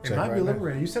 It Check might be right now.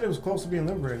 liberated. You said it was close to being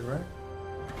liberated, right?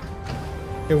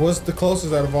 It was the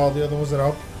closest out of all the other ones that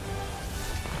I.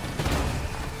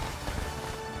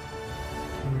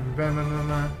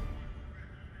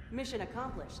 Mission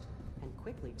accomplished. And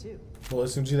quickly, too. Well,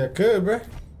 SMG that could, bruh.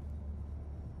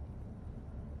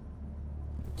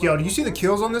 Yo, do you see the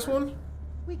kills on this one?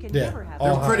 We can Yeah. never have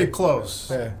All They're pretty high. close.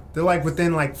 Yeah. They're like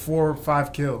within like 4 or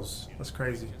 5 kills. That's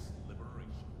crazy.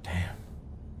 Damn.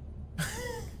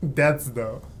 Deaths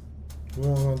though. We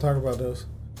don't want to talk about those.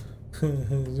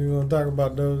 You gonna talk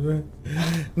about those, man?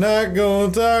 Not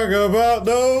gonna talk about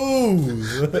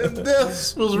those.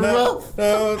 This was rough.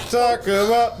 Don't talk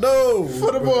about those.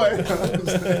 For the boy.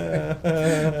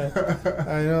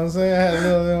 You know what I'm saying? I had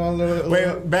a little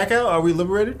Wait, back out. Are we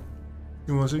liberated?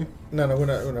 You want to see? No, we're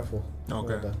not full. Okay.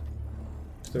 We're not done.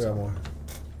 Still got more.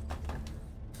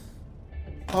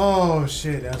 Oh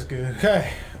shit, that's good.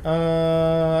 Okay.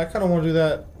 I kind of want to do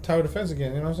that tower defense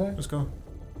again. You know what I'm saying? Let's go.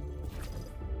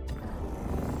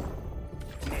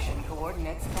 Mission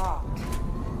coordinates locked.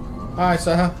 All right,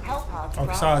 Saha. Hellpods Okay,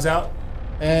 prime. Saw's out.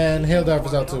 And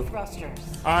Helldivers out too. Thrusters.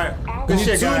 All right. We Good need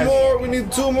shit, two guys. more. We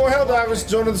need 2 more Helldivers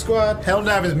joining the squad.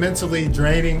 Helldive is mentally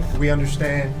draining. We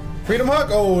understand. Freedom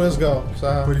Hug. Oh, let's go.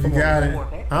 Saha. But if you come on. got it,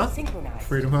 Orbit huh? synchronized.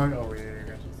 Freedom hug. Oh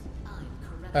yeah.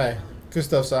 Hey, good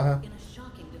stuff, Saha.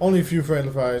 Only a few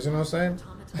friendly fires. You know what I'm saying?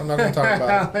 I'm not gonna talk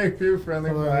about it. Thank you, friendly.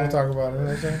 I'm not gonna talk about it. You know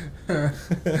what I'm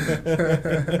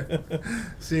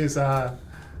saying? See you, Saha.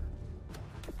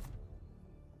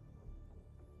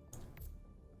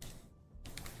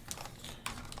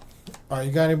 All right,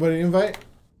 you got anybody to invite?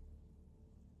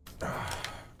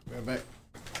 Right back.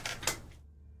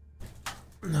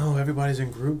 No, everybody's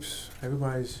in groups.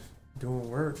 Everybody's doing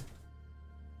work.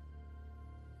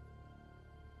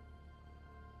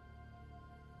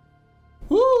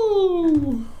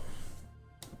 Woo!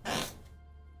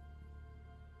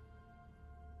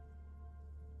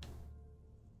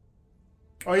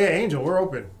 Oh yeah, Angel, we're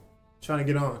open. Trying to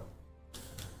get on.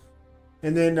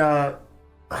 And then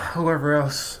whoever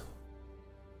else.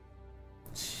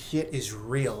 Shit is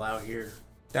real out here.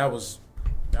 That was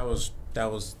a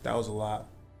lot.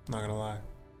 I'm not gonna lie.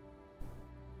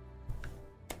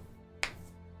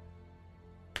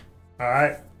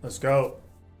 Alright, let's go.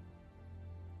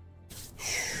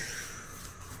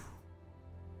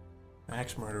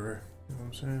 Axe murderer. You know what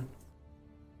I'm saying?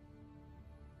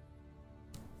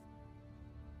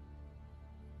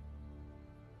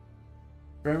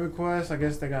 Friend request, I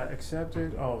guess they got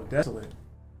accepted. Oh, desolate.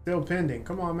 Still pending.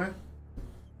 Come on, man.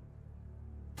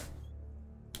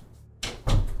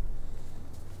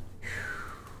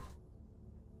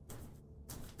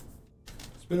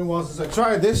 It's been a while since I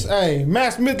tried this. Hey,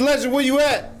 Mass Myth Legend, where you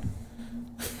at?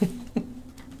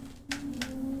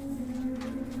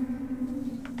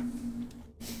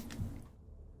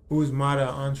 Who's Mata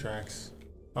on tracks?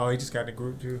 Oh, he just got the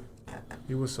group too.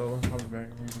 He was solo. I'll be back.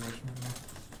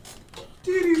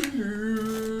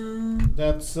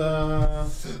 That's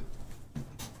The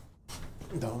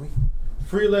homie.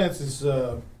 freelance is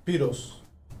Beatles.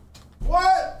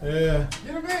 What? Yeah.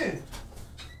 Get him in.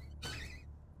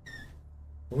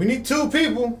 We need 2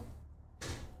 people.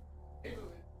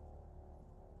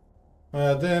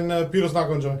 Then Beatles not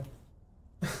gonna join.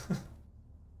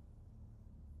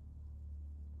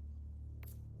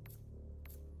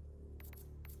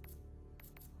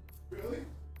 Really?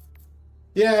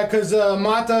 Yeah, cause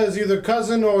Mata is either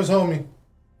cousin or his homie.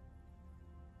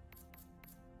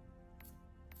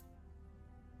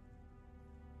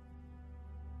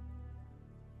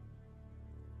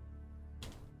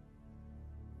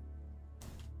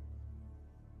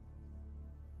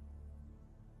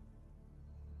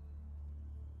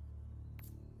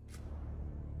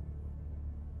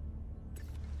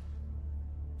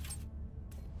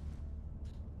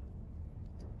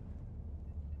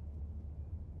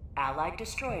 Allied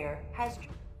destroyer has.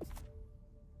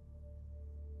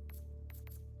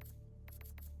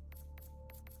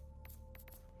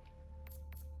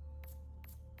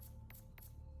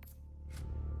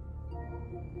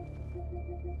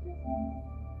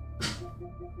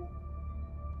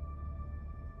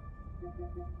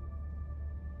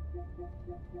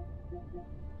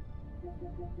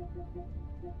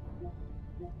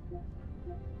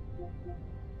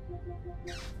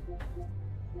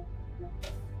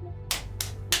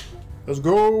 Let's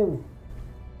go.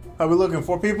 Are we looking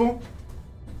for people?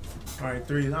 All right,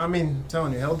 3. I mean, I'm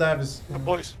telling you, Helldive is.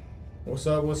 Boys, What's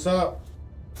up? What's up?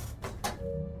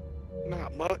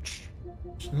 not much.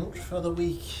 Notes for the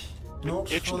week.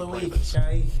 Notes Itching for the to play week, this.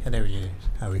 guy. And there he is.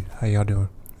 How y'all doing?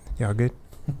 Y'all good?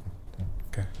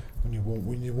 Okay. We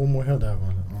need one more Helldive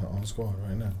on the squad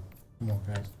right now. Come on,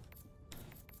 guys.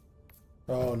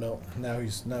 Oh no! Now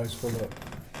he's full up.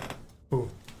 Who?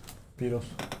 Beatles.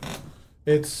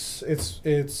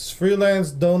 It's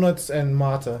freelance, donuts, and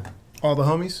Mata. All the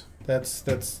homies? That's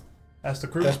the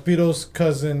crew? That's Beatles'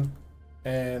 cousin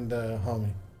and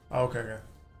homie. Oh, okay.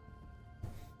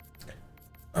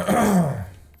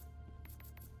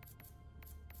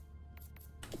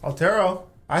 Altero,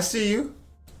 I see you.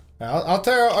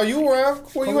 Altero, are you around?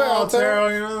 Where Come you on, at, Altero? Altero,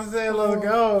 you know what I'm saying? Let's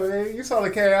go. Man. You saw the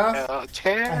chaos. I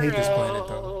hate this planet,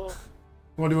 though.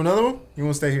 Want to do another one? You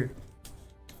want to stay here?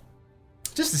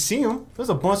 Just to see them. There's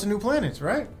a bunch of new planets,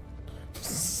 right?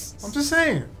 I'm just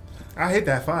saying. I hate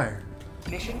that fire.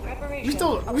 Mission preparation. We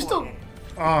still. aborted.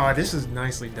 Oh, this is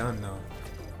nicely done though.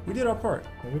 We did our part.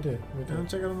 Yeah, we did. Now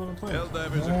check out another planet.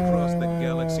 Helldivers across the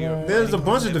galaxy are There's a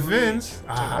bunch of fighting defense.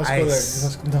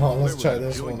 Let's go there. Let's try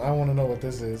this Where one. I want to know what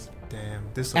this is. Damn,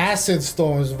 this looks Acid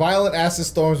storms. Violent acid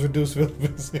storms reduce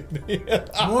visibility.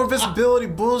 more visibility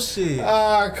bullshit.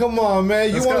 Come on, man.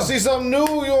 You Let's want go. to see something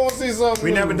new? You want to see something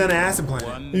We new? never done an acid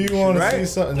planet. You want to Right? see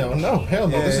something? No, hell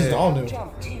no. This is Yeah. all new.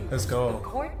 Jump to Let's go.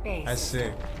 Court base. That's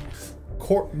sick.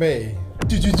 Court Bay.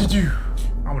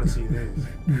 I want to see this.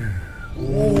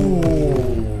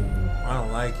 Ooh. I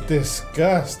don't like it.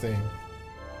 Disgusting.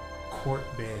 Court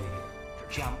Bay.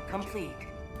 Jump complete.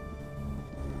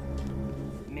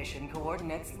 Mission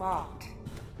coordinates locked.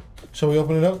 Shall we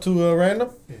open it up to random?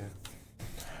 Yeah.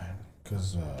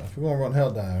 Because if we're going to run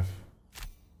Hell Dive.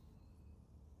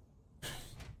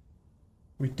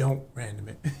 We don't random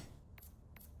it.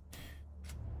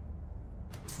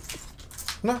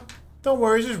 No. Don't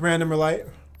worry, it's just random or light.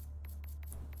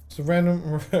 It's a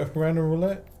random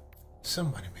roulette.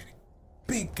 Somebody made a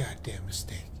big goddamn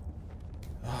mistake.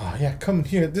 Oh, yeah. Come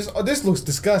here. This looks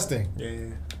disgusting.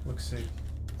 Yeah. Looks sick.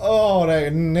 Oh,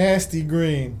 that nasty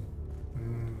green.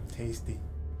 Tasty.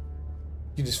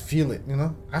 You just feel it, you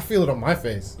know? I feel it on my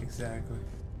face. Exactly.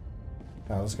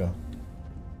 All right, let's go.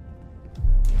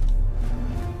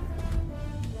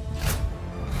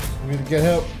 We either get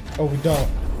help or we don't.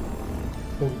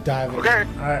 Or we dive in. Okay.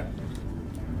 Alright.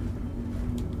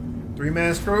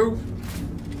 3-man screw?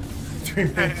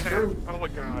 3-man screw? Oh my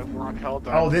god, we're on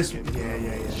Helldive. Oh, this one. Yeah.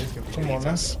 This can be Come on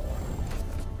now.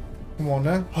 Come on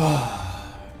now.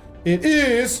 It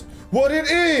is what it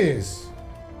is.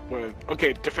 Well,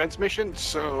 okay, defense mission,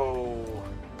 so...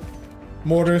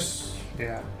 Mortars,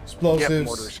 Yeah.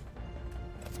 explosives.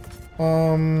 Yep,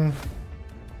 mortars.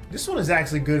 This one is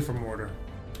actually good for mortar.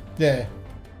 Yeah.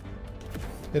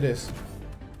 It is.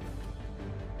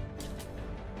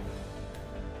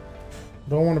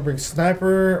 Do I want to bring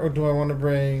sniper or do I want to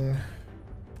bring...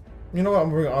 You know what? I'm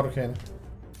going to bring autocannon.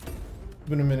 It's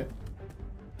been a minute.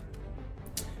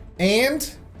 And...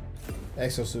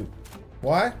 exosuit.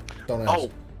 Why? Don't ask.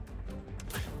 Oh.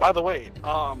 By the way,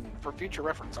 for future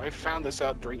reference, I found this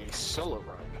out during a solo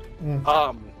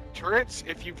run. Turrets,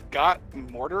 if you've got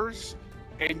mortars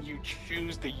and you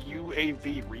choose the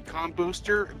UAV recon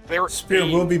booster, their Spear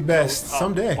aim will be best goes up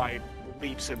someday. by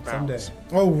leaps and bounds. Someday.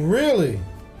 Oh, really?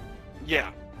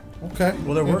 Yeah. Okay.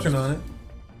 Well, they're working on it.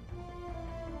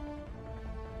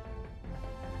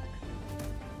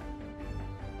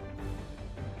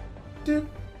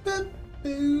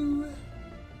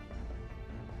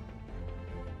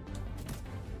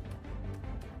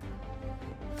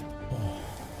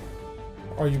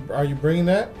 Are you bringing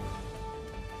that?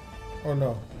 Or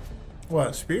no?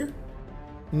 What, spear?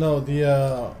 No,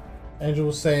 the Angel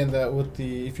was saying that with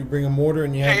the if you bring a mortar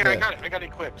and you have Yeah, I that, got it. I got it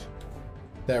equipped.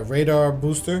 that radar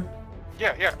booster,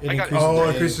 Yeah, It I got increases Oh, the it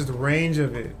aim. increases the range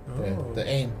of it. yeah, Oh. the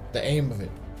aim of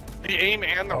it. the aim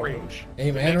and the range.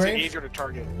 Aim It and makes range? it easier to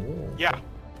target. Ooh. Yeah.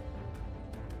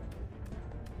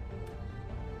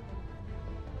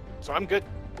 So I'm good.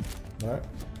 All right.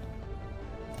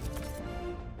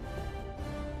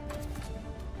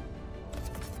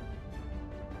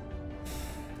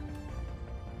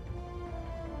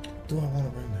 Do I want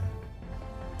to bring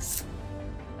that?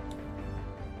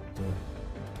 Do it.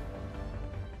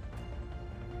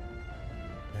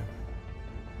 Yeah.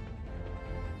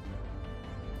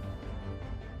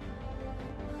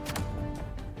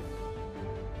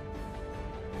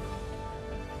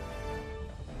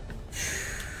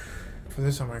 For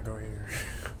this, I might go here.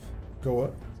 Go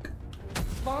what?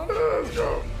 Launch.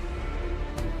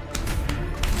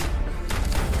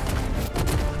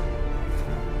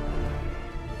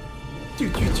 Choo,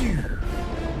 choo, choo.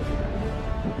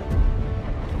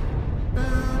 I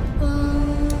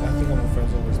think I'm a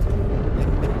friends on this too.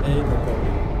 Ain't no problem.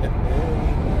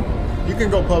 You can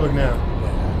go public now.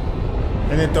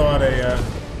 And then throw out a,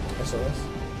 SOS.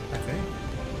 I think.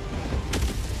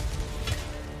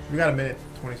 We got a minute,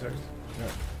 20 seconds. Yeah.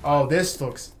 Oh, this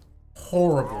looks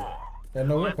horrible. Yeah,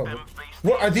 no, we're public.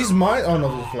 What are these mine? Oh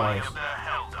no, these flowers.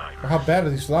 How bad are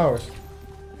these flowers?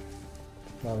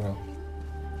 Not at all.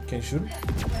 Can you shoot them?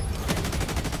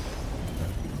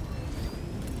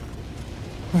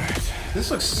 Alright.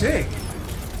 This looks sick.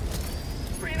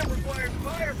 Freedom requires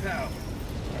firepower.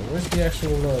 Where's the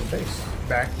actual base?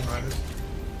 Back behind us.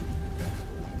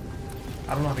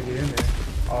 I don't know how to get in there.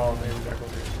 Oh, maybe back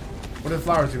over here. What do the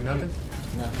flowers do? Nothing?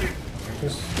 Nah.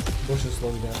 Just bushes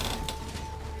slowly down.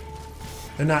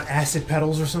 They're not acid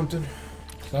petals or something.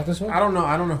 It's not this one? I don't know.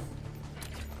 I don't know.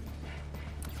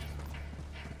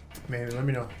 Maybe. Let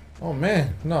me know. Oh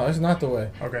man, no, it's not the way.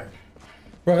 Okay.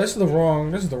 Bro, this is the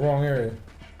wrong area.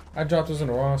 I dropped this in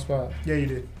the wrong spot. Yeah, you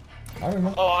did. I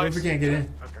remember. Oh, What if we can't get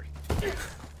in? Okay.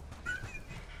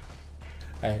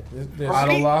 Hey, this Are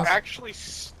we lost? actually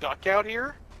stuck out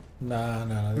here?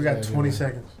 Nah. We got 20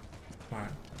 seconds. All right.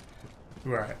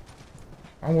 We're all right.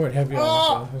 I'm wearing heavy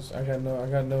on this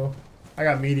one. I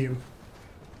got medium.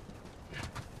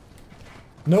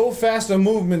 No faster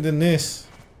movement than this.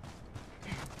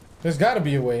 There's got to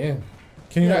be a way in.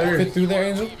 Can you not fit through there,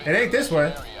 Angel? It ain't this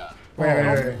way.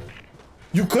 Wait.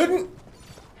 You couldn't?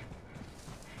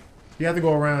 You have to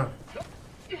go around.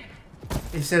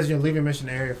 It says you're leaving mission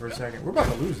area for a second. We're about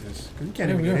to lose this because we can't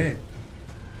even get in.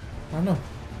 I know.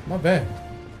 My bad.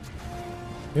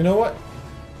 You know what?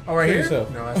 Oh, right Kill here?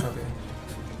 yourself. No, that's not it.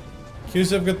 Kill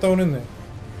yourself, get thrown in there.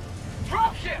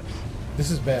 Dropships!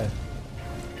 This is bad.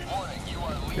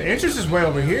 The entrance is way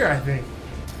over here, I think.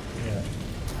 Yeah.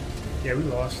 Yeah, we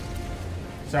lost.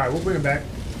 Sorry, we'll bring it back.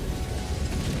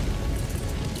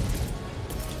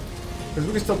 Because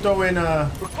we can still throw in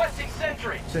Requesting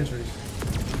sentry! sentries.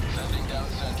 Sending down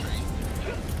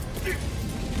sentry.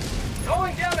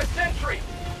 Going down a sentry!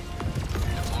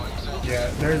 Deploying sentry. Yeah,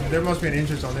 there must be an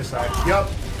entrance on this side. Yup.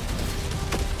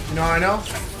 You know how I know?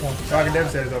 Rocket Dev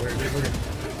said it's over here. Look at it.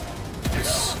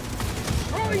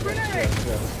 Throwing grenade!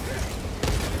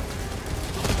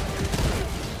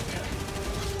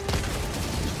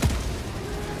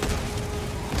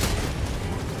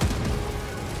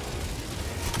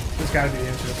 This gotta be the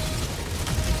entrance.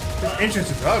 This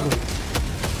entrance is ugly.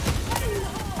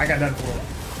 I got nothing for it.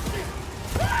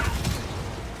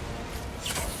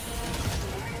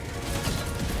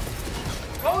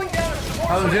 Going down a support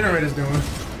How the sentry. generators doing?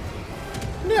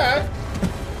 Yeah.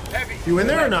 Heavy. You in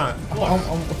there or not?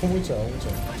 I'm with y'all.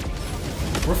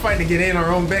 We're fighting to get in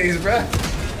our own base, bruh.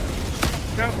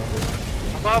 No.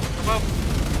 Above.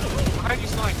 Behind you,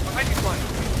 Slime.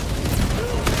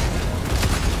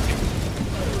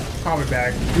 Call me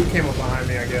back. Dude came up behind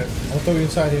me, I guess. I'll throw you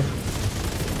inside here.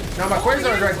 Now my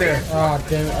Quasar's right there. Ah,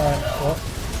 damn it. Alright, well.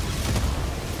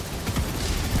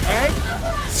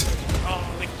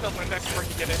 Oh, they killed my next before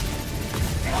you get in.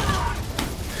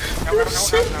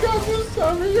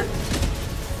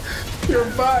 Your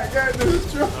bot got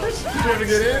destroyed. You able to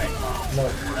get in?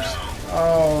 No.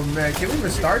 Oh man, can we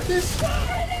restart this?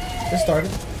 It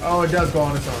started. Oh, it does go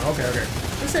on its own. Okay.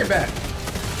 This ain't bad.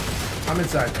 I'm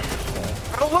inside.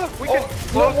 Oh, look, we can.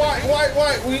 No, why?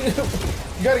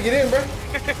 You gotta get in, bro.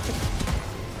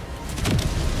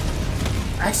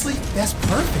 Actually, that's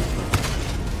perfect.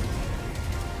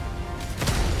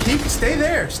 Stay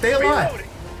there. Stay alive. Reloading.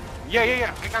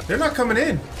 Yeah. I got They're not coming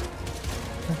in.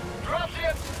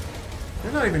 Dropship!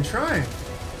 They're not even trying.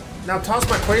 Now toss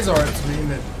my Quasar to me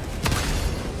and then.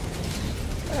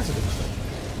 That's a good shot.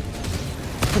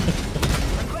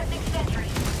 Requesting sentry.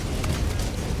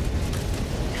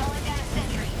 Calling down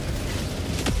sentry.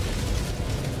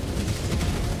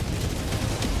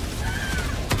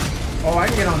 Oh, I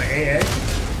can get on the AA.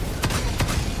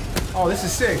 Oh, this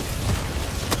is sick.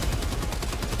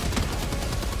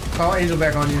 Call Angel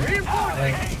back on you.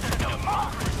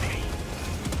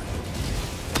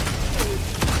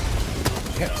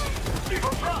 Shit.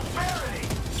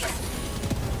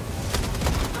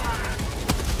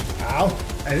 Ow.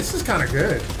 Hey, this is kind of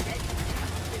good.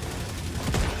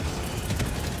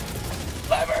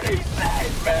 Liberty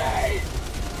save me!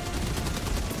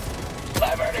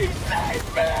 Liberty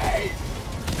save me!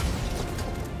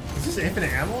 Is this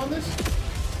infinite ammo on this?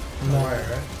 No,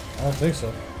 Right. I don't think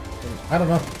so. I don't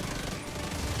know. I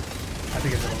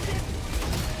think it's on.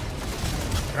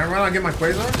 Can I run out and get my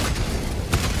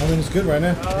Quasar? I mean, it's good right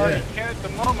now. Yeah. You can't at the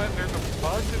moment. There's a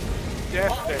bunch of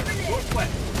death there.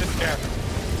 Just death.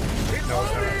 No,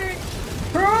 it's not.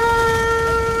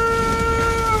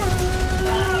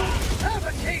 Have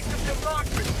a taste of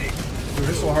democracy! Dude,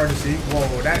 this is so hard to see.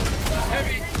 Whoa, that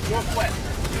Heavy, northwest,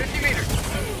 50 meters.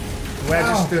 the way I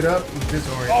just stood up was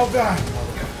disoriented. Oh, God.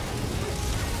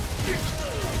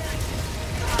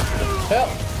 Help.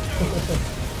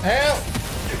 Help.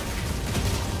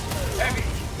 Heavy,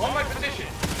 on my position.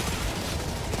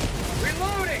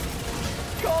 Reloading!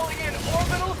 Calling in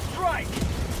orbital strike!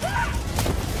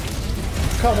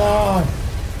 Come on.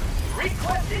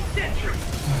 Requesting sentry!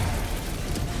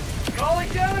 Calling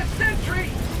down a sentry!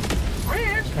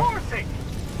 Reinforcing!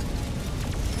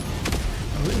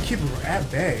 We can keep it at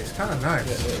bay. It's kind of nice.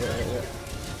 Yeah.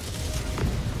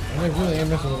 I really ain't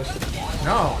messing with this shit.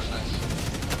 No.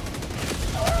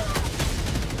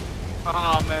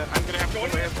 Oh man, I'm gonna have to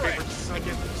put my hands away for just a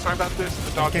second. Sorry about this.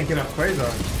 The I dog can't get a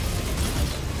Quasar.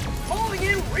 Calling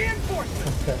in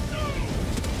reinforcements. Okay.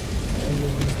 And you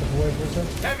just step away for a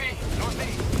second. Heavy,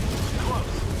 northeast.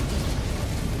 Close.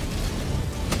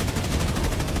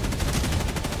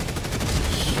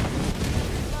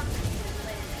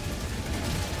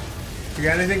 You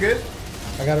got anything good?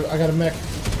 I got a mech.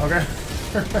 Okay.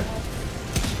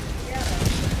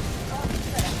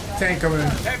 Tank coming in.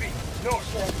 Heavy, north.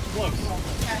 Close.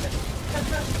 I'm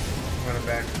running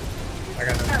back. I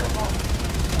got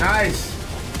nothing. Nice.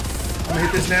 I'm gonna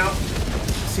hit this now.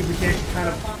 See if we can't kind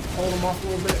of hold him off a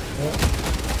little bit.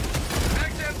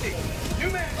 Mag's empty.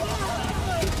 New mag.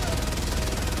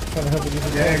 Trying to help you.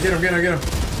 Yeah, get him, get him, get him.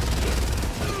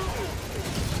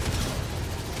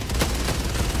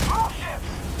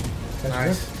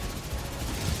 Nice.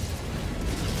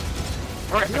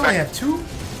 Alright, You only have 2?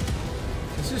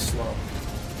 This is slow.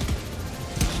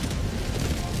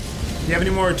 Do you have any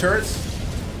more turrets?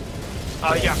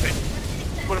 Yeah,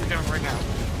 put him down right now.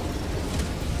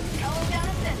 Calling down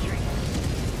a sentry.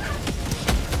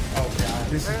 Oh god,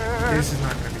 this is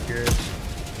not gonna be good.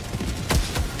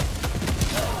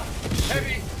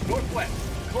 Heavy, northwest.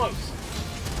 Close.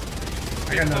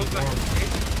 I got nothing for him.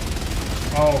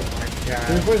 Oh my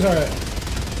god. Where's our?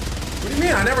 What do you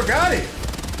mean? I never got it.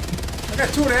 I got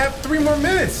 2.5, 3 more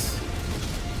minutes.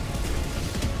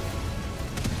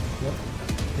 Yep.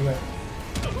 You went.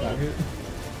 Not good.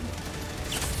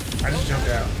 I just jumped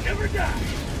out. Never die.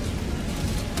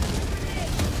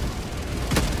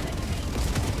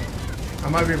 I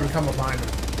might be able to come up behind him.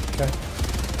 Okay.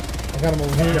 I got him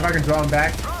over here. If I can draw him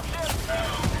back. I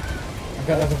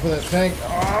got nothing for that tank.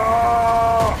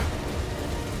 Oh!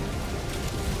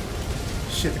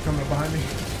 Shit, they're coming up behind me.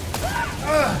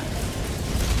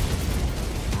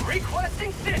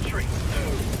 Requesting sentry.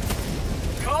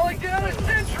 Calling down a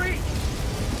sentry.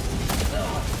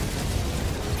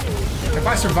 If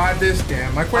I survive this,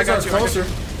 damn, my I got Quasar's you, I got closer. you.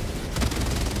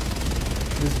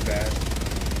 This is bad.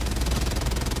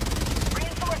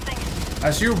 Reinforcing.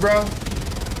 That's you, bro.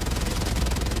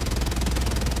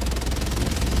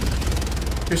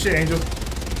 Good shit, Angel.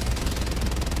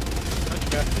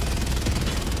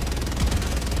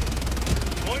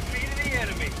 Point B to the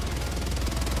enemy.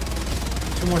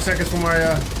 2 more seconds for my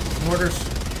mortars.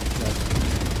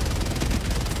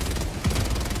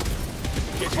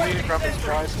 In case you need to drop these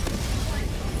tries.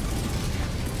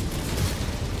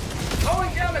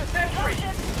 Calling down a sentry.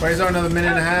 Quasar, another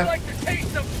minute and a half. Like the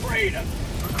taste of freedom.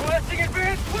 Requesting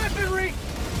advanced weaponry.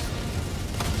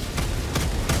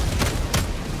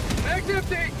 Mag's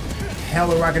empty.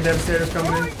 Hella rocket devastators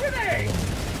coming in. Calling grenade.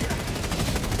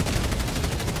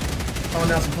 Calling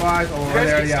down supplies. Oh, You right guys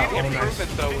there, can yeah. see the Oh, nice.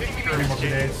 improvement though with 3 more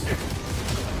grenades.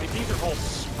 Like, these are all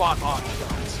spot on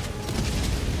shots.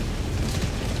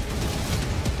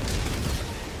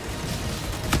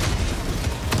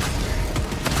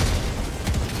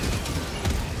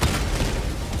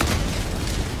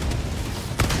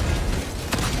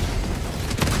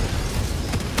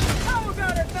 How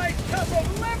about a nice cup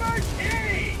of liver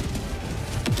tea?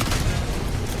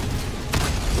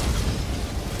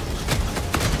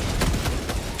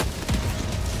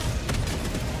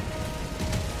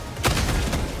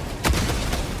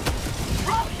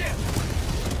 Dropship.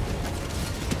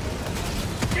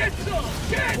 Get some.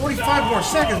 Get 45 more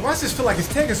seconds. Why does this feel like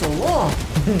it's taking so long?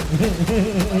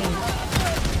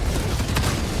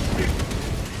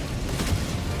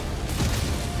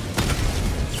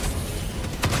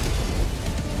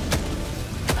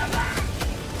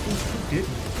 Who did?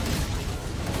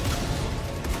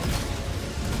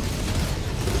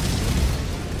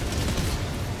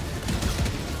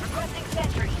 Requesting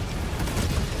sentry.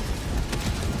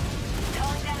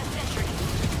 Calling down a sentry.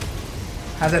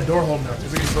 How's that door holding up?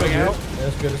 Is it still Going good? out. Yeah,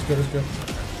 that's good. That's good. That's good.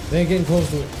 They ain't getting close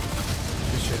to it.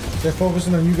 Good shit. They're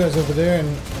focusing on you guys over there, and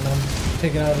I'm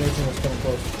taking out anything that's coming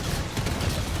close.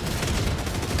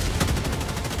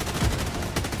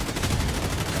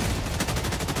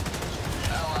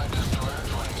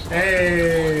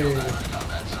 Hey!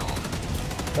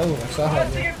 That was like Saha.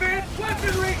 Requesting Yeah. advanced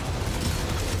weaponry.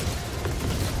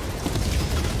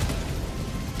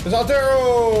 There's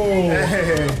Altero!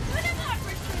 Hey!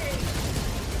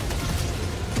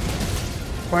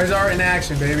 Quasar in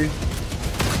action, baby.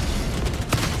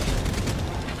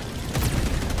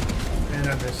 And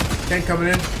I missed. Tank coming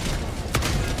in.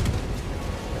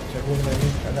 Check looking at me.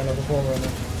 I got another form right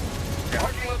now.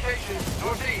 Marking location.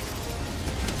 Northeast.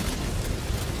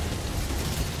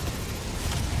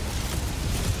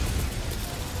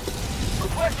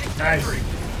 Requesting Nice. sentry.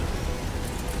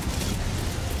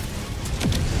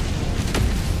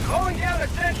 Calling down a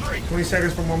sentry. 20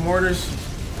 seconds for more mortars.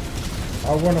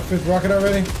 I'll run a 5th rocket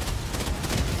already.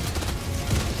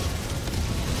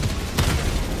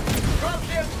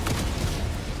 Dropship.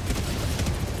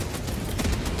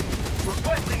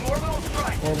 Requesting orbital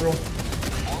strike. Orbital.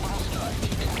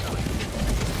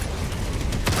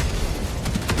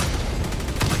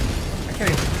 I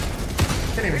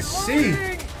can't even see.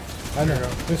 I know.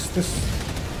 This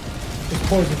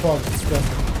poison fog is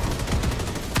disgusting.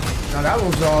 Now that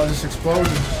was all just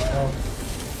explosions.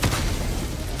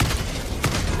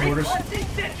 Mortars. Requesting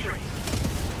sentry.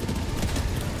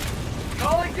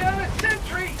 Calling down a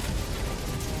sentry.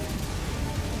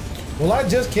 Well, I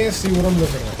just can't see what I'm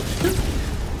looking at.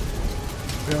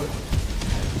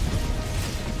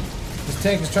 This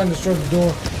tank is trying to destroy the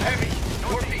door. Heavy.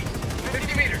 Northeast.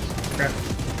 50 meters. Okay.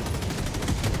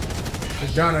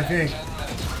 It's done, I think.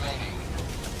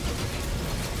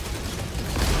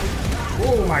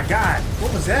 Oh my god.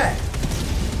 What was that?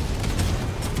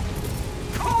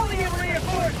 Calling in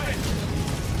reinforcements.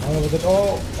 I don't know what that.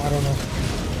 Oh, I don't know.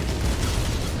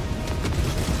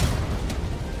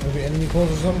 Maybe enemy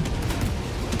close or something?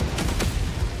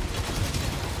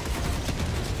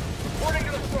 Reporting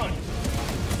to the front.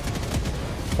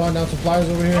 Find out supplies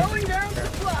over here. Calling down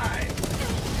supplies.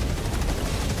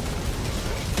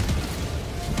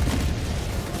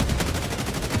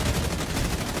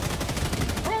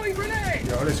 Throwing grenade.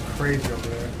 Yo, this is crazy over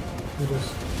there. It is.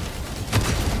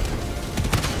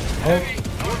 Heavy.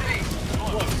 Northeast.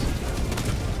 Close.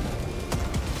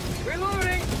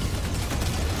 Reloading.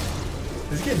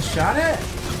 Is it getting shot at?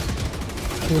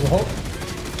 Through the hole.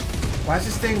 Why is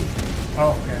this thing?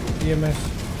 Oh, okay. EMS.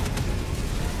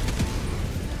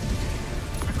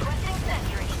 Requesting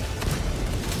sentry.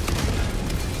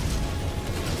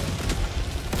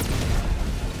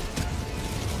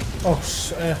 Oh,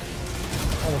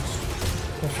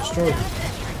 that's destroyed.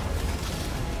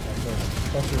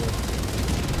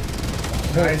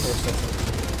 Nice.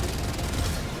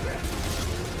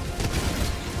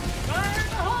 Fire in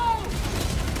the hole.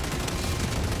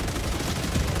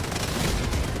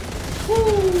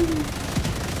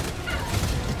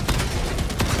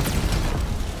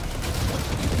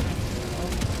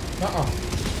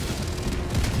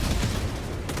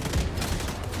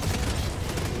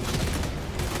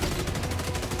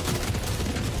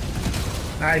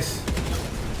 Nice.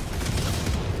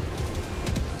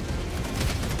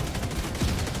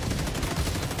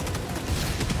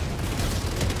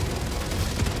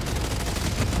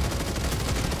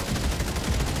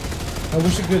 I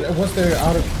wish you could, once they're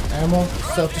out of ammo,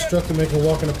 self-destruct to make them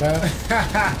walk in the path.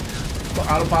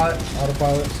 Autopilot.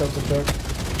 Autopilot, self-destruct.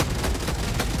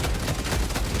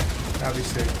 That'd be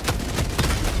sick.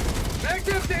 Back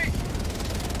empty.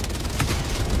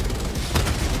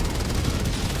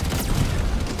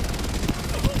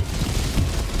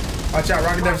 Watch out,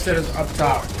 rocket devastator's up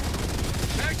top.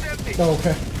 Back empty. Oh,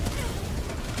 okay.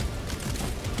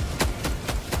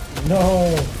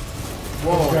 No.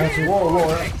 Whoa, Gotcha.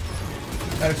 whoa.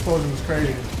 That explosion was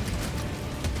crazy.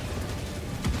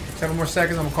 7 more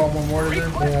seconds, I'm gonna call more mortars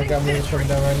in. Yeah, I got mortars coming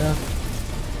down right now.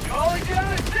 Calling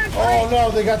down a sentry. Oh no,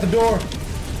 they got the door.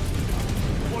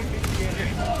 Requesting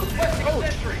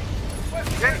sentry.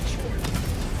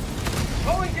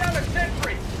 Calling down a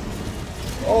sentry.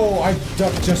 Oh, I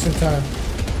ducked just in time.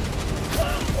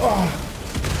 Oh.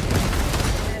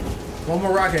 One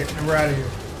more rocket and we're out of here.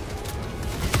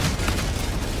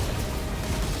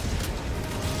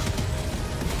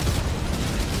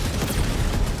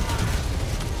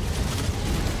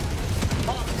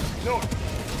 North.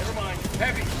 Never mind.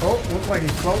 Heavy. Oh, looks like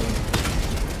he's floating.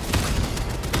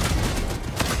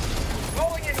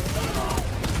 Calling in.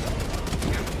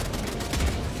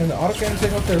 Can the autocannon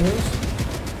take off their wings?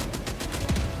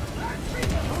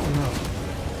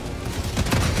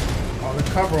 Oh, the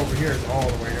cover over here is all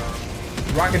the way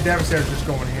on. Rocket Devastator's just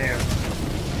going ham.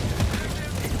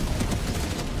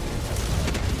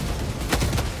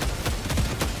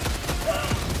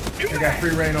 They got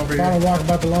free reign over Final here. rocket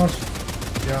about to launch.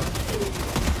 Yeah.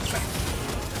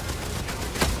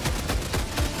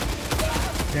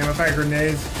 Damn, if I had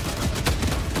grenades.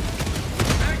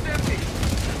 Back empty.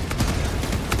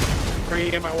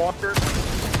 Bringing in my walker.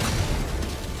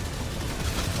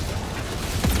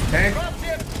 Tank.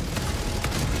 Dropship.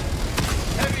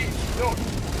 Heavy.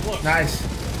 North. Look. Nice.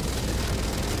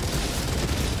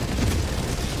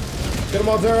 Get him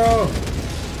on zero.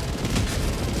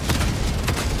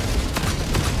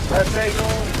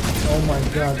 Oh my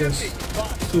god, there's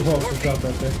 2 holes to drop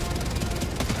that thing.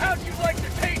 How'd you like to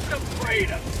taste of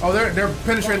freedom? Oh, they're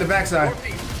penetrating the backside.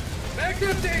 Northeast. Back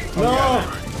empty. No!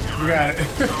 You got it.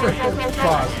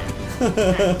 Pause.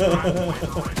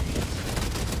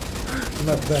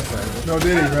 Not that guy. No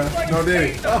diddy, bro. No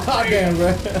diddy. Oh, damn, bro.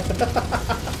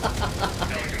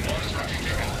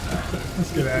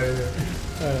 Let's get out of here.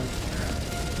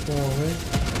 Come on, man.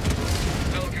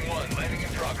 Pelican 1, landing in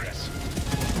progress.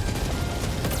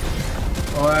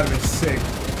 Oh, that'd be sick.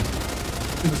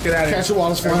 Let's get out of here. Catch the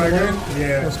water's flying Everybody away. good?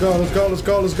 Yeah. Let's go, let's go, let's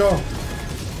go, let's go.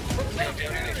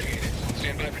 Countdown initiated.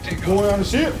 Stand by for takeoff. Going on the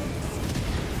ship.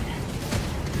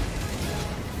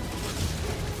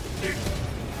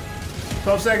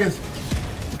 12 seconds.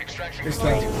 Extraction It's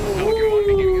complete. done. Pelican 1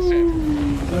 beginning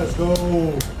ascent. Let's go.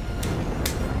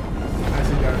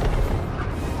 Nicely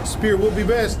done. Spear will be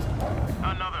best.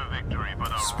 Another victory,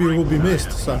 but Spear will be missed.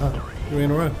 Saha. You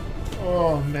ain't around.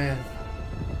 Oh, man.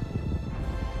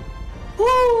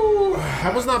 Woo!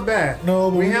 That was not bad.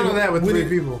 No, but we handled needed- that with we 3 need-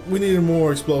 people. We needed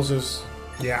more explosives.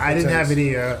 Yeah, I didn't have any.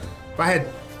 If I had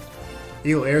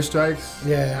eel airstrikes.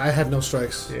 Yeah, I had no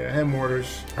strikes. Yeah, I had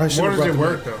mortars. I should've Mortars brought didn't the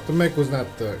work mech. though. The mech was not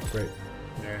great.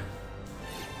 Yeah.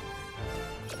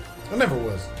 It never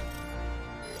was.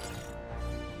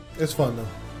 It's fun though.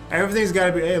 Everything's got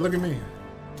to be. Hey, look at me.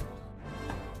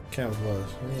 Camouflage.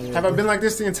 Yeah. Have I been like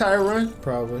this the entire run?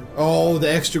 Probably. Oh,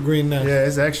 the extra green now. Yeah,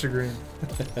 it's extra green.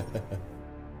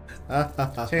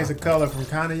 Change the color from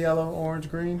kind of yellow,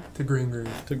 orange, green to green, green.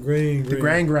 To green, To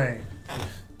grain, grain.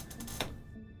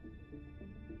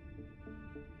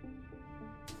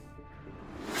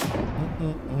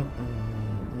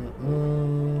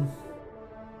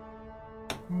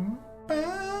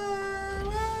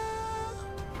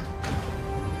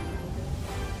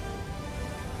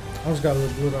 I just got a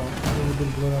little blood on. A little bit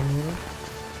of blood on me, you know?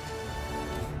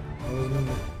 I wasn't in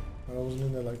there. I wasn't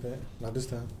in there like that. Not this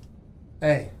time.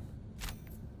 Hey.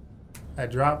 I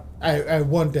dropped. I had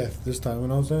one death this time, you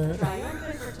know what I'm saying?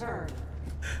 Triumphant return.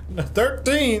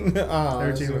 13!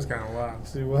 13 was kind of wild.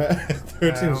 See what?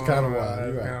 13 was kind of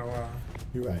wild. You're Kind right. of wild.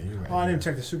 You're right. You're right. Oh, I didn't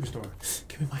check the superstore.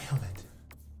 Give me my helmet.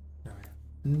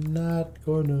 Not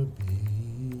gonna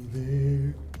be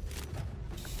there.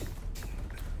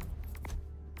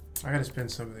 I gotta spend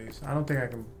some of these. I don't think I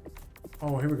can.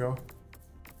 Oh, here we go.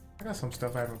 I got some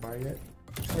stuff I haven't bought yet.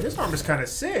 Hey, this armor's kind of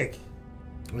sick.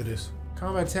 It is.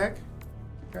 Combat tech.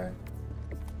 Okay.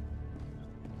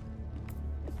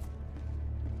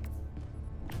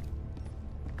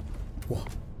 Whoa.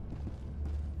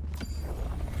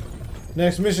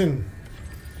 Next mission.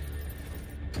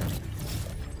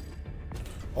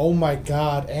 Oh my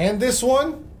god. And this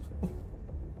one?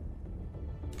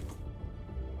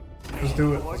 Let's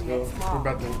do it. Let's go. We're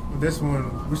about to. This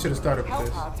one, we should have started with this.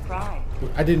 Hellpods Prime.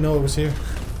 I didn't know it was here.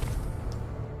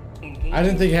 Engaging I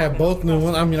didn't think it had both new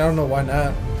ones. I mean, I don't know why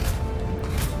not.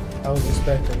 I was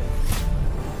expecting it.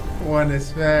 One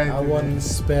is bad. I wasn't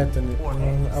expecting it.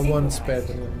 I wasn't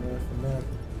expecting it.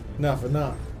 Not for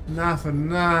nothing. Not for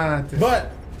nothing.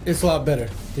 But it's a lot better.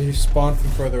 You spawn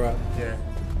from further out. Yeah.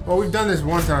 Well, we've done this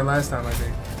one time last time, I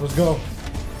think. Let's go.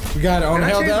 We got it on Can I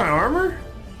held change my up. armor?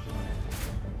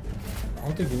 I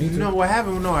don't think you need to. No, what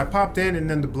happened? No, I popped in and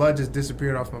then the blood just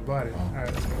disappeared off my body. All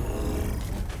right, let's go.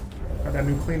 I got a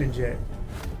new cleaning jet.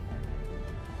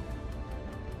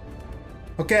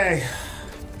 Okay.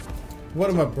 What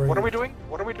am I bringing? What are we doing?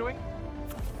 What are we doing?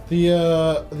 The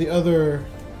other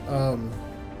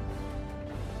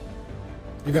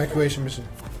evacuation mission,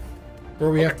 where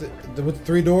we have to with the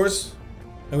 3 doors,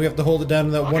 and we have to hold it down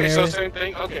in that one Okay, so area. same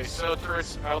thing. Okay, so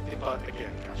turrets out the butt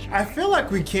again. Gotcha. I feel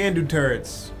like we can do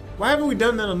turrets. Why haven't we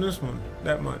done that on this one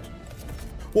that much?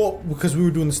 Well, because we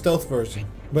were doing the stealth version,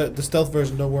 but the stealth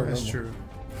version don't work. That's no more. true.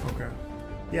 Okay.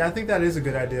 Yeah, I think that is a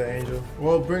good idea, Angel.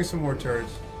 Well, bring some more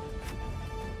turrets.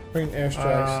 Bring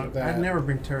airstrikes. I'd never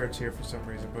bring turrets here for some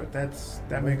reason, but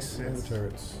that makes sense.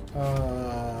 Turrets.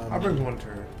 I'll bring one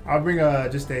turret. I'll bring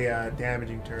just a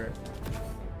damaging turret.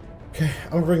 Okay,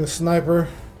 I'm gonna bring the sniper.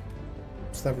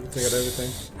 Sniper can take out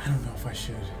everything. I don't know if I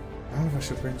should. I don't know if I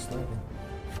should bring sniper.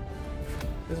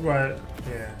 This is why,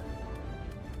 yeah.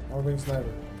 I'll bring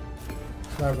sniper.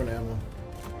 Sniper and ammo.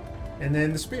 And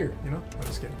then the spear, you know? I'm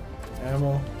just kidding.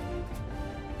 Ammo.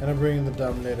 And I'm bringing the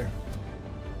Dominator.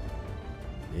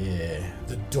 Yeah,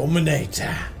 the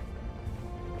Dominator.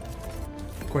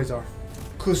 Quasar.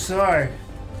 Quasar.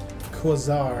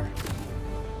 Quasar.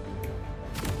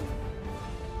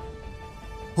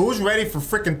 Who's ready for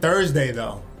freaking Thursday,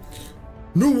 though?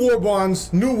 New war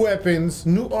bonds, new weapons,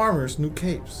 new armors, new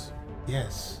capes.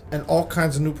 Yes. And all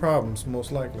kinds of new problems,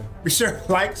 most likely. Be sure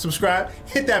to like, subscribe,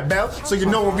 hit that bell so you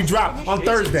know when we drop on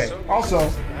Thursday. Also,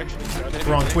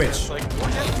 we're on Twitch. Like, what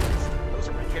happened? Those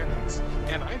are mechanics.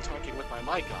 And I'm talking with my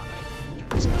mic on.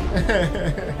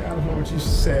 I don't know what you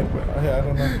said, but I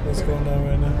don't know what's going on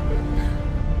right now.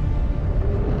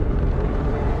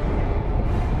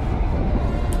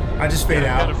 I just fade I've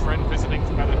got out. a friend visiting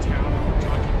from out of town and we're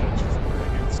talking Dungeons and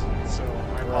Dragons, so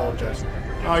I apologize.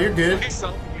 Oh, you're good.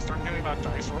 Myself, you start doing about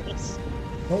dice rolls.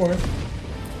 Don't worry.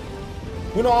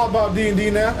 We know all about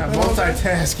D&D now. I'm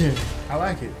multitasking. I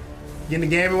like it. Get in the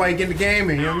gaming while you get in the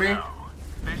gaming, you know what I mean?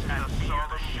 This is the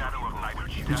solar shadow of night.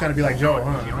 You're trying to be like Joe,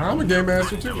 huh? I'm a game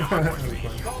master too.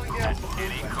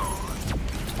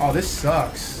 Oh, this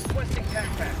sucks.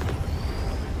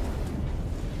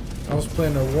 I was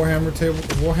playing a Warhammer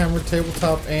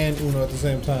tabletop and Uno at the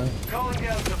same time. Calling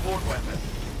down support weapon.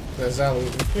 That's Aloe.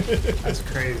 That's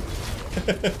crazy.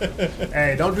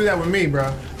 Hey, don't do that with me,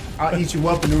 bro. I'll eat you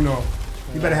up in Uno.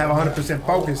 You better have 100%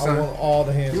 focus, I son. want all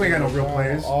the hands. You ain't got no real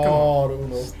players. Come All on. the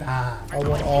Uno. Stop. I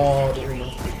want all the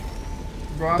Uno.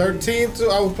 Bro, 13 too.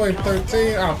 I was playing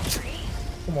 13. Oh,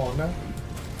 come on now.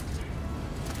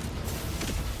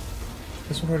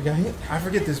 This one already got hit. I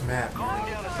forget this map.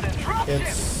 Calling down a sentry.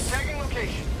 It's Tagging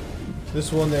location.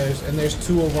 this one. There's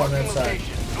two over on that side.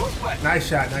 Location. Northwest. Nice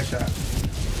shot, nice shot.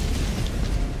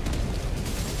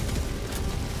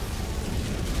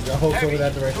 Got hopes over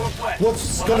that direction.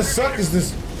 What's gonna suck is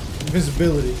this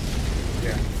visibility.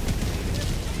 Yeah.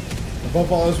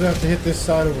 Above all else, we have to hit this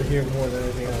side over here more than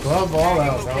anything else. Above all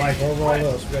else, I like it. Above all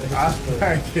else, we gotta hit I this clear.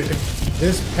 like it.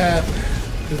 This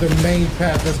path is the main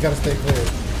path that's gotta stay clear.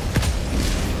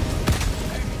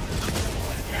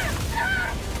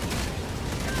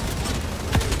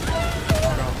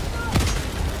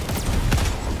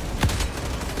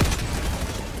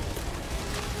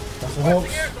 Got some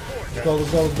hopes. Let's go,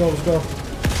 let's go, let's go, let's go.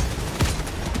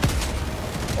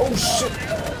 Oh shit!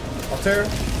 Altair.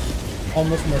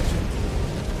 Almost murked.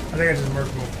 I think I just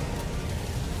murked him.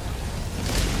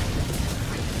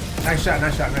 Nice shot,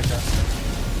 nice shot, nice shot.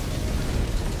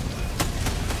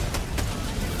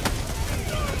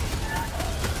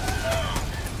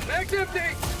 Mag's empty.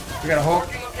 We got a Hulk.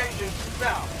 Marking location.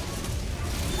 South.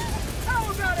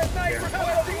 How about a night for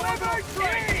delivery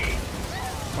train?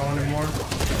 Calling him more.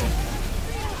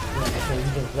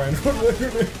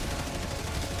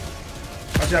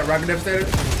 Watch out, Rocket Devastator.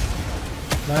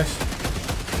 Nice.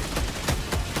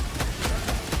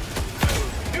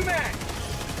 New mag.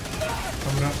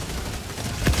 Coming up.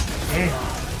 Damn.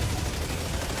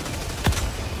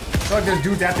 I feel like there's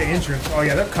dudes at the entrance. Oh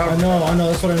yeah, they're covered. I know,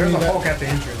 that's what I There's mean. a Hulk at the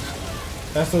entrance.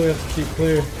 That's what we have to keep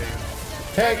clear.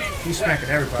 Tank! He's smacking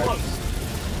everybody.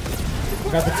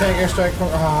 Got the tank airstrike from.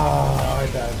 Ah, I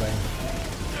died, man.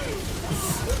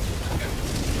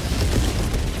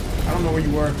 I don't know where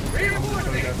you were. I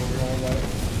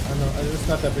know, it's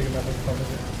not that big enough of a problem,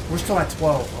 is it? We're still at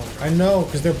 12. Oh. I know,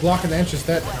 because they're blocking the entrance.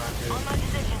 That.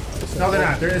 No, they're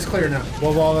not. It's clear now.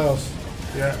 Above all else.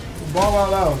 Yeah. Ball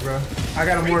all out, bro. I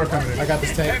got a mortar coming in. I got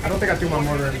this tank. I don't think I threw my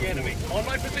mortar in. Enemy on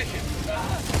my position.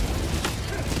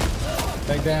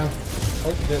 Tank down.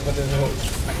 Oh, but there's a hope.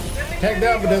 Tank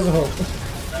down, but there's a hope.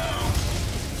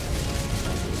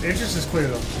 The entrance is clear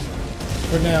though.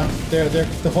 For now,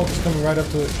 the hope is coming right up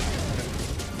to it.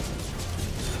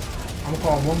 I'm gonna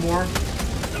call one more.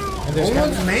 And there's No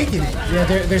one's making it. yeah,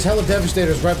 there's hella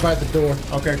devastators right by the door.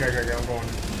 Okay, I'm going.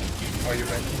 Oh, you're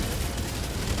back.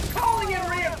 Calling in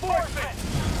reinforcement.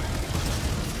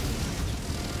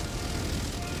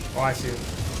 Oh, I see it.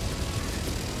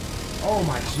 Oh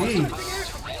my jeez.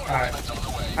 Alright.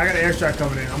 I got an airstrike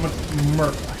coming in. I'm gonna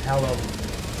murk the hell out of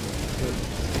them.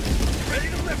 Ready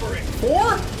to liberate.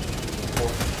 4?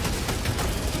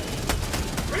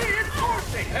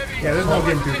 Reinforcing. Heavy. Yeah, there's no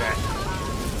getting through that.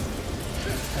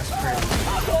 That's crazy.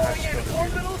 Calling in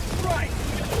orbital strike.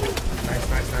 Nice.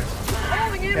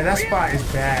 Calling in Yeah, that spot is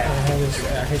bad. I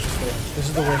hate this floor. This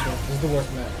is the worst one. This is the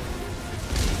worst map.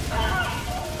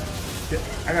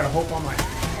 I got a hope on my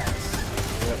ass.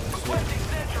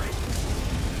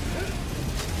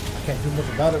 I can't do much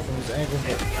about it from this angle,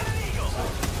 but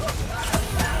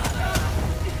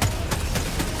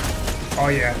Oh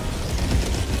yeah.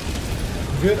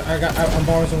 good. I'm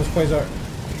borrowing someone's Quasar.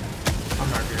 I'm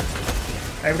not good.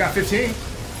 Hey, we got 15.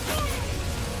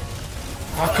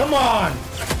 Ah, come on!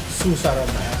 Suicide on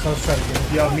my ass. I was trying to get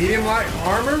him. Yo, medium light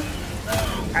armor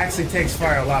actually takes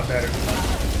fire a lot better.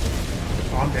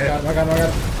 Oh, I'm dead. I got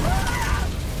him.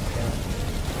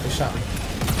 They shot me.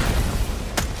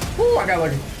 Woo, I got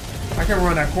lucky. I can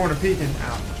run that corner peeking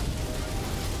out.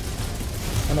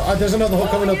 I know. There's another hook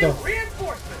coming up though.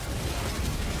 Reinforcement.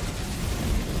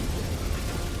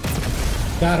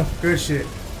 Got him. Good shit.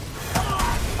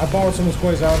 I borrowed someone's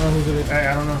Quasar. I don't know who's it is. Hey,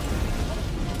 I don't know.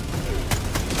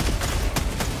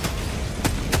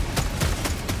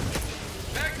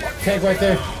 Tank right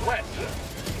there. West.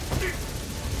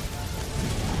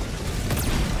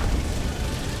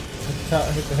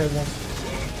 Hit the head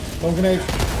once. Long grenade.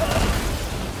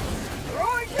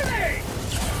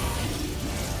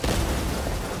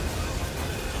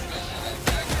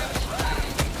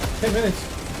 10 minutes.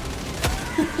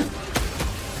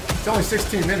 It's only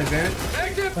 16 minutes, ain't it?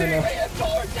 I know.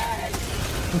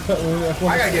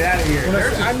 I gotta get out of here.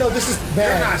 I know this is They're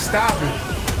bad. not stopping.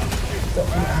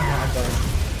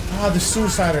 Ah, the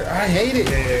suicider. I hate it.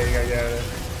 Yeah, you gotta get out of there.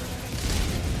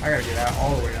 I gotta get out,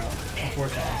 all the way out.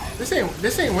 Unfortunately,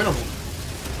 this ain't winnable.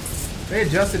 They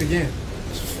adjusted again.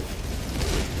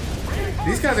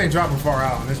 These guys ain't dropping far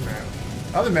out on this map.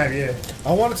 Other map, yeah.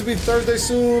 I want it to be Thursday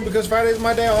soon because Friday's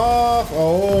my day off.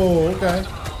 Oh, okay.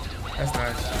 That's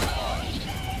nice.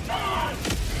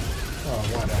 Oh,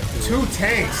 why'd I do 2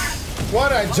 tanks.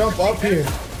 Why'd I jump up here?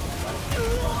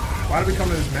 Why did we come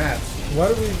to this map? Why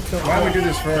do we do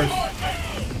this first?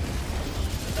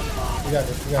 We got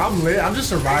this. We got I'm lit. I'm just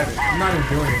surviving. I'm not even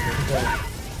doing anything. this.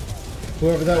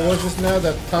 Whoever that was just now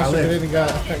that tossed live. it and got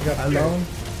I thrown. live.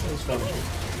 That was funny.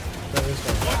 That was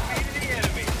funny.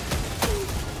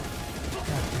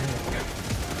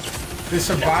 The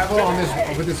survival on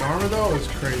this with this armor though is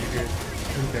crazy good.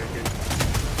 It's that good.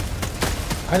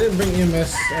 I didn't bring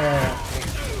EMS.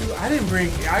 Dude, I didn't bring.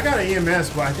 I got an EMS,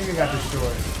 but I think I got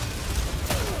destroyed.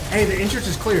 Hey, the entrance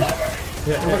is clear.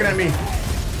 They're looking at me.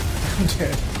 I'm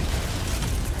dead.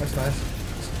 That's nice.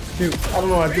 It's cute. I don't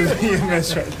know why I threw the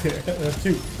EMS right there. That's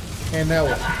cute. And that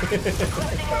one.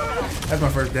 That's my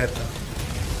first death, though.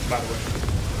 By the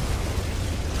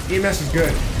way. EMS is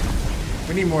good.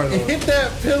 We need more of It those. hit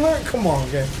that pillar? Come on,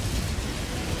 guys.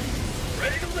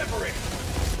 Ready to liberate.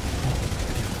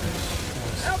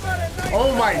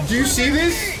 Oh my! Do you see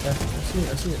this? Yeah,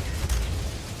 I see it.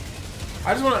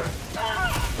 I just wanna.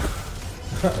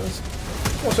 I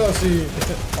want y'all to see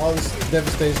all this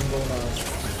devastation going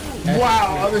on.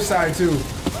 Wow! Other side too.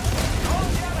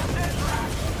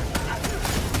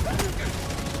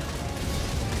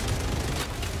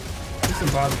 This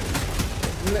is bothering.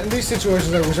 In these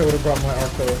situations, I wish I would have brought my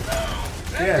arc color.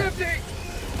 Yeah.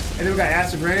 And then we got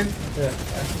acid rain. Yeah.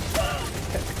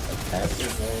 Acid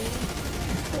rain.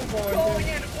 Going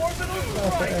in orbital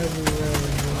strike.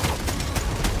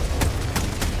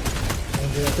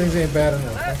 Things ain't bad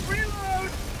enough. Huh?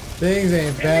 Things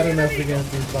ain't bad enough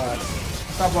against these bots.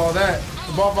 Top of all that,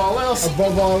 above all else,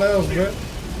 Above all else, bro.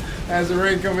 as the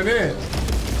rain coming in.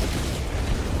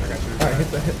 Alright,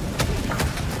 hit the hit.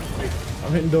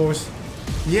 I'm hitting doors.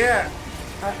 Yeah,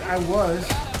 I was.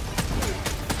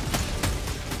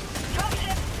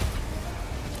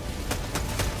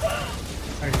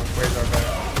 I ain't gonna praise our back.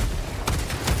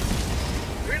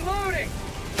 Reloading.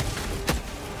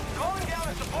 Calling down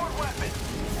a support weapon.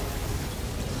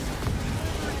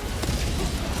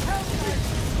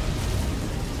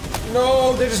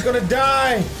 No, they're just gonna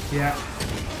die. Yeah.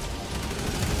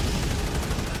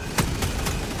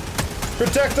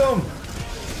 Protect them.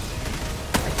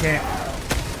 I can't.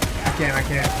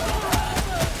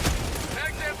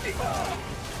 Mag's empty.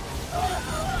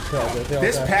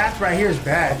 This path right here is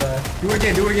bad. Do it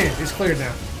again. It's cleared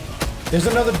now. There's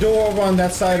another door over on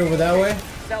that side over that way.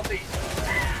 Southeast.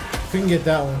 If we can get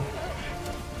that one.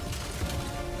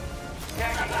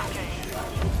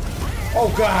 Oh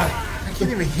god. I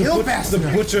can't even heal fast The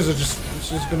enough. butchers are just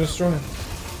gonna destroy him.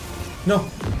 No.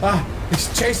 Ah, he's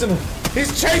chasing him.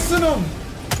 He's chasing him.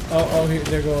 Oh,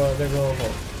 there go.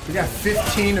 We got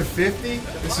 15 to 50.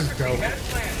 This is dope.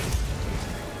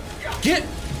 Get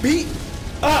beat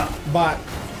up, bot.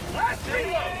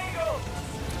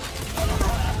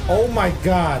 Oh my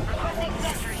god.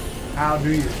 How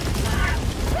do you?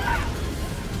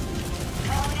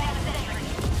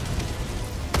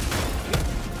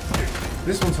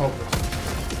 This one's hopeless.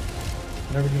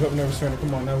 Never give up, never surrender.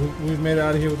 Come on, now we've made it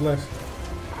out of here with less.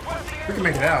 We can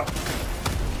make it out.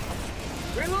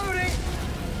 Reloading.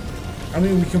 I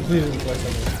mean, we completed it with less.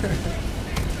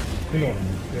 You know what I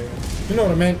mean? Yeah. You know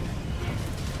what I meant.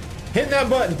 Hit that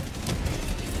button.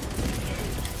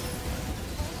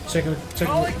 Checking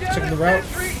the route.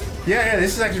 Yeah,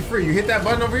 this is actually free. You hit that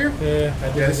button over here? Yeah, I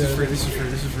did. Yeah, this is free. This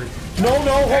is free. No.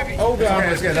 Oh god.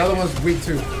 Okay, the other one's weak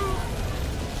too.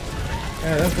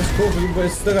 Yeah, that's cool for you, but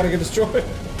it's still gotta get destroyed.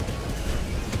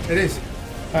 It is.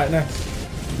 Alright, nice.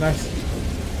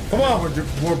 Come on.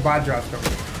 More bot drops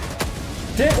coming.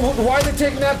 Why are they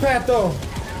taking that path though?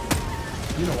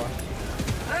 You know why.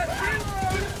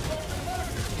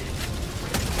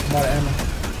 I'm out of ammo.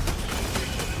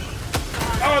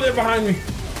 Oh, they're behind me.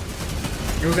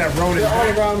 It was that Ronin. They're all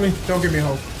around me. Don't give me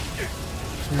hope.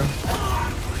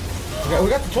 We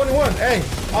got the 21. Hey,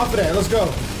 off of that. Let's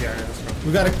go. Yeah, let's go.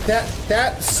 We got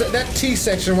that T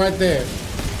section right there.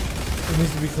 It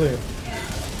needs to be clear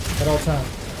at all times.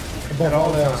 Above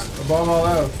all else. Above all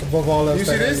else. Above all else. You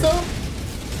see this though?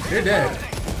 They're dead.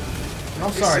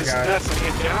 I'm sorry, It's guys. just nuts. I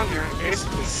get down here and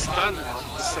basically stun them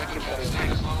the second that it's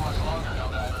hit.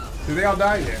 Did they all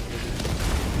die yet?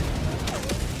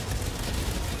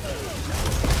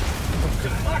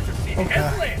 Oh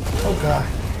god. Oh god.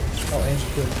 Oh, Angel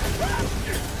killed.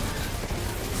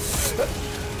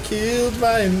 Killed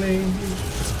by name.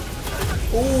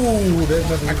 Ooh, there's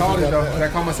nothing. I called it though. that. Did I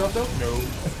call myself though? No.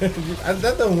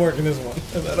 That doesn't work in this one.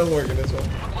 That don't work in this one.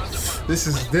 This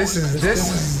is This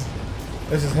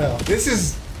is hell. This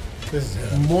is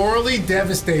hell. morally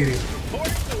devastating.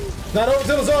 Not over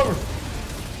till it's over.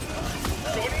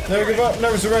 Never give up,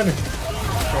 never surrender.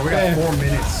 Bro, we got 4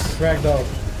 minutes. Ragdoll.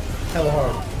 Hella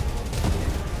hard.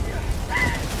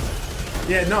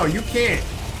 Yeah, no, you can't.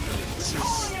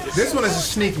 This one is a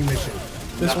sneaking mission.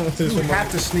 This one You have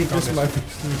to sneak on this one.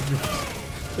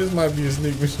 This might be a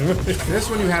sneak mission. This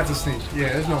one you have to sneak.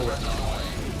 Yeah, there's no way.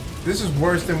 This is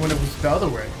worse than when it was the other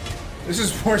way. This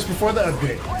is worse before the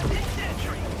update.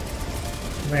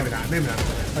 Maybe not, maybe not.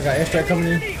 I got extract coming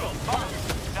in.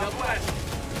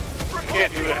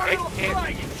 Can't do it. I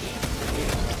can't.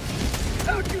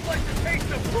 How'd you like to taste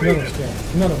the None of freedom? us can.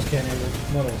 None of us can, Andrew.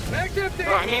 None of us can. Back empty.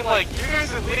 Bro, I mean, like, you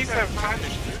guys at least have time to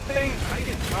shoot things. I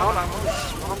get out. I'm always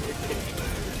swamped.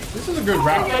 This is a good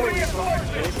route.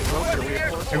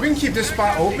 If we can keep this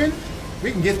spot open,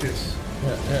 we can get this.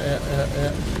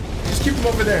 Yeah. Just keep them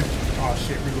over there. Oh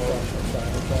shit, we go.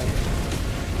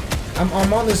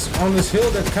 I'm on this hill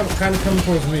that's kind of coming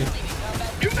towards me.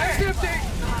 Back empty.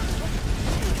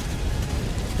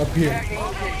 Up here.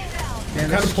 Man,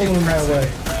 Kind of pulling them that way.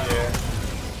 Yeah.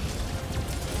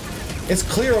 It's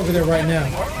clear over there right now.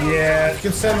 Yeah. You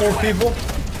can send more people.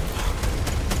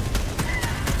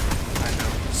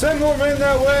 Send more men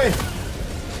that way.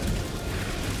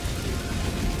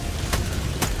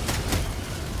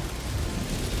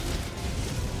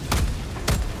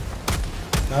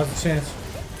 Now's the chance.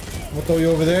 We'll throw you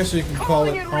over there so you can call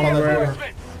it on that door.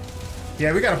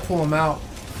 Yeah, we gotta pull them out.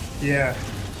 Yeah.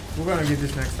 We're gonna get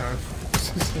this next time.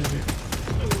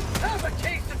 Have a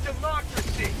taste of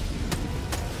democracy.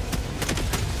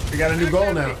 We got a new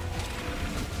goal now.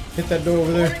 Hit that door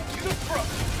over there. To the front.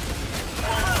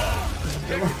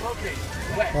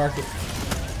 Rocket.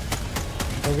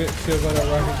 Don't get killed by that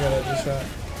rocket guy that just shot.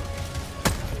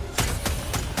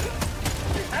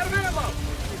 Out of ammo.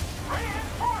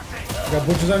 You got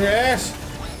butchers on your ass?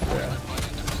 Yeah.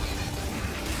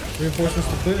 Reinforcements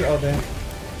completed? Oh, damn.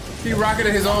 He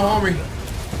rocketed his own homie.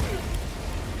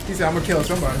 He said, I'm gonna kill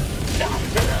somebody.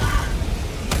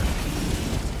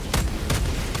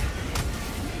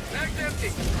 Back empty.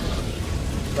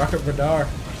 Rocket radar.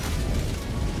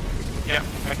 Yeah,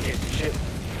 I can't do shit.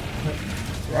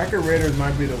 Rocket Raiders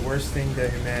might be the worst thing to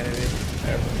humanity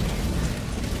ever.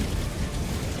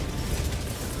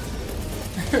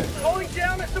 Going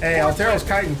down a support. Hey, Altero's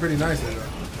kiting pretty nicely though.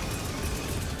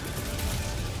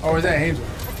 Oh, is that Angel?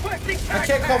 Requesting I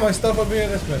can't call my stuff up here.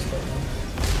 That's messed up, man.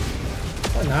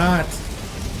 Why not?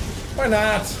 Why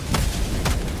not?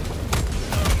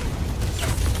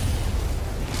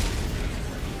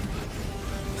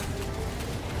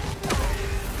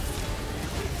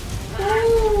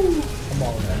 Woo! Come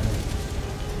on, man.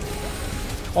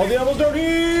 All the ammo's down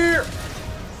here!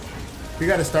 We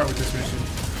gotta start with this mission.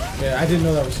 Yeah, I didn't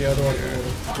know that was the other one.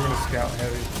 We're gonna scout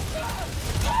heavy.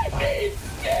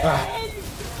 Ah.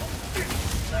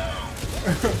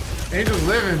 Angel's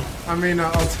living. I mean,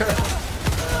 Altero.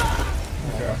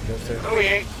 No, we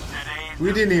ain't.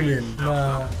 We didn't even.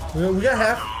 Nah, we got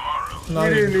half. Not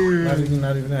We didn't even.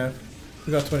 Not even half.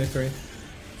 We got 23.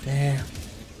 Damn.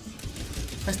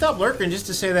 I stopped lurking just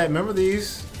to say that. Remember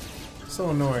these? So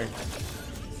annoying.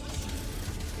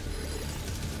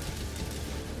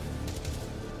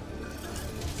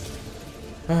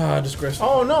 Ah, disgrace.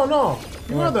 Oh no no!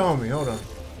 You are the homie. Hold on.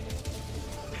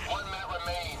 1 minute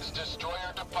remains.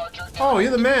 Destroyer departure. Oh,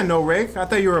 you're the man, no rake. I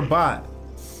thought you were a bot.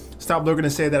 Stop looking to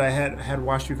say that I had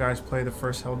watched you guys play the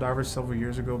first Helldivers several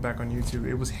years ago back on YouTube.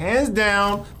 It was hands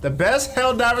down the best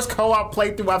Helldivers co-op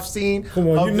playthrough I've seen. Come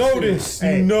on, you know this.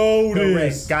 Hey, You know no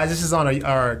rake. this. Guys, this is on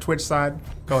our Twitch side.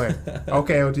 Go ahead.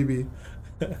 Okay, OTB.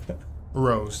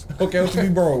 Rose. Okay,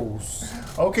 OTB bros.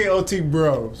 Okay, OT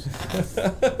bros.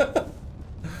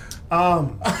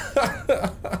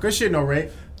 Good shit, no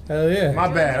rake. Hell yeah. My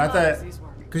bad. I thought,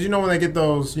 cause you know when they get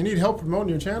those, you need help promoting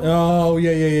your channel. Oh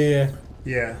yeah.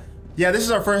 Yeah, this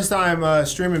is our first time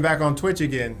streaming back on Twitch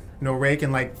again. No rake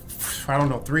in like, I don't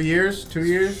know, 3 years, 2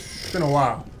 years. It's been a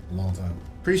while. Long time.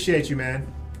 Appreciate you, man.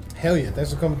 Hell yeah,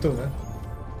 thanks for coming through, man.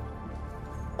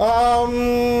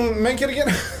 Main kit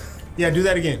again. Yeah, do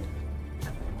that again.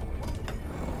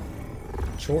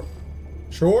 Short.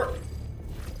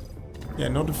 Yeah,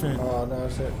 no defense. Oh no,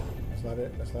 that's it. That's not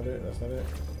it. That's not it. That's not it.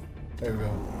 There we go.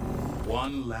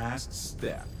 One last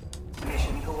step.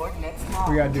 Mission coordinates locked.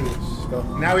 We gotta do this. Let's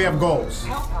go. Now we have goals.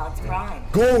 Hellpods prime.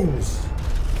 Goals!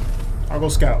 I'll go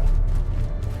scout.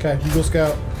 Okay, you go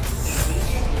scout.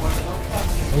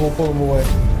 And we'll pull them away.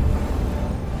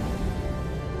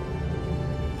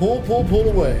 Pull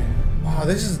away. Wow,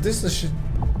 this is a shit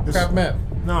crap map.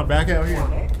 No, back out here.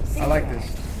 I like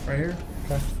this. Right here.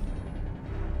 Okay.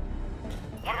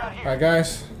 Alright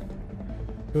guys.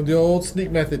 Doing the old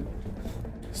sneak method.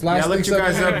 Slide Yeah, I looked sneaks you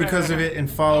guys up because of it and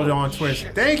followed on Twitch.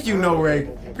 Thank you, No Ray.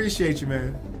 Appreciate you,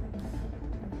 man.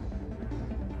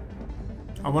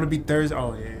 I want to be Thursday.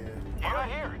 Oh, yeah. You're right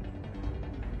here.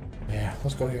 Yeah,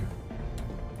 let's go here.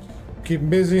 Keep them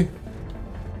busy.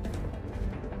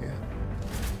 Yeah.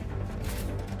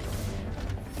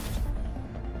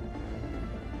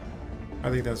 I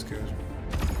think that's good.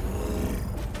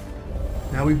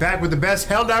 Now we back with the best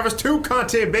Helldivers 2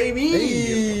 content, baby!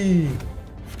 Hey.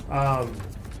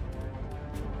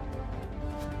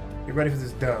 Get ready for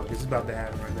this dub. This is about to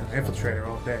happen right now. Infiltrator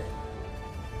all day.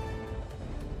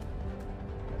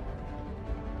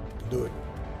 Do it.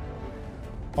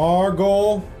 Our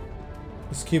goal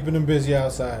is keeping them busy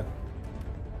outside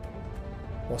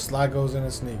while Sly goes in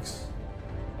and sneaks.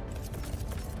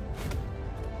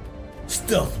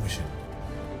 Stealth mission.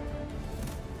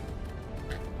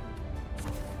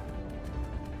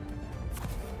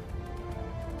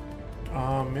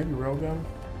 Maybe railgun.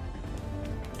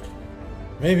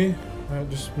 Maybe.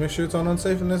 Just make sure it's on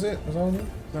unsafe and that's it. That's all we need.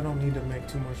 I don't need to make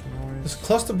too much Is noise.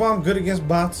 cluster bomb good against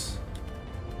bots?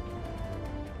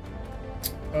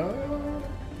 I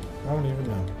don't even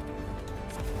know.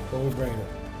 But we're bringing it.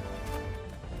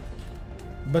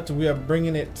 But we are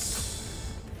bringing it.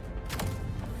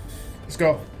 Let's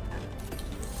go.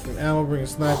 Bring ammo, bring a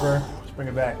sniper, Let's bring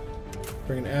it back.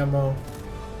 bring ammo.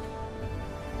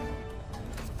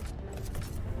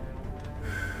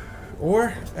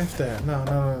 Or, F that.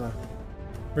 No.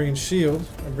 Bringing shield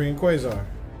and bringing Quasar.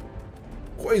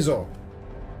 Quasar!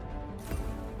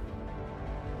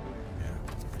 Yeah.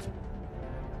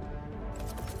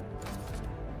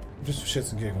 Just for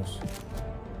shits and giggles.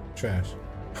 Trash.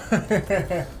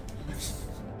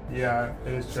 Yeah,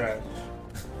 it is trash.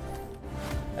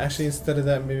 Actually, instead of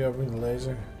that, maybe I'll bring the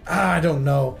laser. I don't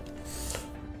know.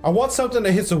 I want something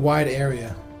that hits a wide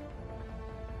area.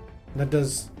 That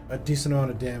does a decent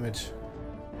amount of damage.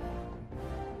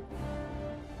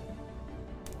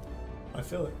 I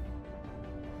feel it.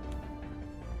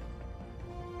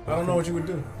 I don't know what you would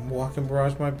do. Walking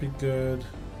barrage might be good.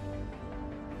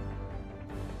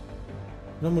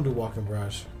 No, I'm gonna do walking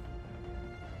barrage.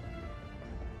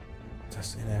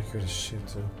 That's inaccurate as shit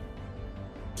too.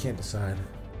 Can't decide.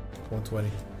 120.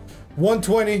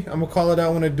 120. I'm gonna call it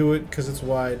out when I do it because it's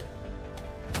wide.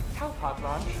 Hellpod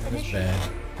launch That is initiated. bad.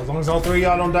 As long as all three of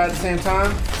y'all don't die at the same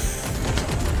time.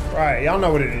 Right, y'all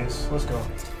know what it is. Let's go.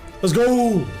 Let's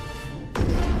go.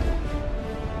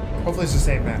 Hopefully it's the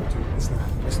same map too. It's not.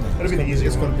 It's not. It'll be the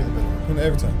easiest It's one. gonna be the better one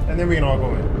every time. And then we can all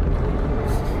go in.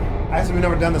 Actually, we've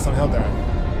never done this on Helldiver.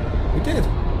 We did.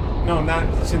 No, not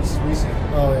since recent.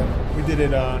 Oh yeah. We did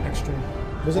it extreme.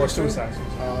 Was it or extreme? suicide.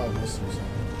 Oh, it was suicide.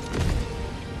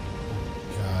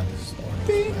 God, this is awesome.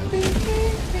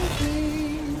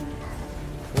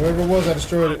 Whatever it was, I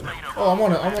destroyed it. Oh, I'm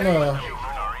on a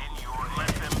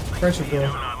friendship door.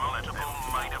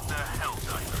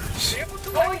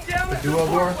 The duo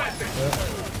door. Yeah.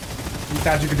 You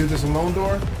thought you could do this alone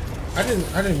door? I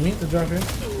didn't mean to jump in.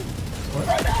 What?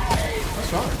 That's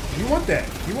fine. You want that.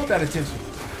 You want that attention.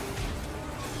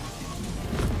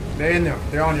 They're in there.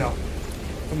 They're on y'all.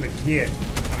 From the get.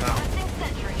 I'm out.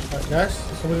 Alright, guys,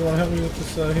 somebody want to help me with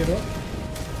this here door?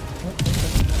 Oh,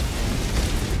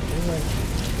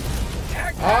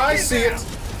 okay. I see it.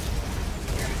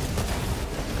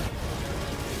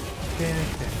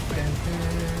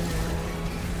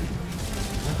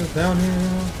 Knock down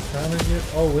here. Trying to get.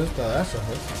 Oh, that's a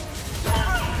hook.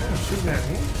 Shooting at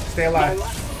me. Stay alive.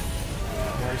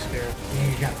 I'm very scared. Yeah,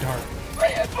 you got dark.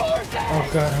 Oh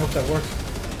god, I hope that works.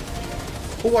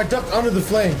 Oh, I ducked under the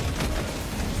flame.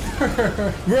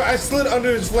 Bro, I slid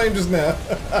under his flame just now.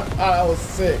 I was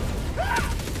sick.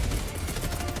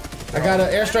 I got an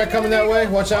airstrike coming that way.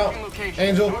 Watch out.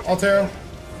 Angel, Altero.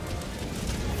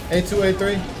 A2,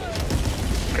 A3.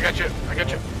 I got you. I got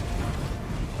you.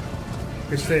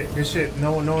 Good shit. Good shit.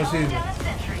 No one sees me.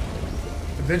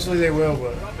 Eventually they will,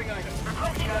 but.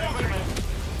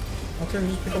 Altero,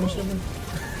 just pick up my shit, man.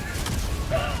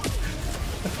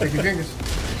 Take your fingers.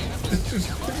 Just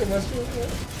pick up my shit, man.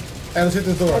 Hey, let's hit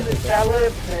this door. I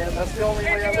live, man. That's the only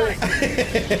way I live.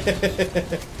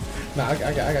 Nah, I got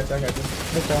you.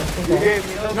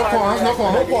 No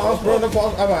qualms, bro. No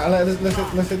qualms. All right,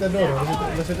 let's hit that door.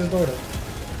 Let's hit this door.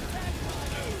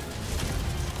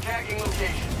 Tagging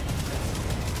location.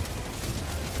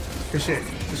 Good shit.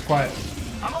 Just quiet.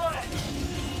 I'm on it.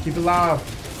 Keep it loud.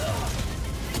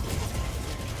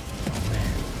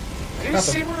 Do you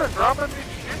see where they're dropping this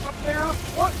shit up there?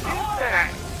 What is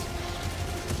that?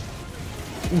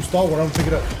 Ooh, Stalwart, I'm gonna pick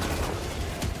it up.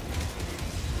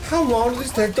 How long does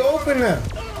this take to open now?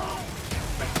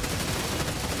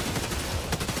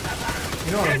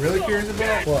 You know what I'm really curious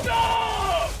about? What?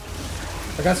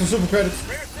 I got some super credits.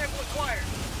 Rare sample acquired.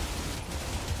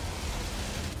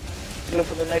 Look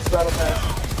for the next battle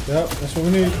pass. Yep, that's what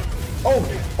we need.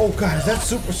 Oh god, is that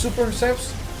super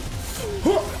saps?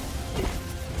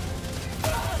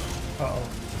 Uh-oh.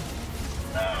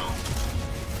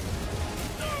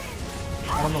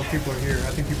 I don't know if people are here.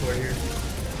 I think people are here.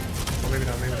 Oh, maybe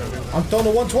not. I'm throwing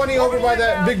the 120 over by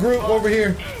that big group over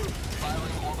here.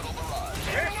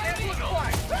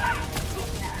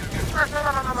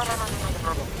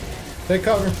 Take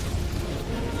cover.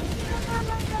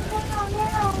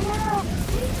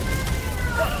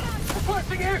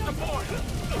 Requesting air support.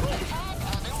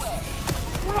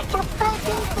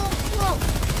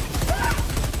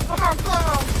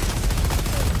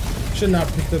 Should not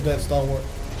have picked up that Stalwart.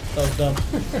 That was dumb.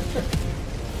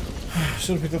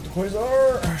 Should have picked up the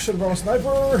Quasar. Should have brought a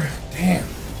sniper. Damn.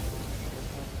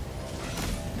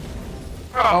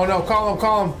 Oh no, call him.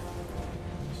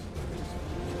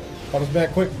 Call us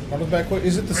back quick.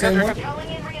 Is it the same one? Calling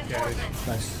in reinforcements.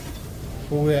 Nice.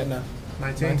 Where we at now?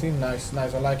 19. Nice. I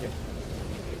like it.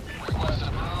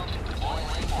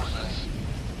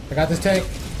 I got this tank.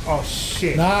 Oh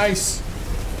shit. Nice.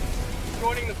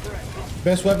 Joining the threat.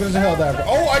 Best weapon is a Helldiver.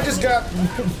 Oh, I just got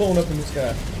blown up in the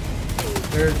sky.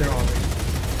 They're on me.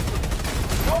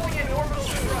 Calling in orbital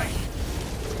strike.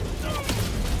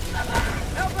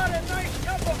 How about a nice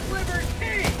cup of liver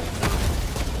tea?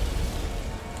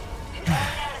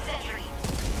 Sentry.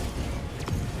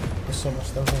 There's so much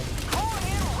stuff on. Calling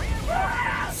in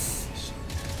reinforcements.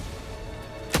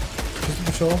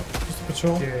 Just a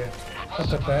patrol. Yeah. Not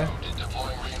that bad.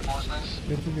 Deploying reinforcements.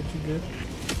 Good.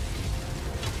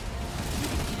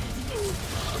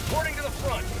 Reporting to the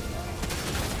front.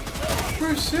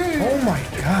 Oh my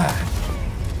god.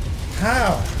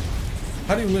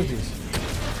 How do you live these?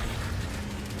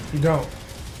 You don't.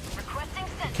 Requesting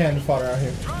sentry. Cannon fodder out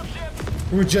here.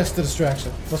 Dropship. We were just a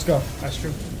distraction. Let's go. That's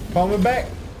true. Call me back.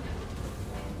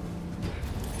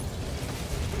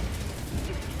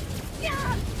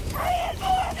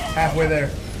 Halfway there.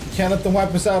 Can't let them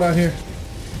wipe us out here.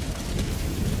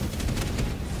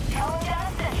 Calling down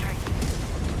a sentry.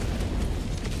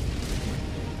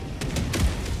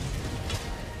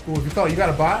 Ooh, if you call, you got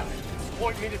a bot?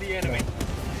 Point me to the enemy.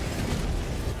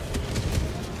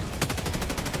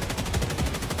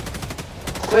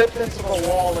 Clipped into the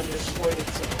wall and destroyed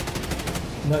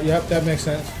itself. No, yep, that makes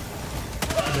sense.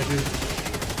 They do.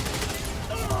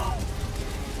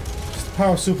 It's the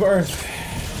power of Super Earth.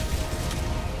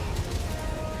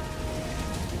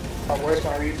 Oh, where's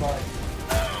my replay?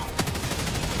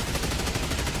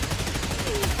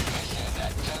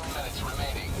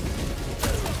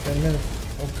 10 minutes.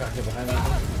 Oh god, get behind that.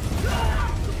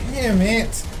 Damn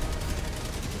it.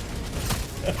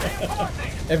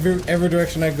 every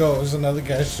direction I go, there's another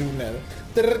guy shooting at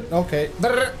it. Okay.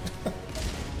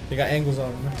 They got angles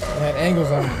on them. They had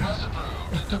angles on them.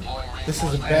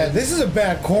 This is a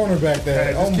bad corner back there.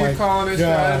 Hey, just oh my keep calling this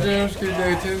god. strategy. Keep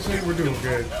their attention. We're doing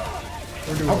good.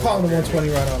 I'm calling the 120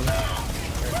 right on.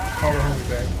 Call the homie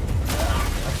back.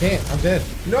 I can't. I'm dead.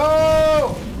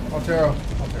 No! Altero,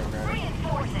 man.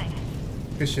 Reinforcing.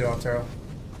 Good shit, Altero.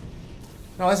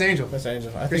 No, that's Angel. That's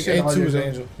Angel. I Good think shit, A2 is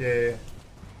Angel. Yeah.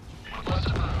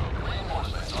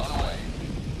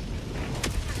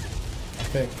 I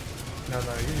think. No,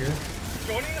 you're good.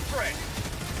 Joining the threat.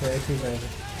 Yeah, A2 is Angel.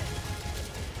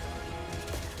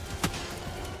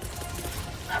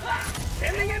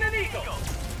 Sending in an eagle.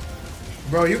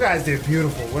 Bro, you guys did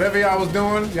beautiful. Whatever y'all was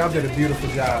doing, y'all did a beautiful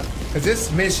job. Because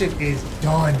this mission is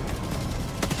done.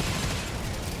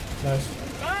 Nice.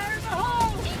 Fire in the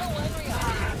hole.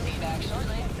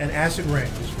 And acid rain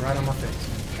just right on my face.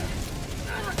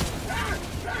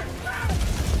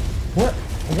 What?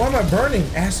 Why am I burning?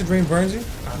 Acid rain burns you?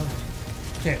 I don't know.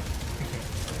 You can't.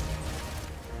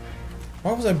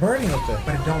 Why was I burning up there?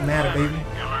 But it don't matter, baby.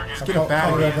 Let's get a I'll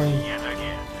battle. back on you.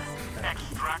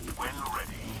 Extract when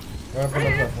ready. Right,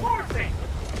 Reinforcing.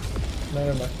 no,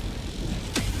 never mind.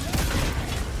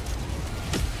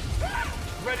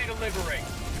 Ready to liberate.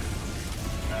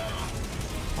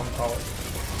 I'm gonna call it.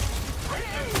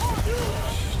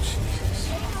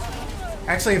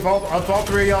 Actually, if all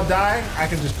three of y'all die, I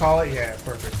can just call it. Yeah,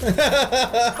 perfect.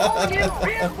 Calling in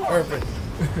reinforcements.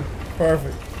 Perfect.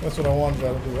 Perfect. That's what I wanted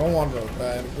to do. I wanted to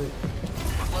die in a group.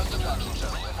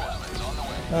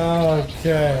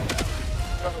 Okay.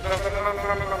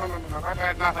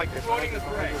 Not like this.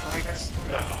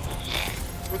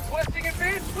 Requesting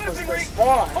advanced weaponry.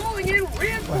 Calling in What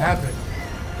reinforcements. happened?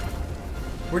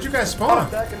 Where'd you guys spawn?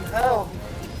 Back in hell.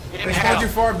 They spawned you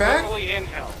far back? Totally in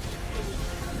hell.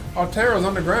 Altero's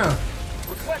underground.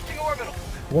 Requesting orbital.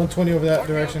 120 over that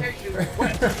direction.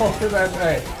 Over that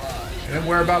way. And then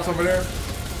whereabouts over there?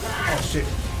 Oh shit.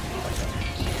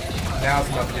 Now it's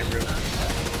about to get real.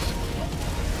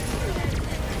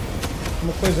 I'm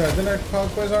a Quasar. Didn't I call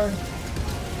it Quasar?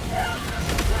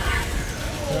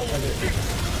 Yep, I did.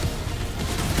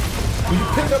 Will you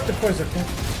pick up the Quasar, okay?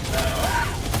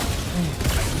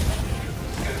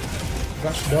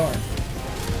 Gosh darn.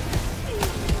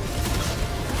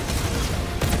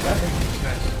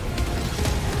 Nice.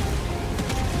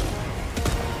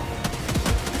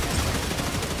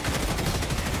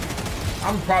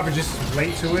 I'm probably just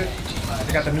late to it.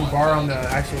 I got the new bar on the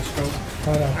actual scope.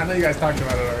 Oh, no. I know you guys talked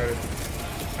about it already.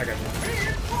 I got you.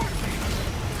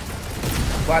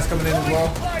 Blast coming in as well.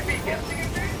 Fly beacon.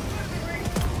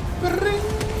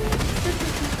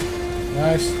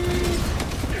 Nice.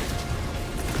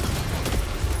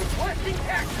 Requesting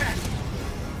tac pack.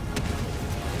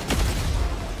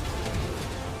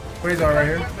 Quasar right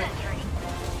here. Sentry.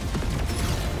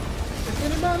 If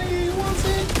anybody wants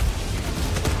it.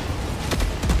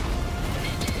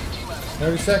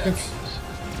 30 seconds.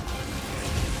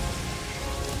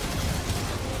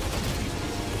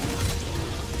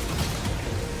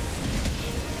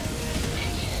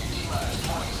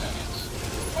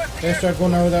 They start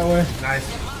going over that way. Nice.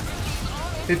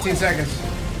 15 seconds.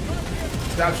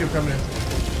 Dropship coming in.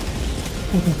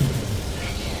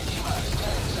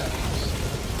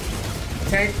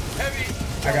 Tank. Heavy.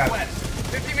 I got it. West.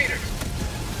 50 meters.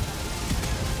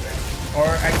 Or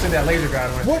actually that laser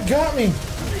gun went. What got me?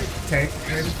 Tank,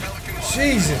 maybe.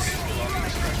 Jesus.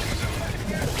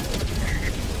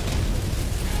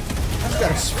 I just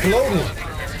got exploded.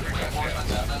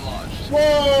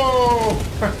 Whoa!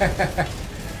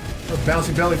 A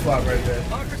bouncy belly flop right there.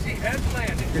 Democracy has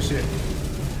landed. Good shit.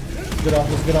 Get off,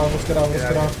 let's get off, let's get off, let's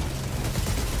Get get out off.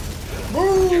 Woo!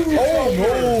 Oh no!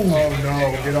 Oh no,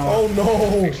 get off. Oh no!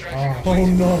 Oh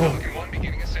no!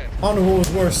 I don't know what was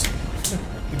worse.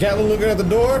 The Gatling looking at the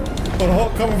door, or the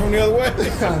Hulk coming from the other way?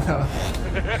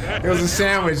 It was a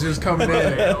sandwich just coming in.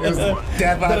 It was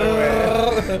death out of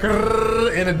the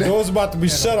way. And a Door's about to be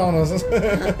shut on us.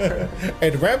 Hey,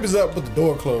 the ramp is up, but the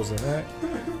door closing, right?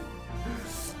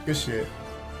 Good shit.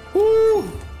 Woo!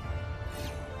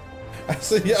 I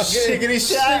see y'all getting Shiggity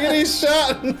shot. Shiggity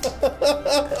shot.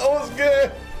 That was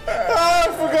good. I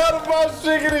forgot about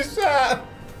shiggity shot.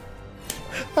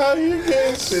 How you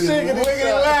getting shiggity Wiggity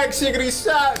shot? whack, shiggity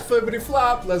shot, flippity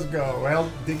flop. Let's go. Well,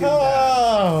 diggity down.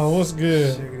 Oh, what's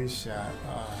good? Shiggity shot.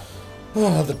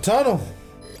 Oh, the tunnel.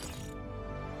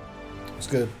 It's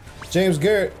good. James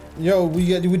Garrett, yo, we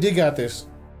did got this.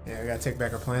 Yeah, we gotta take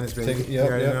back our planets, baby. Take it, You yep,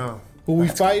 already yep. know. Who we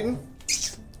fighting?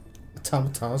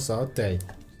 Tom Saute.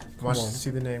 Watch,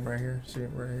 see the name right here. See it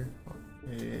right here.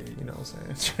 Yeah, you know what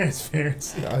I'm saying.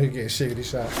 Transparency. Oh, you getting shiggity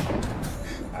shot.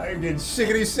 I ain't getting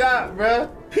shiggity shot, bruh.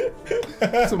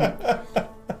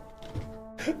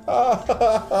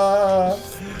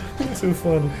 Too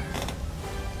funny.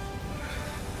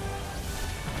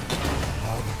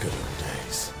 Oh, the good old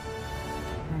days.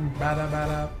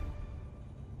 Ba-da-ba-da.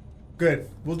 Good.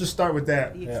 We'll just start with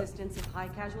that. The existence of high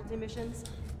casualty missions.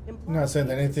 I'm not saying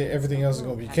that everything else is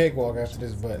gonna be cakewalk after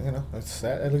this, but you know, it's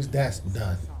that, at least that's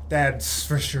done. That's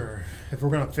for sure. If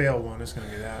we're gonna fail one, it's gonna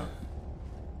get out.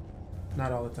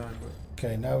 Not all the time, but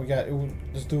Okay, now we got.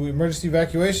 Let's do emergency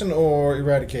evacuation or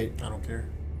eradicate. I don't care.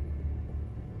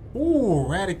 Ooh,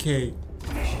 eradicate.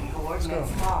 Mission coordinates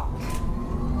locked.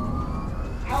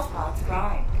 Hellpods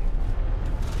prime.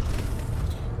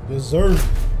 Deserve.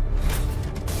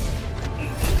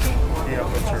 Yeah,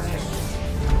 butcher.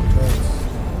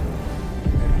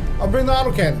 I'll bring the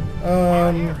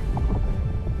autocannon.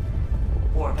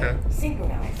 Okay.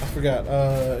 Synchronized. I forgot.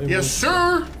 It Yes, was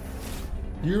sir.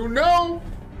 You know.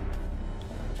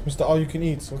 Mr. All You Can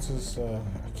Eat. What's his? I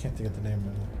can't think of the name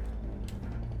right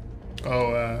now. Oh,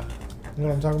 You know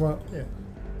what I'm talking about? yeah.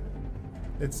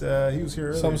 It's he was here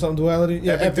earlier. Something duality.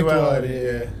 Yeah, Epic epic duality,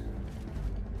 duality.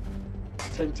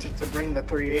 Yeah. To bring the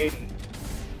 380.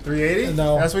 380?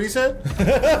 No. That's what he said?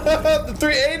 The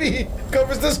 380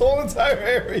 covers this whole entire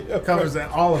area. Covers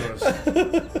all of us.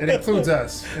 It includes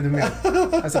us in the middle.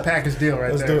 That's a package deal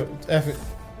right Let's there. do it. F it.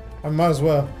 I might as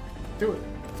well. Do it.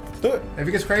 Do it. If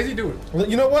it gets crazy, do it.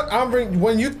 You know what?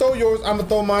 When you throw yours, I'm gonna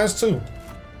throw mine too.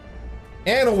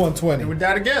 And a 120. And we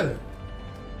die together.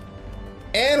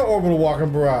 And an orbital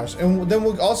walking barrage. And then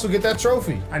we'll also get that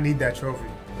trophy. I need that trophy.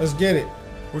 Let's get it.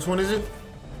 Which one is it?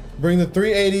 Bring the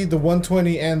 380, the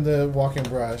 120, and the walking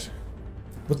barrage.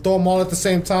 But throw them all at the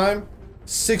same time.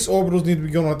 6 orbitals need to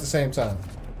be going on at the same time.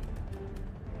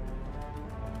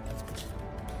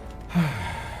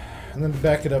 And then to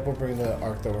back it up, we'll bring the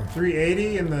arc thrower.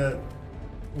 380 and the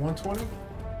 120?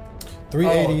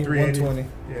 380, 380. 120.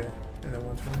 Yeah, and then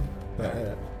 120.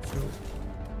 Yeah.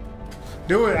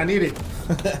 Do it, I need it.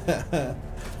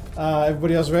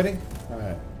 Everybody else ready?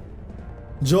 Alright.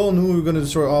 Joel knew we were gonna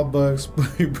destroy all bugs, but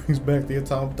he brings back the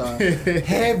automaton.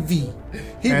 Heavy.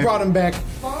 He brought him back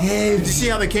heavy. Did you see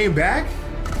how they came back?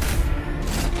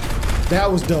 That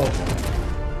was dope.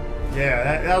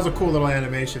 Yeah, that was a cool little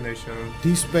animation they showed.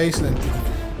 Deep space and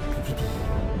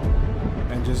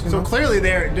just so clearly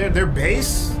their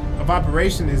base of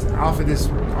operation is off the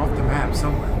map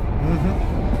somewhere. Mm-hmm.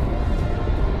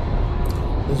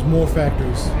 There's more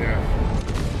factories. Yeah.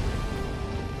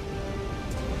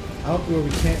 Out where we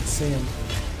can't see them.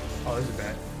 Oh, this is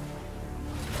bad.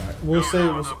 Right, we'll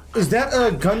say. Is that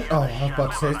a gun? Oh, I was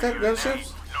about to say. Is that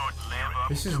gunships?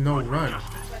 This is no run.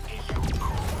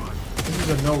 This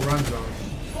is a no run zone.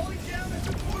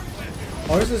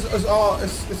 Oh, this is it's all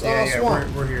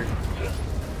swamp. We're here.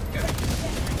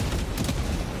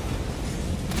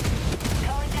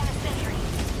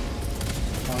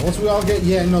 Once we all get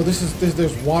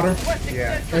there's water.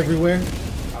 Yeah. Everywhere.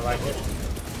 I like it.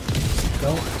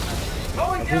 I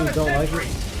really don't like it.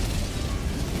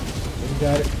 You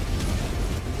got it.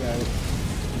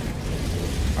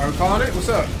 Are we calling it? What's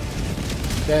up?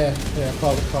 Yeah,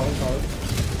 call it.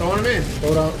 Throwing him in.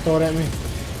 Throw it at me.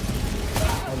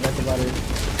 That's about it.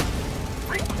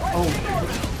 Oh.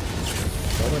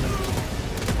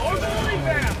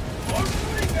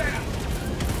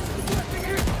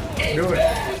 Do it.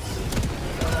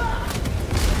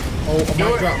 Oh,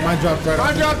 my drop right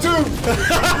Mine dropped too.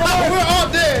 Oh, we're all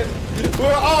dead.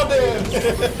 We're all dead.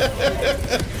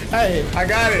 Hey, I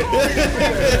got it.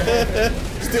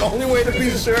 It's the only way to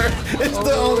be sure. It's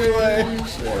the only way.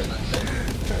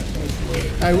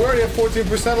 Hey, we're already at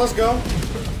 14%. Let's go.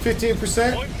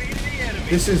 15%.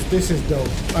 This is dope.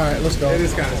 All right, let's go. It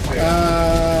is kind of sick.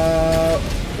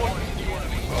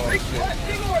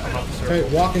 Okay,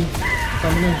 walking,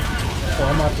 coming in. So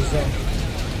I'm out the zone.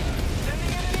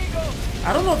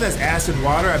 I don't know if that's acid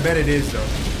water. I bet it is though.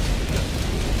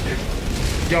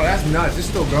 Yo, that's nuts. It's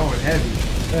still going heavy.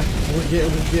 Yeah,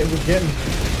 we're getting.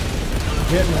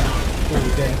 Oh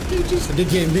damn! They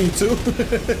getting me too.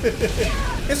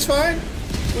 It's fine.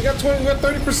 We got 30%.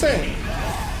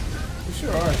 We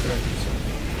sure are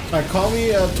 30%. Alright, call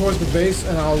me towards the base,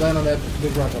 and I'll land on that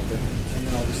big rock up there, and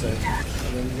then I'll be safe.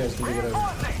 And then you guys can do whatever.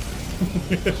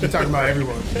 We're talking about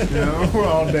everyone. You know, we're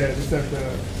all dead except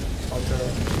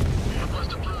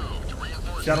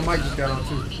Shadow Mike just got on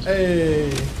too.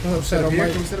 Hey, Shadow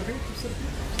Mike. Can we sit up here?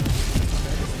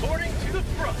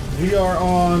 We are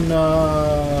on.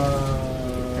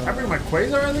 Can I bring my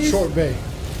quasar at least? Short Bay.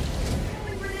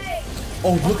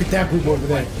 Oh, look at that group over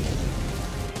there.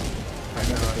 I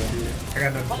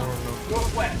got nothing for him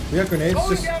though. We got grenades.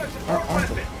 Just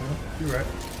You're right.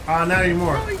 Not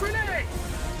anymore.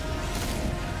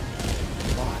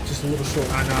 Just a little short.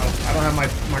 I know. I don't have my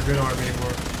good arm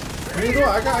anymore. What are you doing?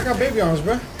 I got baby arms,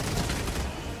 bro.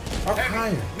 Up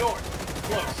higher. North.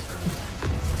 Close.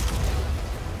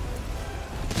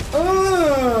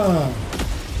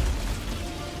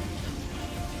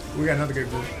 We got another good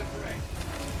group.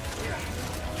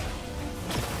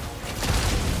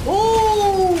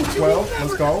 Ooh! 12.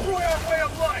 Let's go.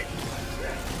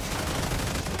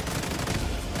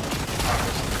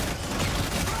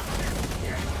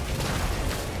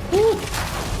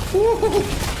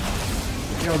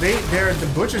 You know, the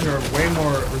butchers are way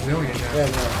more resilient now. Yeah,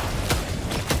 no.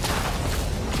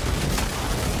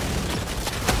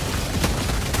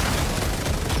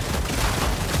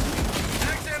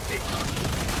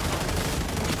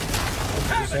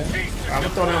 I'm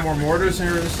gonna throw down more mortars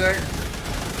here in a sec.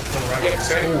 Ooh,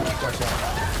 watch out.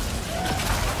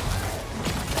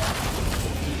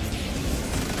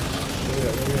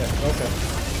 Where we at? Okay.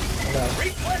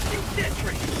 Requesting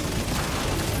sentry.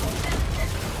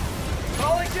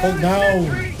 Oh no!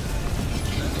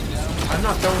 I'm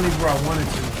not throwing these where I wanted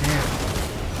to. Damn.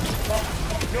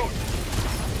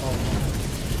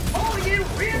 Calling you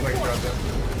reinforcements.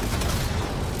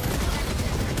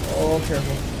 Oh,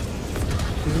 careful.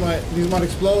 These might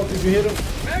explode if you hit them.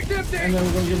 And then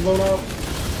we're gonna get blown up.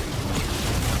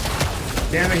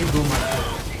 Damn it, he blew my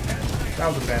That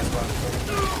was a bad spot.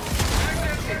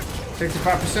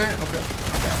 65%? Okay.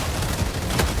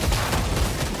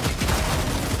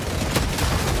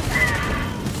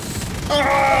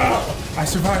 Ah! I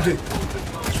survived it.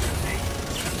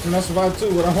 And I survived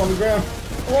too, but I'm on the ground.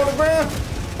 I'm on the ground.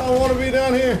 I don't want to be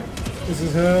down here. This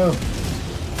is hell.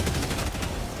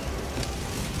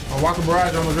 Oh, Walker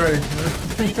Barrage almost ready.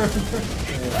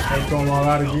 Yeah, going all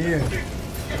out again.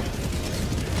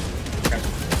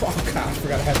 Oh god, I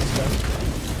forgot I had this gun.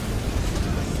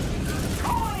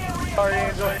 Sorry,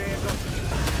 Angel.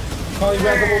 Call you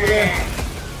back up over there.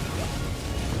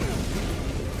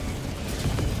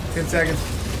 10 seconds.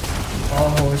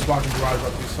 Oh, this Walker Barrage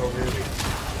about to be so good.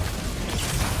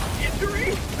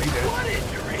 Injury? Are you dead? What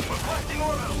injury? Requesting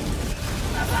order.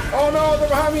 Oh no, they're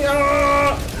behind me.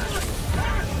 Ah!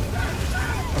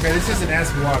 Okay, this isn't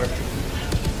acid water.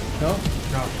 No?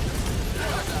 No.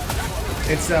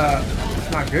 It's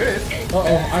not good.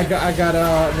 Uh-oh, I got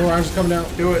barrages coming down.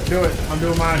 Do it. I'm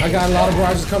doing mine. I got a lot of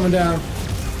barrages coming down.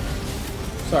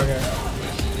 Sorry, guys.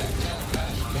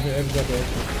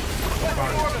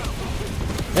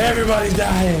 Everybody's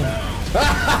dying.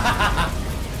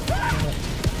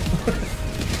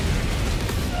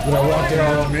 Did I walk in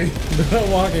on me? Did I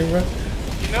walk in, bro?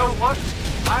 You know what?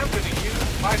 I'm gonna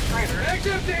use my trainer to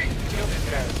kill these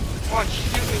guys. One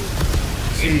shooting.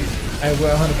 Jeez. Hey,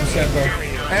 well, 100%, bro.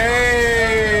 Hey!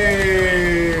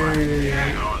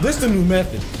 This the new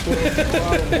method.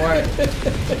 What?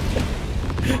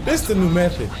 This the new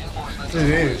method. It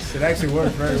is. It actually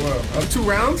works very well. Of 2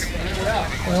 rounds? You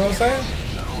know what I'm saying?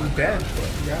 We're dead.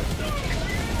 Yeah.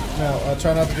 Now,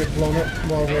 try not to get blown up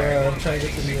while we're trying to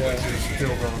get to the...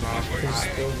 Still going off. It's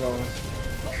still going.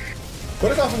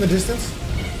 Put it off in the distance.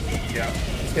 Yeah.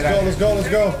 Let's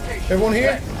go. Everyone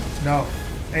here? No.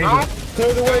 Angel.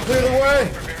 Clear the way.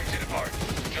 Preparing to depart.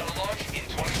 Shuttle launch in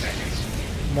 20 seconds.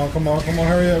 Come on.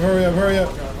 Hurry up.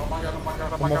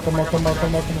 Come on.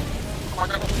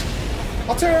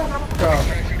 I'll tear him. Go.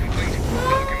 Extraction complete.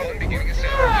 Pokemon beginning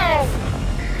assembly.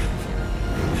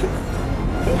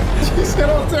 You said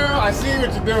on Terrell, I see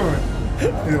what you're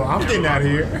doing. I'm getting out of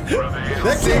here.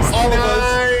 That killed all of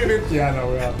us. Yeah, I know,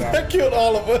 we're all dying. That killed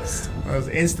all of us. That was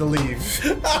insta leave.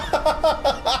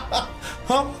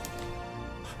 Huh?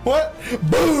 What?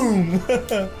 Boom!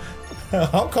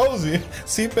 I'm cozy.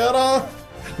 Seatbelt on.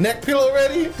 Neck pillow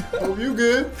ready. Hope you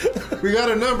good. We got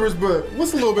our numbers, but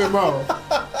what's a little bit more?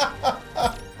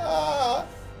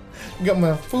 Got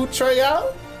my food tray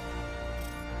out.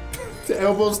 The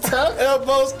elbows tucked.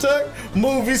 Elbows tucked.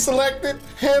 Movie selected.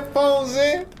 Headphones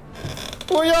in.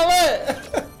 Where y'all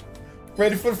at?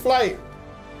 Ready for the flight.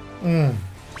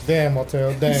 Damn,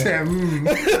 Martel. Damn.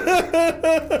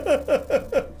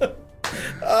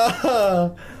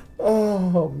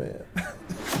 Oh man,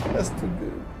 that's too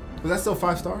good. Was that still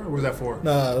 5-star or was that 4?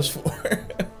 Nah, that's 4.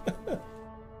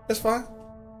 That's fine.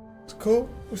 It's cool.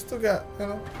 We still got,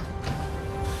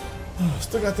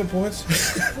 still got the points.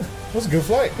 It was a good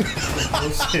flight.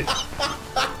 Bullshit.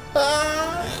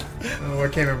 Oh, I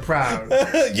came in proud.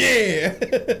 Yeah.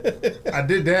 I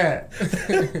did that.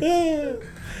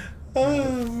 Oh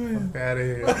man. Out of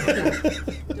here.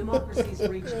 Democracy's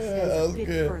reached a bit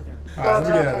good. further. All right, let me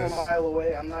get out I'm of a this. mile away.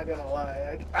 I'm not gonna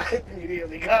lie. I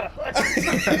immediately got up.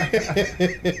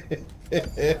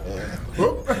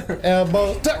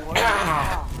 Elbow tuck.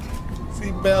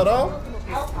 Seatbelt on.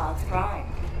 Hellpods prime.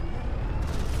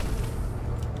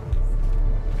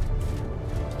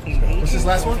 What's this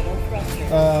last one?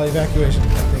 Evacuation. I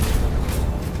think.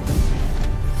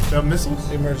 The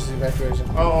missiles? Emergency evacuation.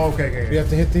 Oh, okay. We have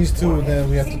to hit these 2, and then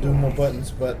we have to do more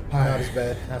buttons, but not as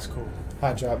bad. That's cool.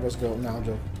 Hot drop. Let's go. Now I'm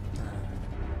joking.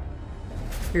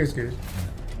 Here's good.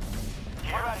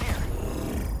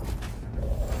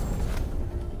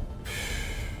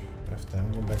 After that,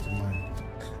 I'm going back to mine.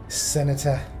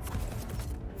 Senator.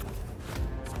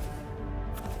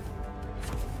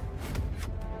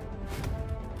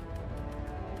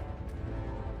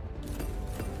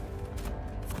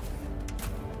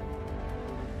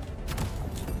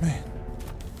 Man.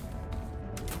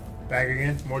 Back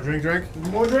again. More drink.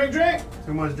 More drink.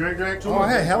 Too much drink. Too Oh, much I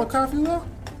had drink. hella coffee though.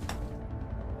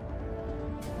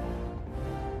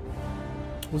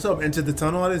 What's up? Into the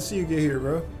tunnel? I didn't see you get here,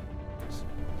 bro.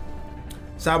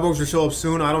 Cyborgs will show up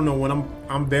soon. I don't know when.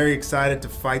 I'm very excited to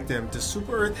fight them. Does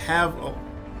Super Earth have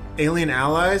alien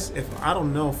allies? If I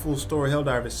don't know, full story,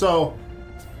 Helldivers. So,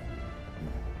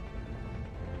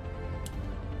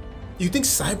 you think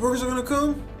cyborgs are gonna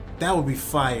come? That would be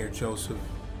fire, Joseph.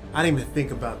 I didn't even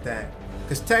think about that.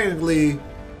 Because technically,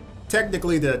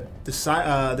 the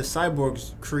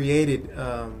cyborgs created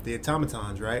the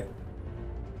automatons, right?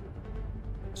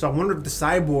 So I wonder if the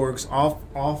cyborgs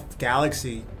off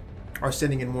Galaxy are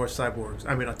sending in more cyborgs.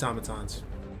 I mean automatons.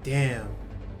 Damn.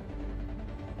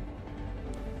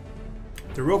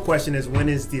 The real question is, when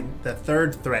is the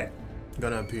third threat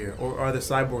gonna appear? Or are the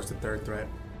cyborgs the third threat?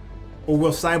 Or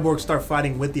will cyborgs start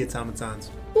fighting with the automatons?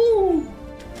 Woo!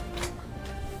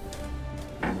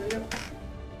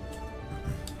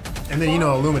 And then, you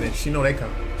know, Illuminants, you know they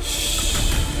coming.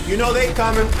 You know they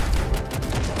coming.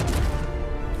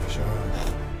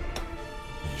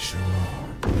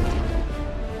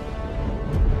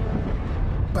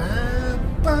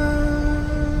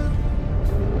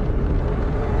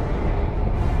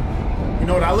 You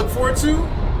know what I look forward to?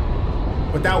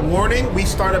 Without warning, we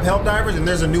start up Helldivers and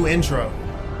there's a new intro.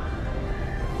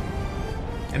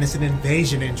 And it's an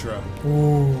invasion intro.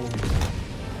 Ooh.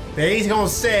 They ain't gonna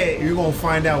say it, you're gonna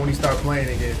find out when you start playing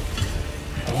again.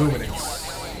 Illuminants.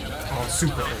 On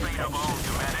Super.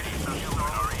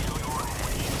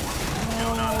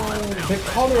 They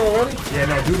called it already? Yeah,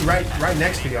 no, dude, right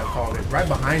next to y'all called it. Right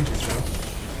behind you, bro.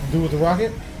 Dude with the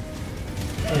rocket?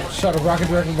 Shot a rocket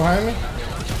directly behind me?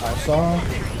 I saw him.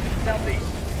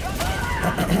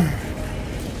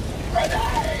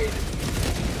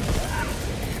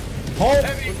 Hold!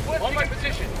 On my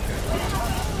position.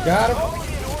 Got him.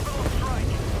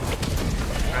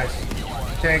 Nice.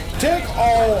 Tank. Tank!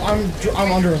 Oh,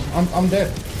 I'm under him. I'm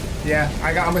dead. Yeah,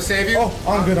 I'm gonna save you. Oh,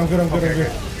 I'm good. Okay,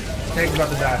 good. Tank's about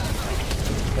to die.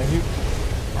 Thank you.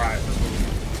 Alright.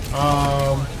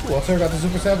 Well, sir, got the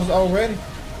super samples already.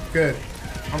 Good.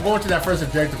 I'm going to that first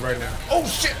objective right now. Oh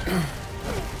shit!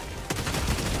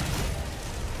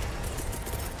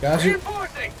 Got you.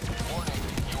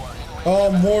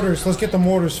 Oh, mortars. Let's get the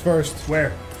mortars first.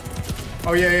 Where?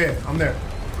 Oh yeah, I'm there.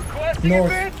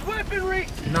 North. Weaponry.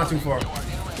 Not too far.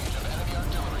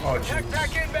 Oh jeez.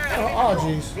 Oh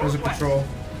jeez. There's a patrol.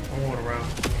 I'm going around.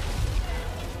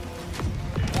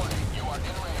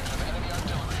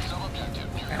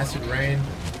 Acid rain.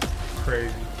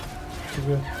 Crazy. Too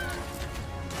good.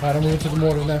 Alright, I'm moving to the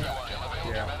mortars now.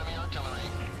 Yeah.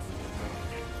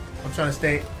 I'm trying to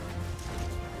stay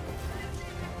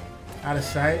out of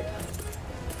sight.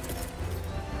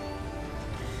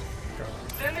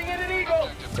 Sending in an eagle.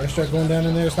 Airstrike going down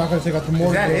in there. It's not going to take out the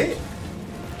mortar. Is that it?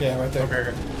 Yeah, right there. Okay,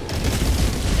 good.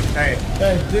 Hey.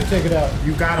 Hey, did take it out.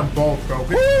 You got them both, bro.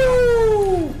 Good.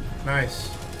 Woo!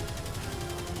 Nice.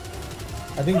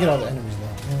 I didn't get all the enemies though.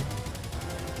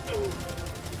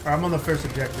 I'm on the first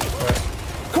objective, but...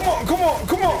 Come on, come on,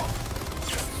 come on!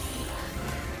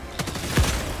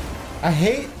 I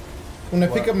hate when I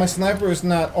pick up my sniper, it's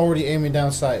not already aiming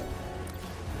down sight.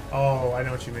 Oh, I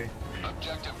know what you mean.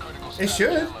 It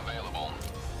should.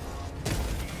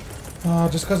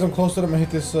 Just because I'm close to them, I hit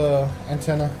this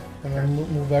antenna and then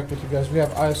move back with you guys. We have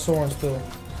ISO and still.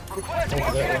 Over that way.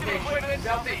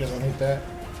 You guys want to hit that?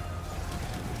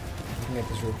 Let me get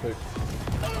this real quick.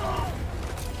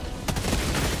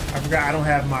 I forgot I don't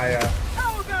have my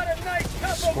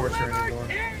Scorcher anymore.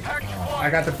 I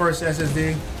got the first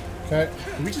SSD. Okay.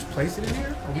 Did we just place it in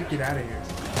here? Or we get out of here?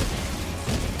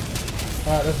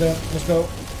 Alright, let's do it. Let's go.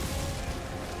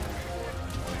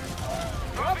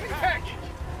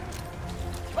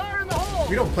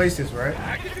 We don't place this, right?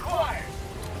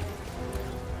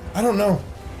 I don't know.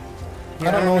 Yeah,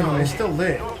 I don't know. It's still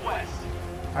lit.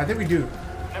 I think we do.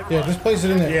 Yeah, just place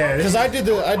it in there. Yeah, because I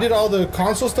did all the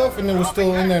console stuff and it was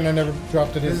still in there and I never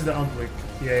dropped it in. This is the umplik.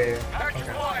 Yeah.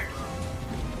 Okay.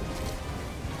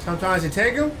 Sometimes you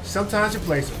take them, sometimes you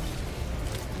place them.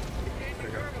 There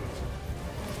we go.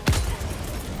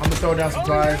 I'm gonna throw down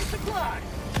supplies.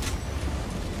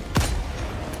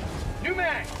 New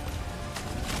mag.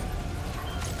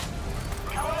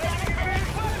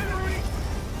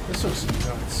 This looks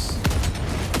nuts.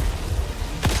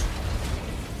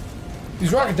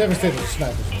 These rocket devastators are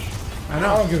snipers. I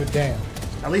know. I don't give a damn.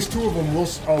 At least two of them will.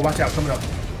 Oh, watch out, coming up.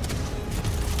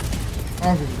 I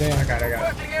don't give a damn. I got it.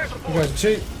 You guys are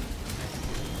cheap.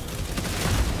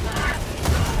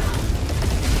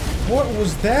 What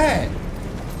was that?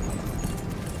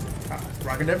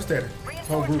 Rocket Devastator.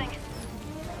 Whole group.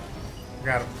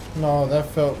 Got him. No, that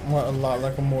felt a lot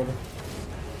like a mortar.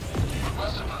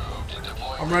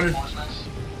 I'm running.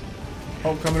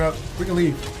 Oh, coming up. We can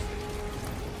leave.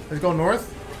 Let's go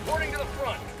north. Reporting to the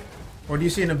front. Or do you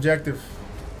see an objective?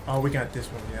 Oh, we got this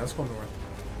one. Yeah, let's go north.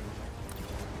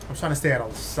 I'm trying to stay out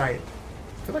of sight.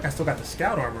 I feel like I still got the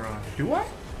scout armor on. Do I?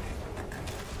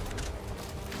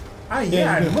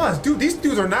 Yeah, I must. Dude, these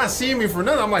dudes are not seeing me for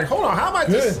nothing. I'm like, hold on, how am I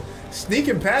just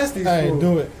sneaking past these Hey, fools?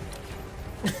 do it.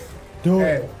 Do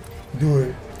it. Hey. Do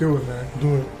it. Do it, man.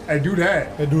 Do it. Hey, do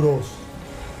that. Hey, do those.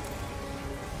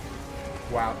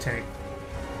 Wow, tank.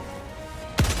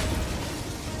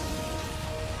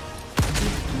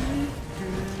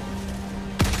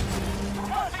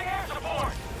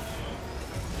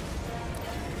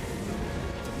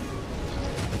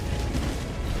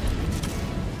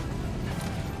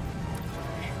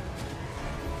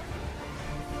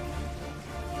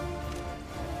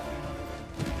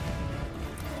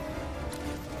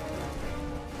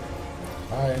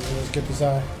 Alright, let's get this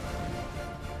eye.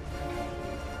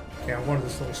 Okay, I wanted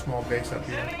this little small base up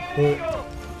here. Do it.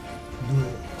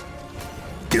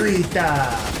 Do it!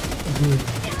 Do it.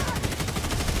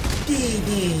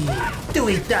 Do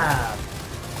it!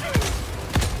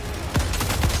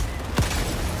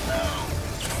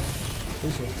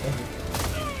 Appreciate it. Thank you.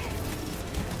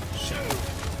 Shit.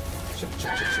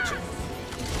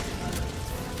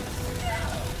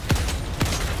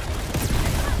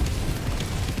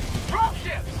 Drop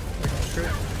ships!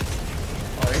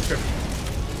 Oh, they tripping.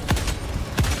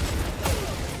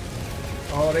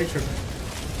 Oh, they tripping.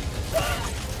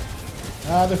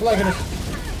 Ah, they're flanking us.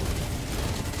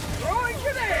 Throwing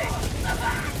grenade!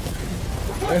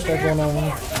 There's that going on.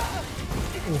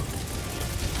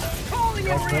 Calling in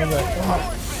That's going back.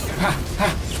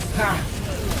 reinforcements!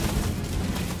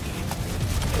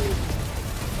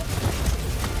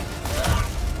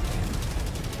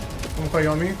 Wanna play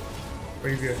on me? Or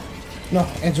you good? No,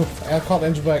 Angel. I called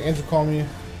Angel back. Angel called me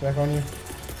back on you.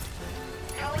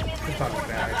 It's not a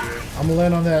bad idea. I'm gonna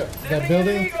land on that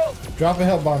building. Drop a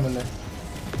help bomb in there.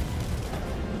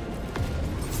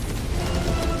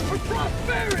 For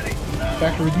prosperity!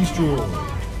 Factory destroyed.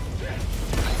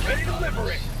 Ready to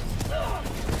liberate!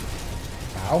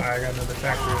 Ow. I got another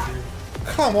factory over here.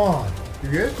 Come on. You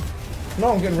good?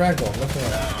 No, I'm getting ragdoll. Left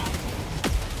and right.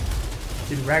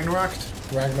 Getting Ragnaroked?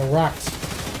 Ragnaroked.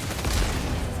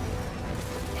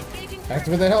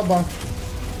 Activate that help bomb.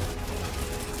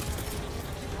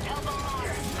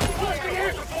 Requesting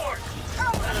air support!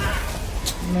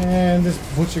 Man, this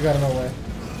butcher got in my way.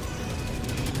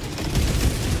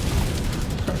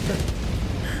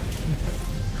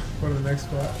 Go to the next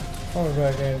spot. Call me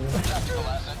back, Angel.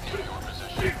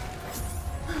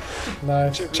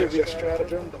 Nice. Trivia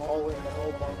stratagem, the hole in the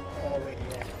hole bomb already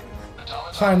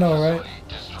on. I know, right?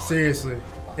 Seriously.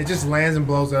 It just lands and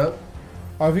blows up.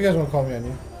 Oh, if you guys want to call me on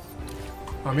you.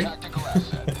 On me? You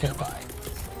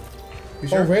Oh,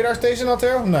 sure? radar station out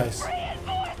there? Nice.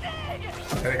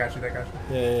 Okay, they got you,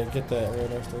 Yeah, get that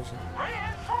radar station.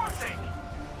 Reinforcing!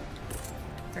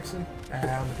 Actually, I'm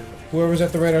gonna do it. Whoever's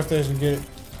at the radar station, get it.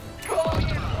 Calling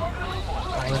in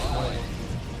orderly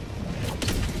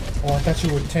Oh, I thought you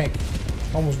were a tank.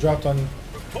 Almost dropped on you.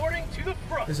 Reporting to the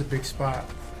front! This is a big spot.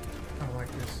 I don't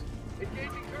like this.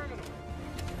 Engaging terminal.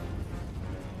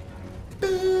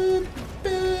 Boop,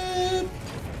 boop,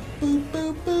 boop,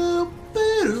 boop, boop,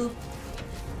 boop.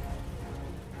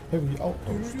 Heavy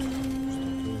outpost.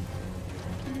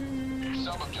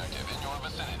 Sub-objective in your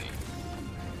vicinity.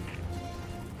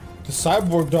 The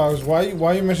cyborg dogs. Why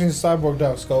are you mentioning the cyborg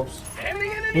dogs, Scopes? Sending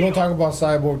in an We don't talk about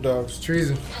cyborg dogs.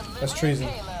 Treason. That's treason.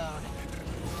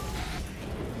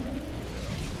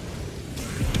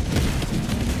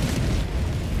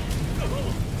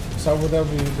 Cyborg that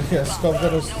would be yeah, Scopes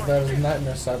that is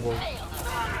nightmare cyborg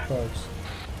dogs.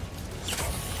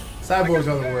 Cyborgs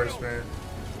are the worst, man.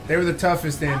 They were the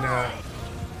toughest in I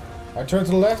turn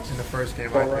to the left. the first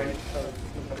game, Go I right. think.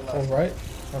 Oh right.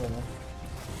 I don't know.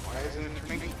 Why isn't it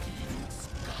turning?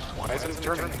 Why isn't it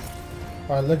turning?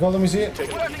 All right, let go. Let me see it. Take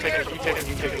it, you take it, you take it,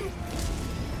 you take it.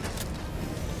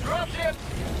 drop ship!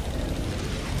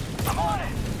 I'm on it!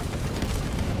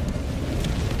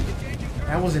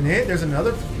 That wasn't it? There's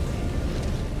another?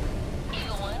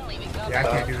 Yeah, I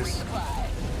can't do this.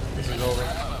 This is over.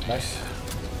 Nice.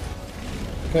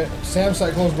 Okay, Sam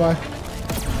site close by.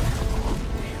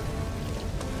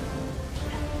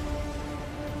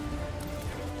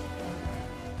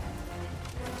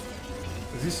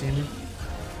 Does he see me? You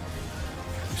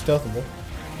stealthing, bro.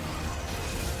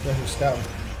 Yeah, he's scouting.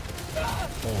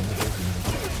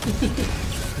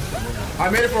 I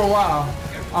made it for a while.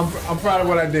 I'm proud of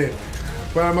what I did.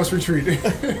 But I must retreat.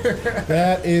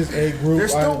 That is a group.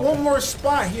 There's still one more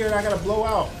spot here that I gotta blow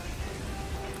out.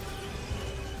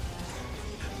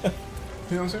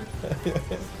 You know what I'm saying?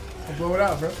 I'll blow it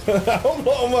out, bro. I don't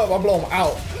blow him up. I blow him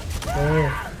out.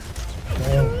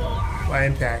 By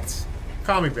impacts.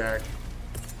 Call me back.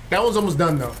 That one's almost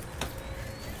done though.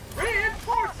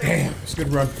 Reinforcing! Damn, it's a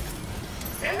good run.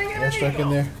 Sending in an Airstrike in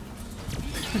eagle. there.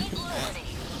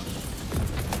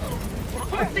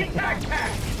 Requesting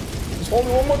backpack! There's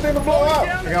only one more thing to blow out.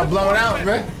 I gotta blow it out,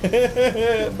 man.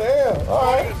 Damn.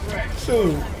 All right.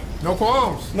 Shoot. No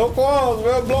qualms. No qualms,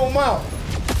 man. Blow him out.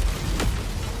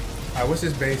 Alright, what's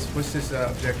this base? What's this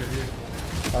objective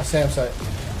here? Sam site.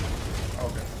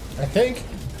 Okay. I think.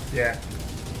 Yeah.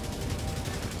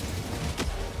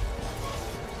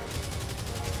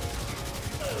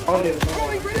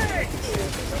 Throwing grenade!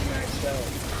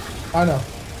 I know.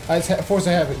 I just force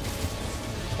a habit.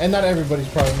 And not everybody's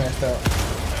probably maxed out.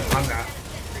 I'm not.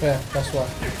 Yeah, that's why.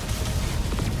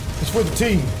 It's for the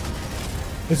team.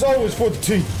 It's always for the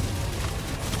team.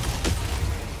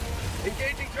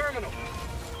 Engaging terminal.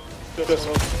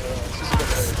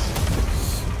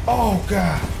 Oh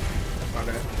God. My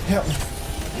bad. Help me.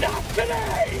 Not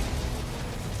today.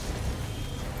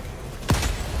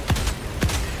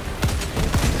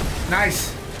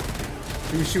 Nice.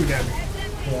 He was shooting at me.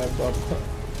 Yeah, I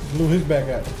blew his back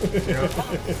out.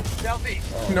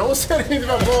 Southeast. No one said anything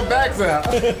about blowing backs out.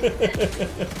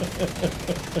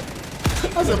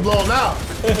 I said blow them out.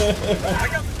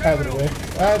 Either way.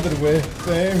 Either way.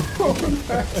 Same.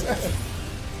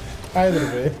 Either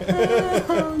way.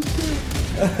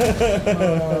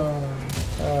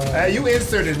 Hey, you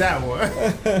inserted that one.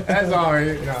 That's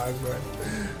alright. No, that's right.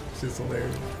 It's just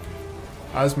hilarious.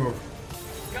 Alright, let's move.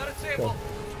 Got a sample.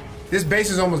 This base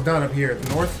is almost done up here at the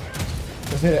north.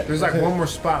 Let's hit it. There's like Let's hit one it. more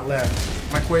spot left.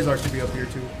 My quasar should be up here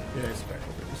too. Yeah, it's back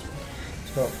over this way.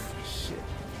 Let's go. Shit.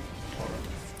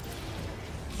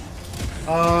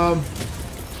 Hold on.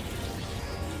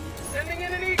 Sending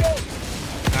in an eagle.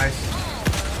 Nice.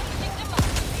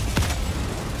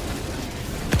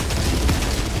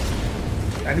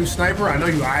 That new sniper, I know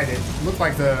you eyed it. Looked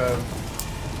like the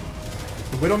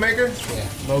Widowmaker? Yeah.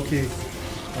 Low key.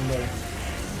 I'm ready.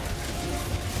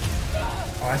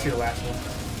 Oh, I see the last one.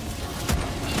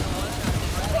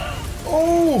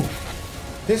 Oh!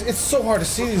 It's so hard to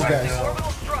see these guys.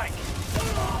 Orbital strike.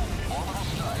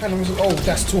 Kind of, oh,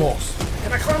 that's 2 hawks.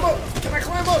 Can I climb up? Can I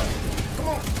climb up?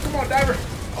 Come on, diver.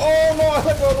 Oh no, I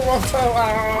let go at the wrong time.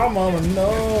 Ah, mama,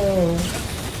 no.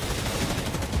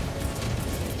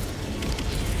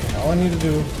 All I need to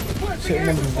do is hit one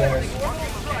of these guys.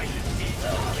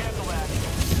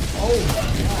 Oh my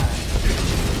god.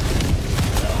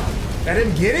 That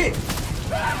didn't get it?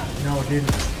 No, it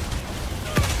didn't.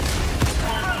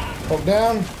 Poke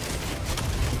down.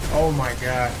 Oh my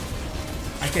god.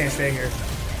 I can't stay here.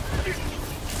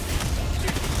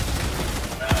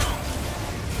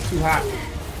 Too hot.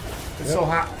 It's so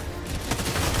hot.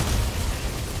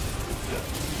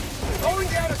 Going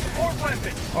down a support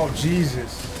weapon. Oh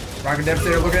Jesus. Rocket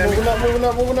Devastator looking at me. Moving up, moving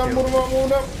up, moving up, moving up,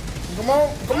 moving up. Come on,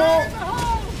 come on.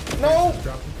 No.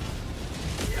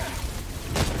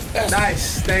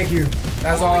 Nice, thank you.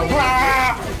 That's all I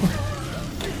want.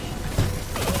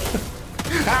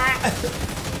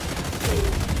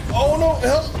 Oh no,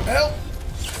 help, help.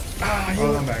 Ah,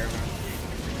 Oh, I'm back, I'm back.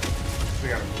 We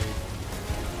gotta move.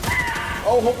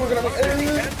 Oh, hope we're gonna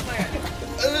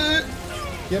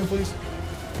get him, please.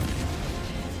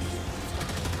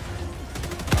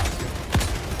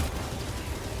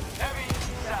 Heavy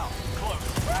south. Close.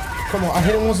 Come on, I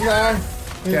hit him once in the eye.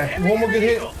 Okay. One more good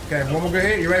hit. Okay, one more good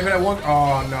hit. You ready for that one?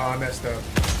 Oh no, I messed up.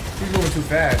 He's moving too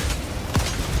fast.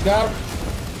 Got him.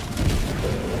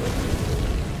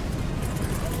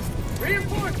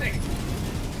 Reinforcing.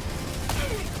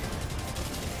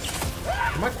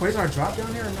 Did my quasar drop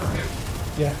down here or not?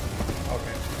 Yeah,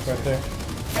 Okay. right there.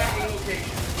 Tagging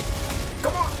location.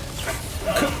 Come on!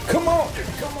 Come on,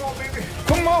 Come on, baby!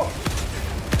 come on.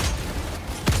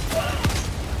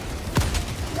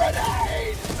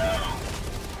 Grenade!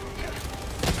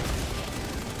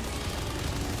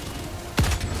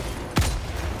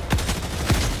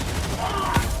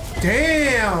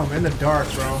 Damn! In the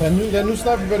dark, bro. That new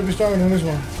sniper better be stronger than this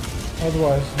one.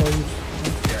 Otherwise, no use.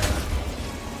 Yeah.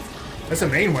 That's a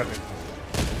main weapon.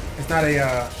 It's not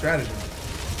a strategy.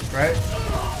 Right?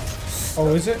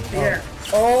 Oh, is it? Yeah.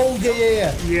 Oh, yeah, yeah,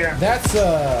 yeah. Yeah. That's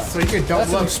So you can double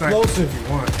that's an up sniper explosive. if you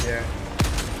want, yeah.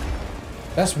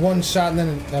 That's one shot and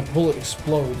then that bullet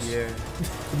explodes. Yeah.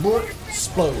 The bullet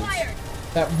explodes.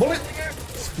 That bullet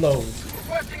explodes.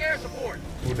 Requesting air support.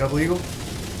 Ooh, double eagle.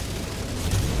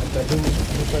 What's that doing?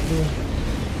 What's that doing?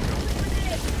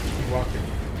 He's walking.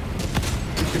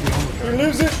 He should be almost He done.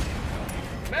 lives it.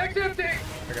 Mag's empty. I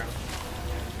got him.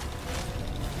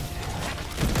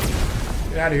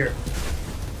 Get out of here.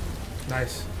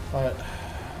 Nice. Alright,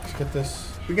 let's get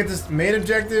this. We get this main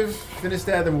objective, finish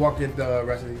that, then walk get the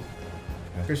rest of these.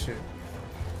 Good shit.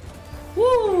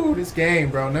 Woo! This game,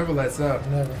 bro, never lets up.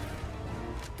 Never.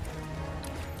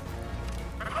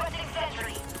 Requesting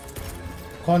sentry.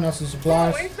 Calling out some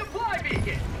supplies. Following supply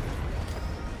beacon.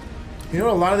 You know,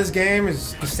 a lot of this game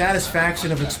is the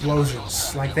satisfaction of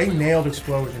explosions. Like, they nailed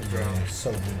explosions, bro.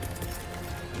 So good.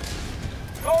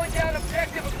 Calling down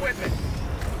objective equipment.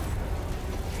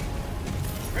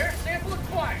 Rare sample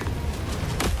acquired.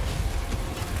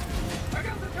 I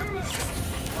got the terminal.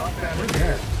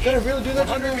 Yeah. Did I really do that?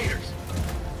 100 meters.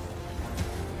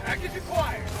 Package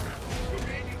acquired.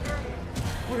 Engaging terminal.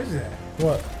 What is that?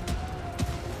 What?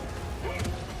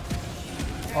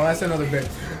 Oh, that's another base.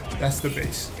 That's the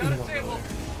base. Got a sample.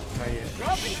 Not yet.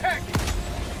 Dropping package.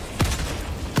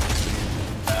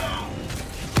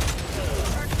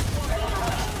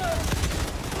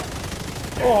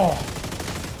 Oh.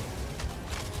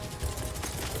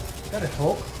 Is that a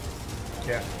Hulk?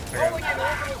 Yeah. Calling in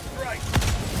orbital strike.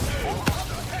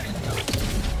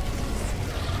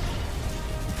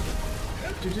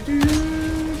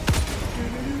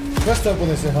 Dressed up when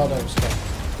they say Helldivers come.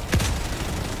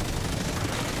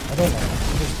 I don't know.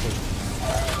 This is good.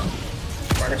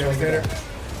 Rocket Devastator.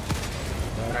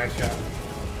 Nice shot.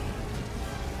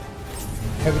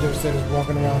 Heavy Devastator's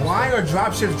walking around. Why are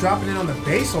dropships dropping in on the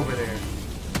base over there?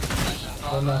 I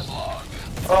don't know.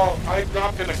 Oh, I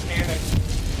dropped in a cannon.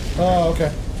 Oh,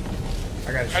 okay.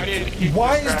 I got I need to keep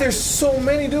Why is distracted. there so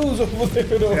many dudes over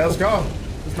there though? Yeah, let's go.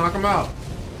 Let's knock them out.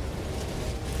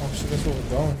 Oh shit, that's where we're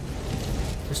going.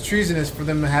 It's treasonous for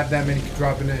them to have that many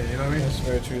dropping in, you know what I mean? That's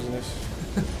very treasonous.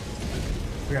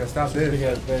 We gotta stop Big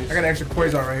this. ass base. I got an extra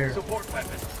Quasar right here. Support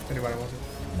weapon. If anybody wants it.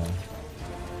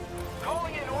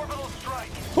 Calling in orbital strike.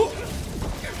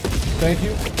 Thank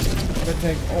you. That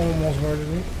tank almost murdered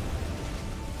me.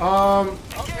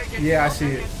 Yeah, I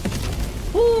see it.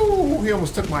 Woo! He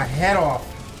almost took my head off.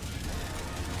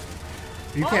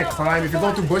 You can't climb. If you're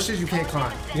going through bushes, you can't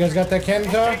climb. You guys got that cannon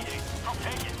tower?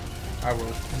 I will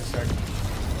in a second.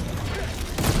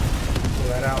 Pull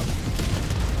that out.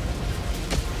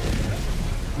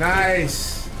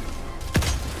 Nice.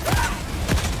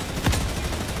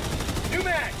 New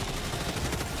mag.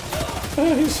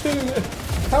 He's shooting it.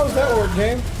 How's that work,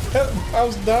 game? I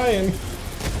was dying.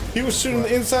 He was shooting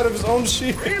the inside of his own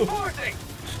shield. Reinforcing.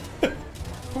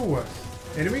 Who was?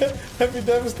 Enemy? Heavy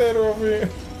Devastator over here.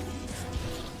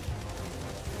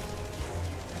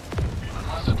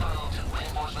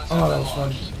 Oh, that was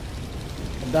fun.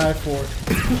 I died for it.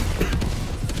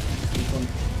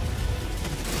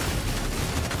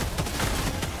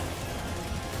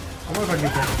 I wonder if I can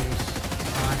get that piece.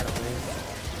 Oh, I gotta wait.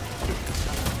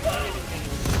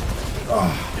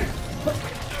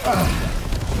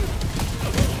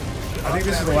 I think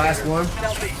this is the last one.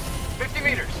 Southeast. 50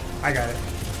 meters. I got it.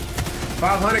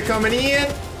 500 coming in.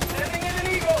 Sending in an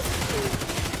eagle.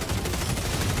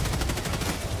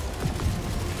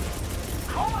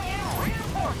 Calling in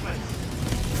reinforcements.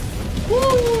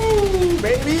 Woo,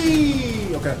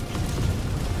 baby. Okay.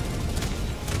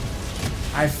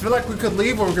 I feel like we could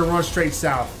leave or we could run straight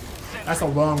south. That's a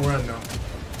long run though.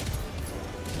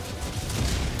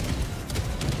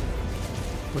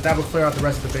 But that would clear out the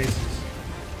rest of the bases.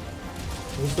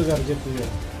 We still gotta get the.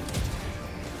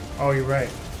 Oh, you're right.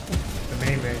 The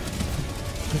main base.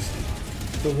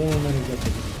 The one that we get to.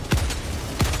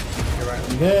 You're right.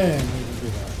 And then we can do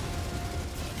that.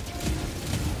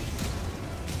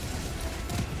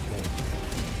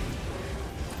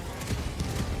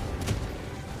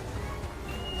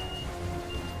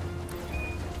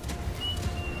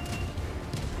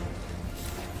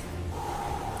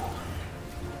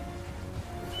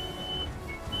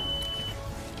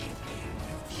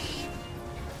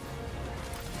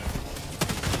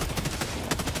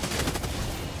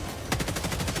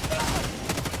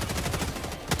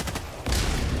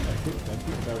 Thank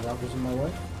you. That rock was in my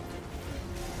way.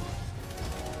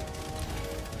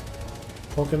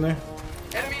 Poke in there.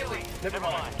 Enemy elite. Never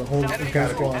mind. The whole Enemy entire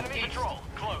squad. Enemy patrol.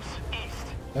 Close. East.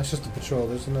 That's just a patrol.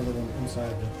 There's another one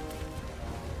inside there.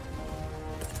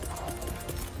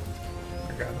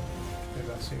 I got him.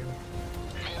 Maybe I see him.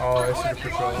 Oh, this is the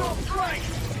patrol. Strike.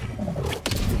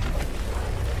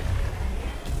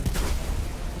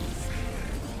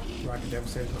 Rocket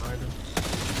Devastator's behind him.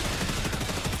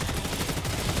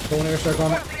 Throw an airstrike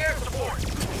on it. Requesting air support.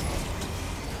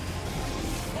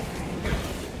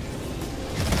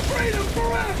 Freedom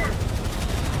forever.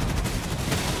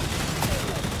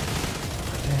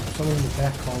 Damn, someone in the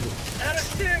back called it. Out of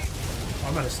stim.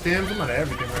 I'm out of stems. I'm out of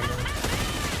everything right now.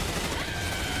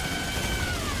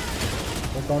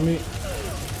 Poke on me.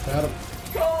 Got him.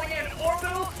 Calling in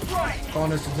orbital strike.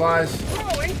 Calling in supplies.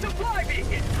 Throwing supply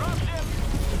beacon. Dropship.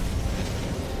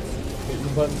 Hit the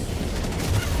button.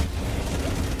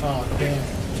 Oh, damn.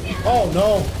 Oh,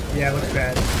 no. Yeah, it looks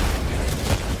bad.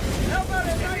 How about a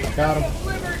nice Got him.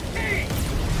 liberty?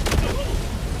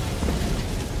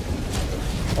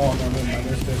 Oh, no, never mind.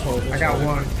 There's whole. I got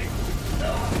one.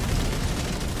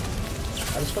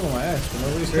 I just fell on my ass for no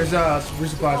reason. There's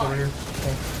resupplies over here.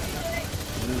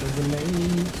 Little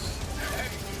grenades.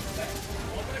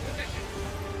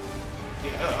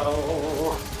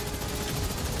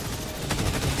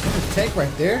 There's a tank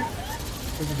right there.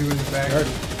 What's the dude in his back?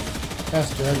 Dirty.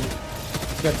 That's dirty.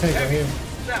 He's got a tank right here.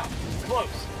 South.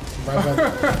 Close. Right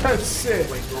back. Shit.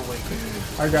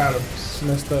 I got him. It's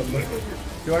messed up, look.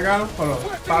 Do I got him? Hold on.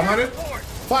 500?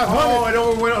 500!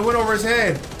 Oh, it went over his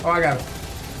head. Oh, I got him.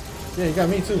 Yeah, you got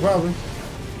me too, probably.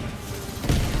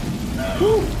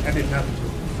 Woo! That did nothing to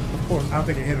him. course. I don't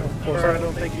think it hit him. Of course. Sir, I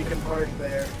don't think you can park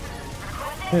there.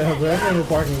 Yeah, but that's no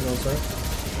parking zone, sir.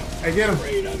 Hey, get him.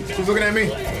 Who's looking at me?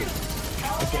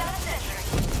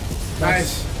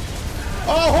 Nice.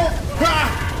 Oh! Ha!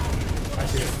 I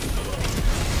see it.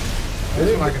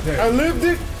 I lived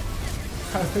it.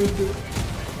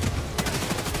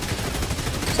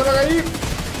 Se lo caí.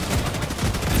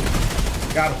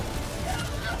 Got him.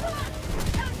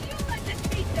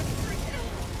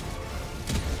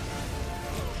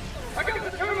 I got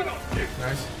the terminal.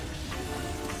 Nice.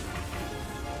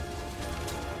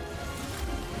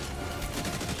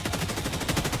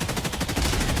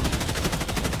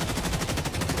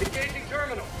 Engaging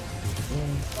terminal.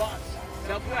 Boss,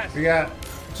 southwest. We got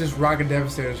just rocket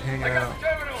devastators hanging out.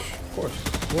 Terminal. Of course.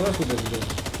 What else would they do?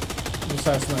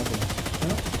 Besides sniping?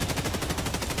 Huh?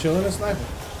 Chilling and sniping.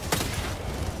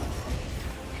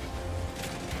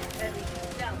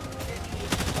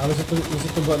 Let's hit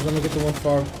the buttons. Let me get the one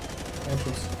far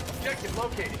entrance. Objective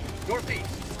located. Northeast.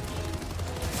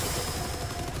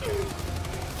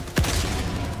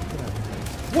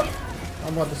 What?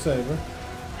 I'm about to say, bro.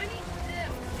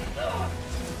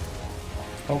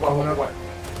 Coming up.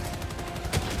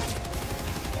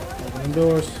 Opening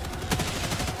doors.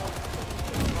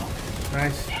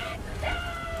 Nice.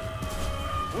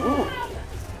 Ooh.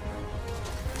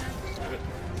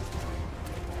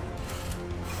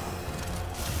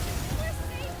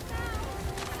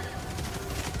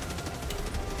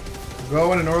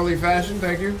 Go in an orderly fashion,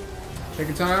 thank you. Take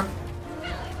your time.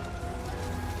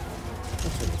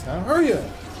 Take your time. Hurry up.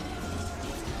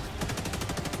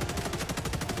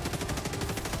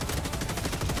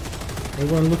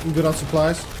 Everyone looking good on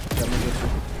supplies?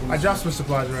 I dropped some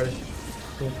supplies already.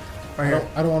 Cool. Right here.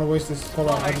 I don't want to waste this. Hold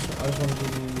on. I just want to do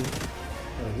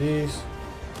one of these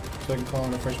so I can call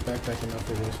in a fresh backpack and not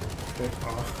for this. Okay.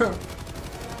 Oh.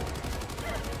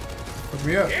 Hook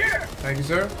me up. Thank you,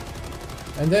 sir.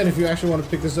 And then if you actually want to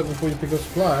pick this up before you pick up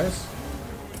supplies,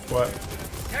 what?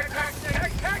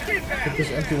 Pick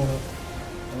this empty one up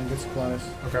and get supplies.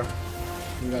 Okay.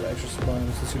 You got extra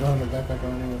supplies since you don't have a backpack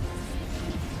on anyway.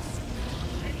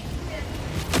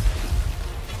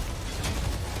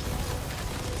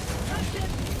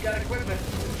 Got equipment.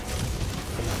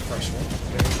 Fresh one.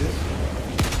 There it is.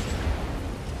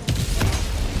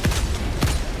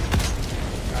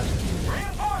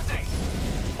 Reinforcing.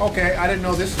 Okay, I didn't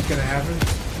know this was gonna happen.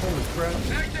 Holy crap.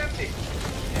 Mag's empty.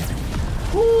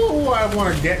 Ooh, I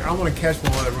wanna catch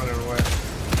one while they're running away.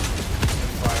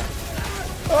 Fire.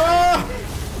 Ah!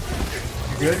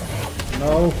 You good?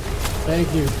 No. Thank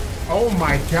you. Oh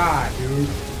my god, dude.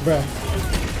 Bruh.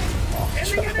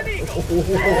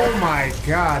 Oh my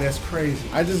god, that's crazy.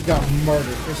 I just got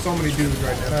murdered. There's so many dudes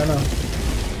right there. I know.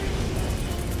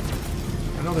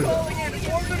 I know there's Calling in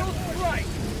orbital strike.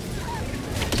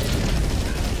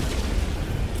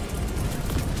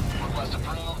 Request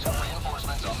approved.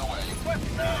 Reinforcements on the way.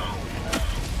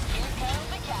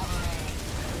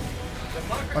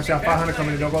 Watch out, 500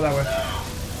 coming in. Don't go that way.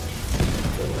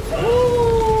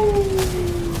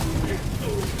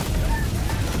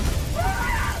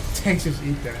 Tanks just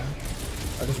eat that.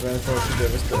 I just ran forward to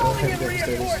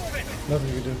devastators. Nothing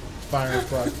you can do. Firing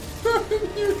squad.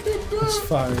 It's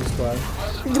firing squad.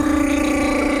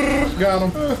 Got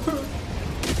him.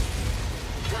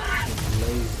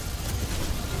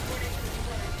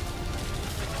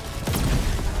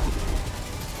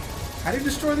 How do you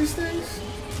destroy these things?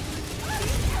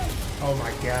 Oh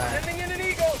my god. Sending in an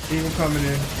eagle. Eagle coming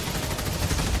in.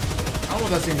 I don't know if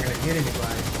that's even gonna hit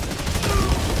anybody.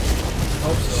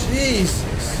 Hope so.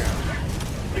 Jesus.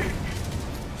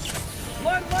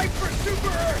 Blood light for Super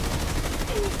Earth.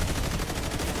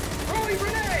 Throwing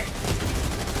grenade.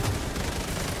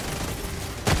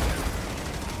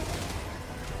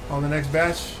 On the next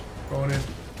batch, going in.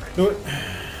 Do it.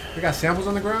 We got samples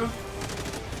on the ground?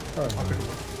 I'll pick them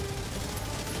up.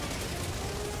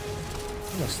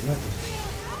 I'm not snipping.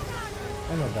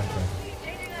 I'm not back there.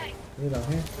 You down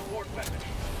here?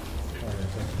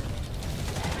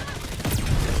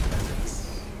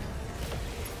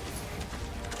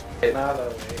 Nada,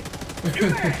 wey.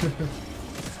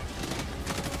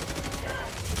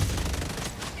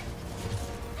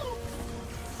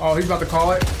 Oh, he's about to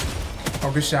call it?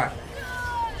 Oh, good shot.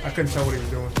 I couldn't tell what he was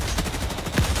doing.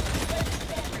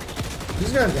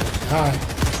 These guys got high.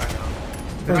 I know.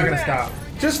 They're not gonna stop.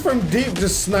 Just from deep,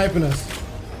 just sniping us.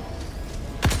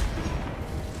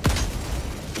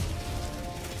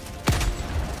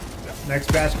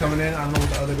 Next batch coming in. I don't know what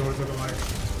the other door's looking like.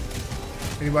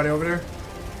 Anybody over there?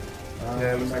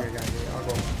 Yeah, it looks like a guy here. I'll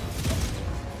go.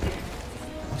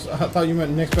 I thought you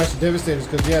meant next batch of Devastators,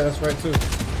 because yeah, that's right too.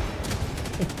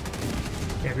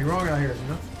 Can't be wrong out here, you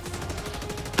know?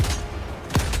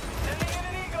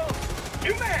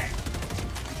 New man.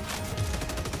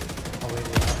 Oh, wait,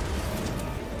 yeah.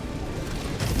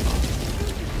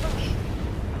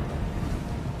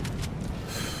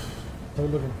 Oh,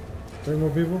 looking. 3 more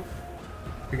people?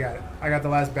 We got it. I got the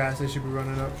last bass. They should be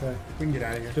running up. Okay. We can get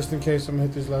out of here. Just in case I'm gonna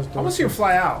hit these last doors. I want to see him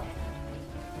fly out.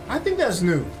 I think that's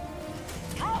new.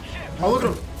 Oh, look at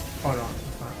him. Oh, no.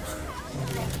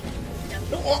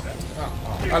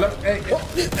 I love, hey,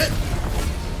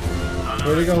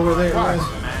 Where'd he go over there, Why? guys?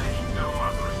 Manage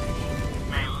democracy.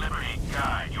 May liberty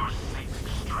guide your safe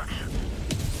extraction.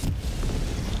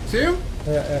 see him?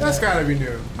 That's Yeah. gotta be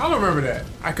new. I don't remember that.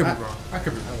 I could be wrong. I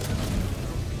could be wrong.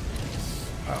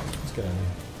 Oh. Let's get out of here.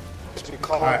 Just be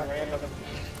calling Alright. random.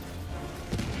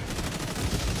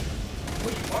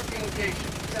 Marking location.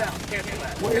 South. Cancel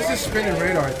that. What is this spinning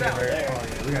radar thing, right? Oh,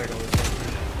 yeah, we gotta go this way.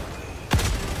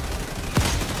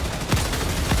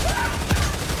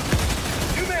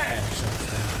 New man.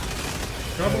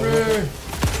 Cover me!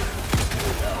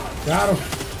 Got him.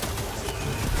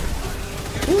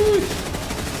 Woo!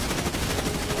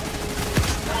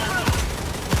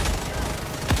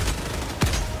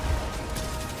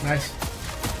 Nice.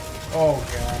 Oh,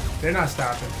 God. They're not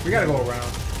stopping. We gotta go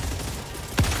around.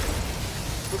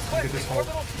 Get this hole.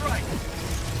 Orbital strike.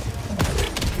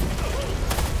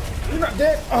 You're not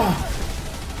dead. Oh.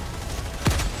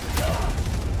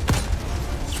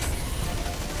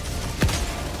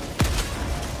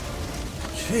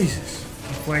 Jesus.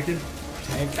 I'm flanking.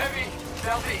 Tank. Heavy.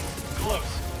 Southeast. Close.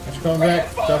 Got you coming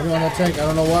back. Drop you on that tank. I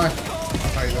don't know why.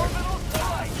 How you doing?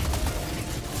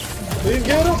 Please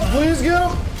get him. Please get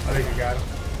him. I think you got him.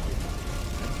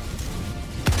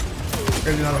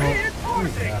 Here's another hole.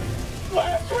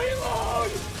 Last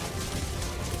reload.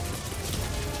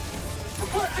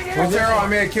 Requesting Well, Taro, I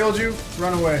may have killed you.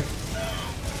 Run away.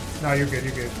 No, you're good.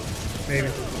 You're good. Maybe.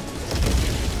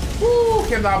 Woo!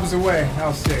 Came the opposite way. That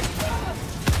was sick.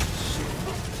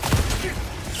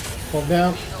 Fall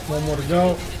down. One more to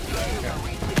go.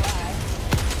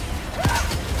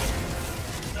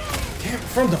 Damn,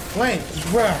 from the flank.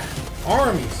 Bruh.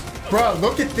 Armies. Bro,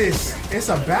 look at this. It's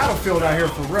a battlefield out here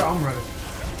for real. I'm running.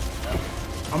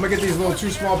 I'm gonna get these little 2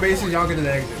 small bases. Y'all get to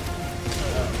the exit.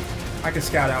 I can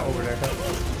scout out over there.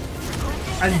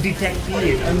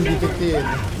 Undetected. Undetected.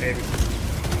 Maybe.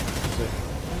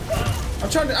 I'm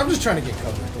just trying to get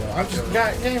covered, bro. I'm just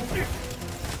got game.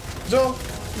 Joe.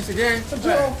 It's a game.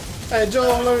 Joe. Hey,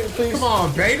 Joe, let me please. Come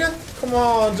on, Beta. Come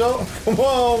on, Joe. Come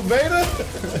on, Beta.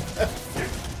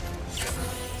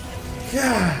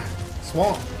 God.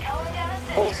 Swamp.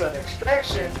 Pulse and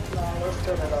extraction. Let's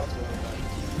turn that off.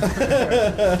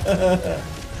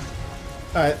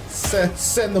 Alright,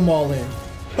 send them all in.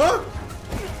 Huh?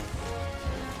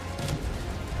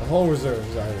 The whole reserve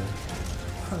is out here.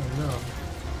 I don't know.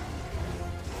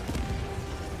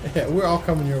 Yeah, we're all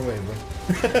coming your way, bro.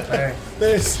 Hey.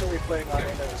 There's. Should we play my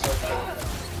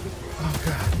Oh,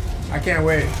 God. I can't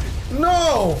wait.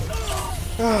 No!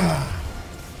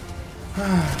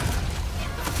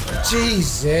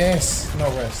 Jesus. No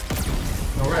rest.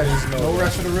 No rest. No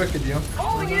rest for the record, yo.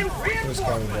 Calling in Just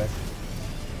coming back.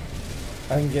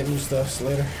 I can get new stuffs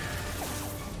later.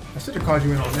 I should have called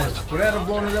you in on this. Would that have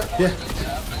blown it up? Yeah.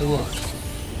 It will.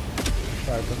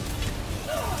 Alright, bro.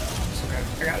 Okay,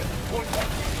 I got it.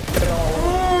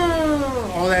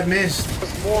 Oh, that missed.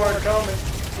 There's more coming.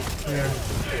 Yeah.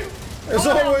 There's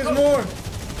always more.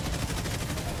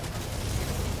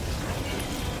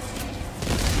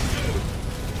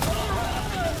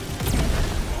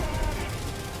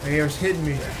 The air's hitting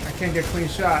me. I can't get a clean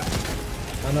shot.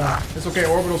 I know. It's okay.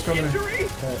 Orbital's coming in. Okay.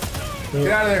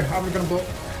 Get out of there. I'm gonna blow.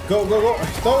 Go, go, go.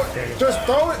 Throw it. Just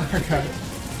throw it. I got it.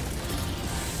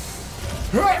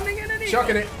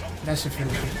 Chucking it. That should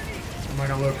finish it. I'm not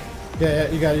gonna look. Yeah,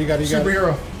 you got it. You got it. You got it.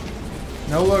 Superhero.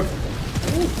 No look.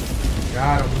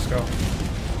 Got him. Let's go.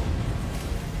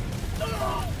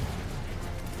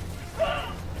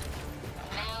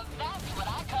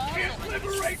 Can't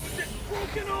liberate with this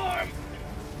broken arm.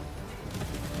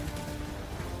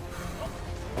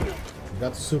 You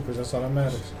got the supers. That's all that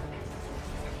matters.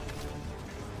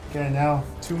 Okay, now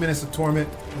 2 minutes of torment.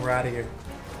 We're out of here.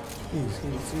 Easy.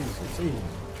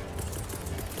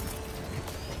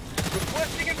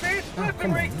 Requesting advanced Oh,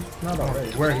 come weaponry. on. Not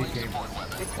already. Where he came from.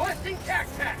 Requesting tac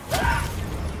pack.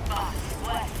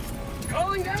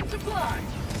 Calling down supplies.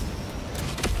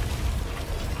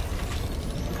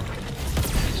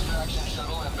 Extraction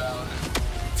shuttle inbound.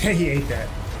 He ate that.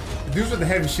 The dudes with the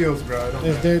heavy shields, bro. Don't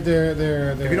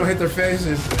They're. if you don't hit their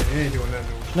faces, you ain't doing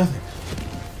nothing. Nothing.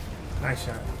 Nice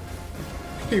shot.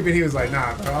 But he was like,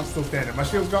 nah, bro, I'm still standing. My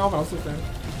shield's gone, but I'm still standing.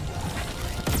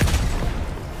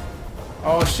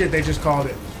 Oh shit, they just called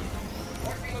it.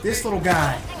 This little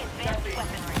guy. Heavy,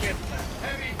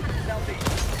 southeast,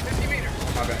 50 meters.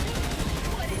 My bad.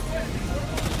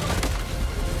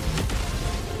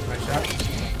 Nice shot.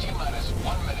 T-minus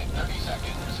 1 minute, 30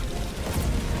 seconds.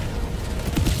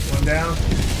 One down.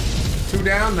 Two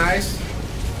down. Nice.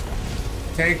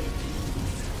 Take.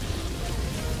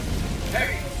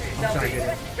 Heavy, I'm trying to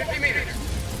get southeast, in. 50 meters.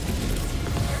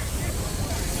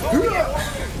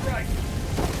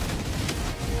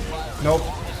 Nope.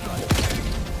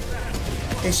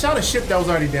 It shot a ship that was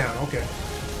already down. Okay.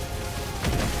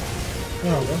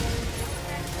 No, bro.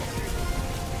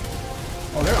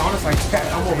 Oh, they're honest like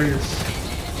that. I'm over here.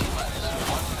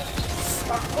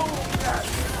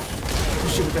 Oh,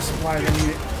 shit with that supply I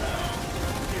need it.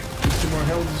 Get some more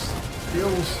health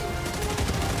skills.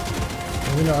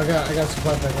 You know, I got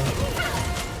supply back on.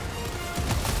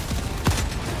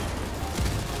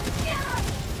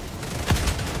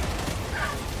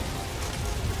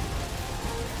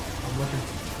 I'm looking.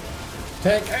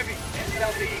 Tank. Heavy,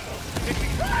 southeast,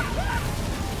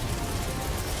 50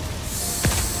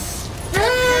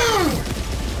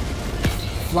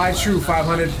 Fly true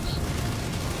 500.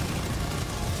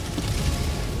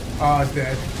 Oh, it's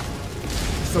dead.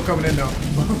 It's still coming in though.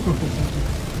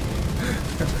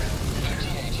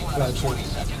 Fly true.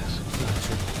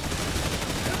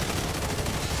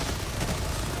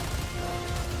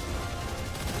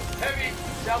 Heavy,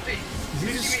 southeast, Is he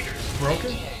 50 just meters.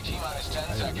 broken?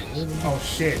 Oh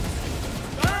shit.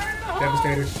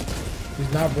 Devastators.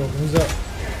 He's not broken. He's up.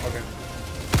 Okay.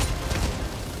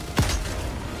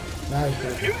 Now he's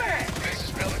broken. New man. This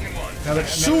is Pelican 1. Another,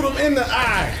 Shoot him in the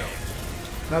eye.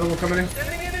 another one coming in.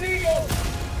 Sending in an eagle.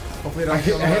 Hopefully it I don't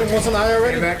kill hit him once in the eye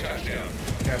already. Get back.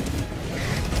 Okay.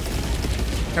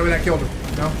 Tell me that killed him.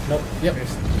 No? Nope. Yep.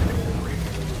 Missed.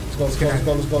 Let's go. Let's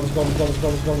go. Let's go. Let's go. Let's go. Let's go.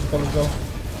 Let's go. Let's go. Let's go.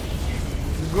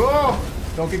 Go!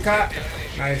 Don't get caught.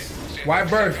 Nice. White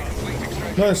bird.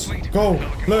 Let's go.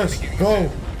 Let's go.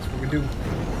 That's what we do.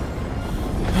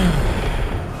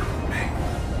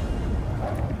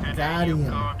 Got him.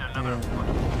 Carved another one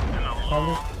in the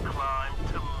long climb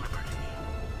to liberty.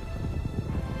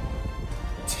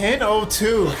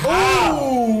 10:02.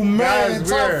 Oh man, Guys,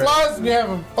 top we're- flies be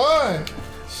having fun.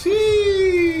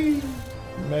 Sheesh.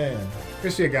 Man.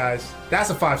 Good shit, guys.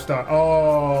 That's a 5-star.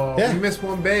 Oh, Yeah. we missed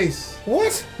one base.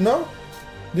 What? No?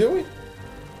 Did we?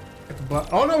 At the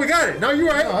oh no, we got it. No, you're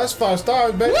right. No, that's 5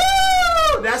 stars, baby.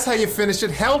 Woo! That's how you finish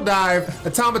it. Hell dive,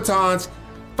 automatons,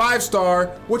 5-star.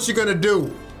 What you gonna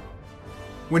do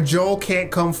when Joel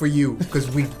can't come for you? Because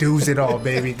we do's it all,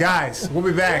 baby. Guys, we'll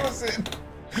be back.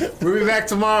 We'll be back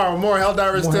tomorrow. More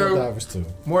Helldivers 2. Helldivers 2.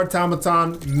 More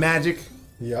automaton magic.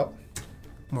 Yep.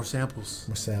 More samples.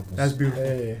 More samples. That's beautiful.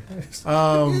 Hey.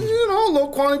 You know, low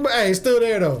quality, but hey, it's still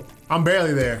there though. I'm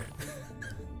barely there.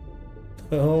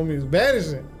 The homie's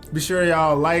vanishing. Be sure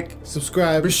y'all like,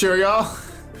 subscribe. Be sure y'all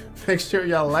make sure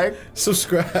y'all like,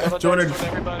 subscribe. Join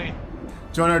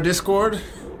our Discord.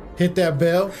 Hit that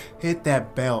bell. Hit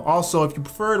that bell. Also, if you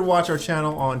prefer to watch our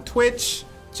channel on Twitch,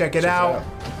 check it out.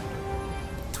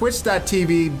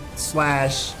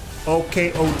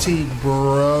 Twitch.tv/OKOT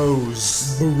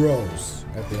Bros. Bros.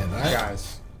 At the end, alright?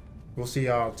 Guys, we'll see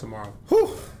y'all tomorrow.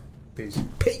 Whew. Peace.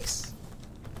 Peace.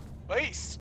 Peace.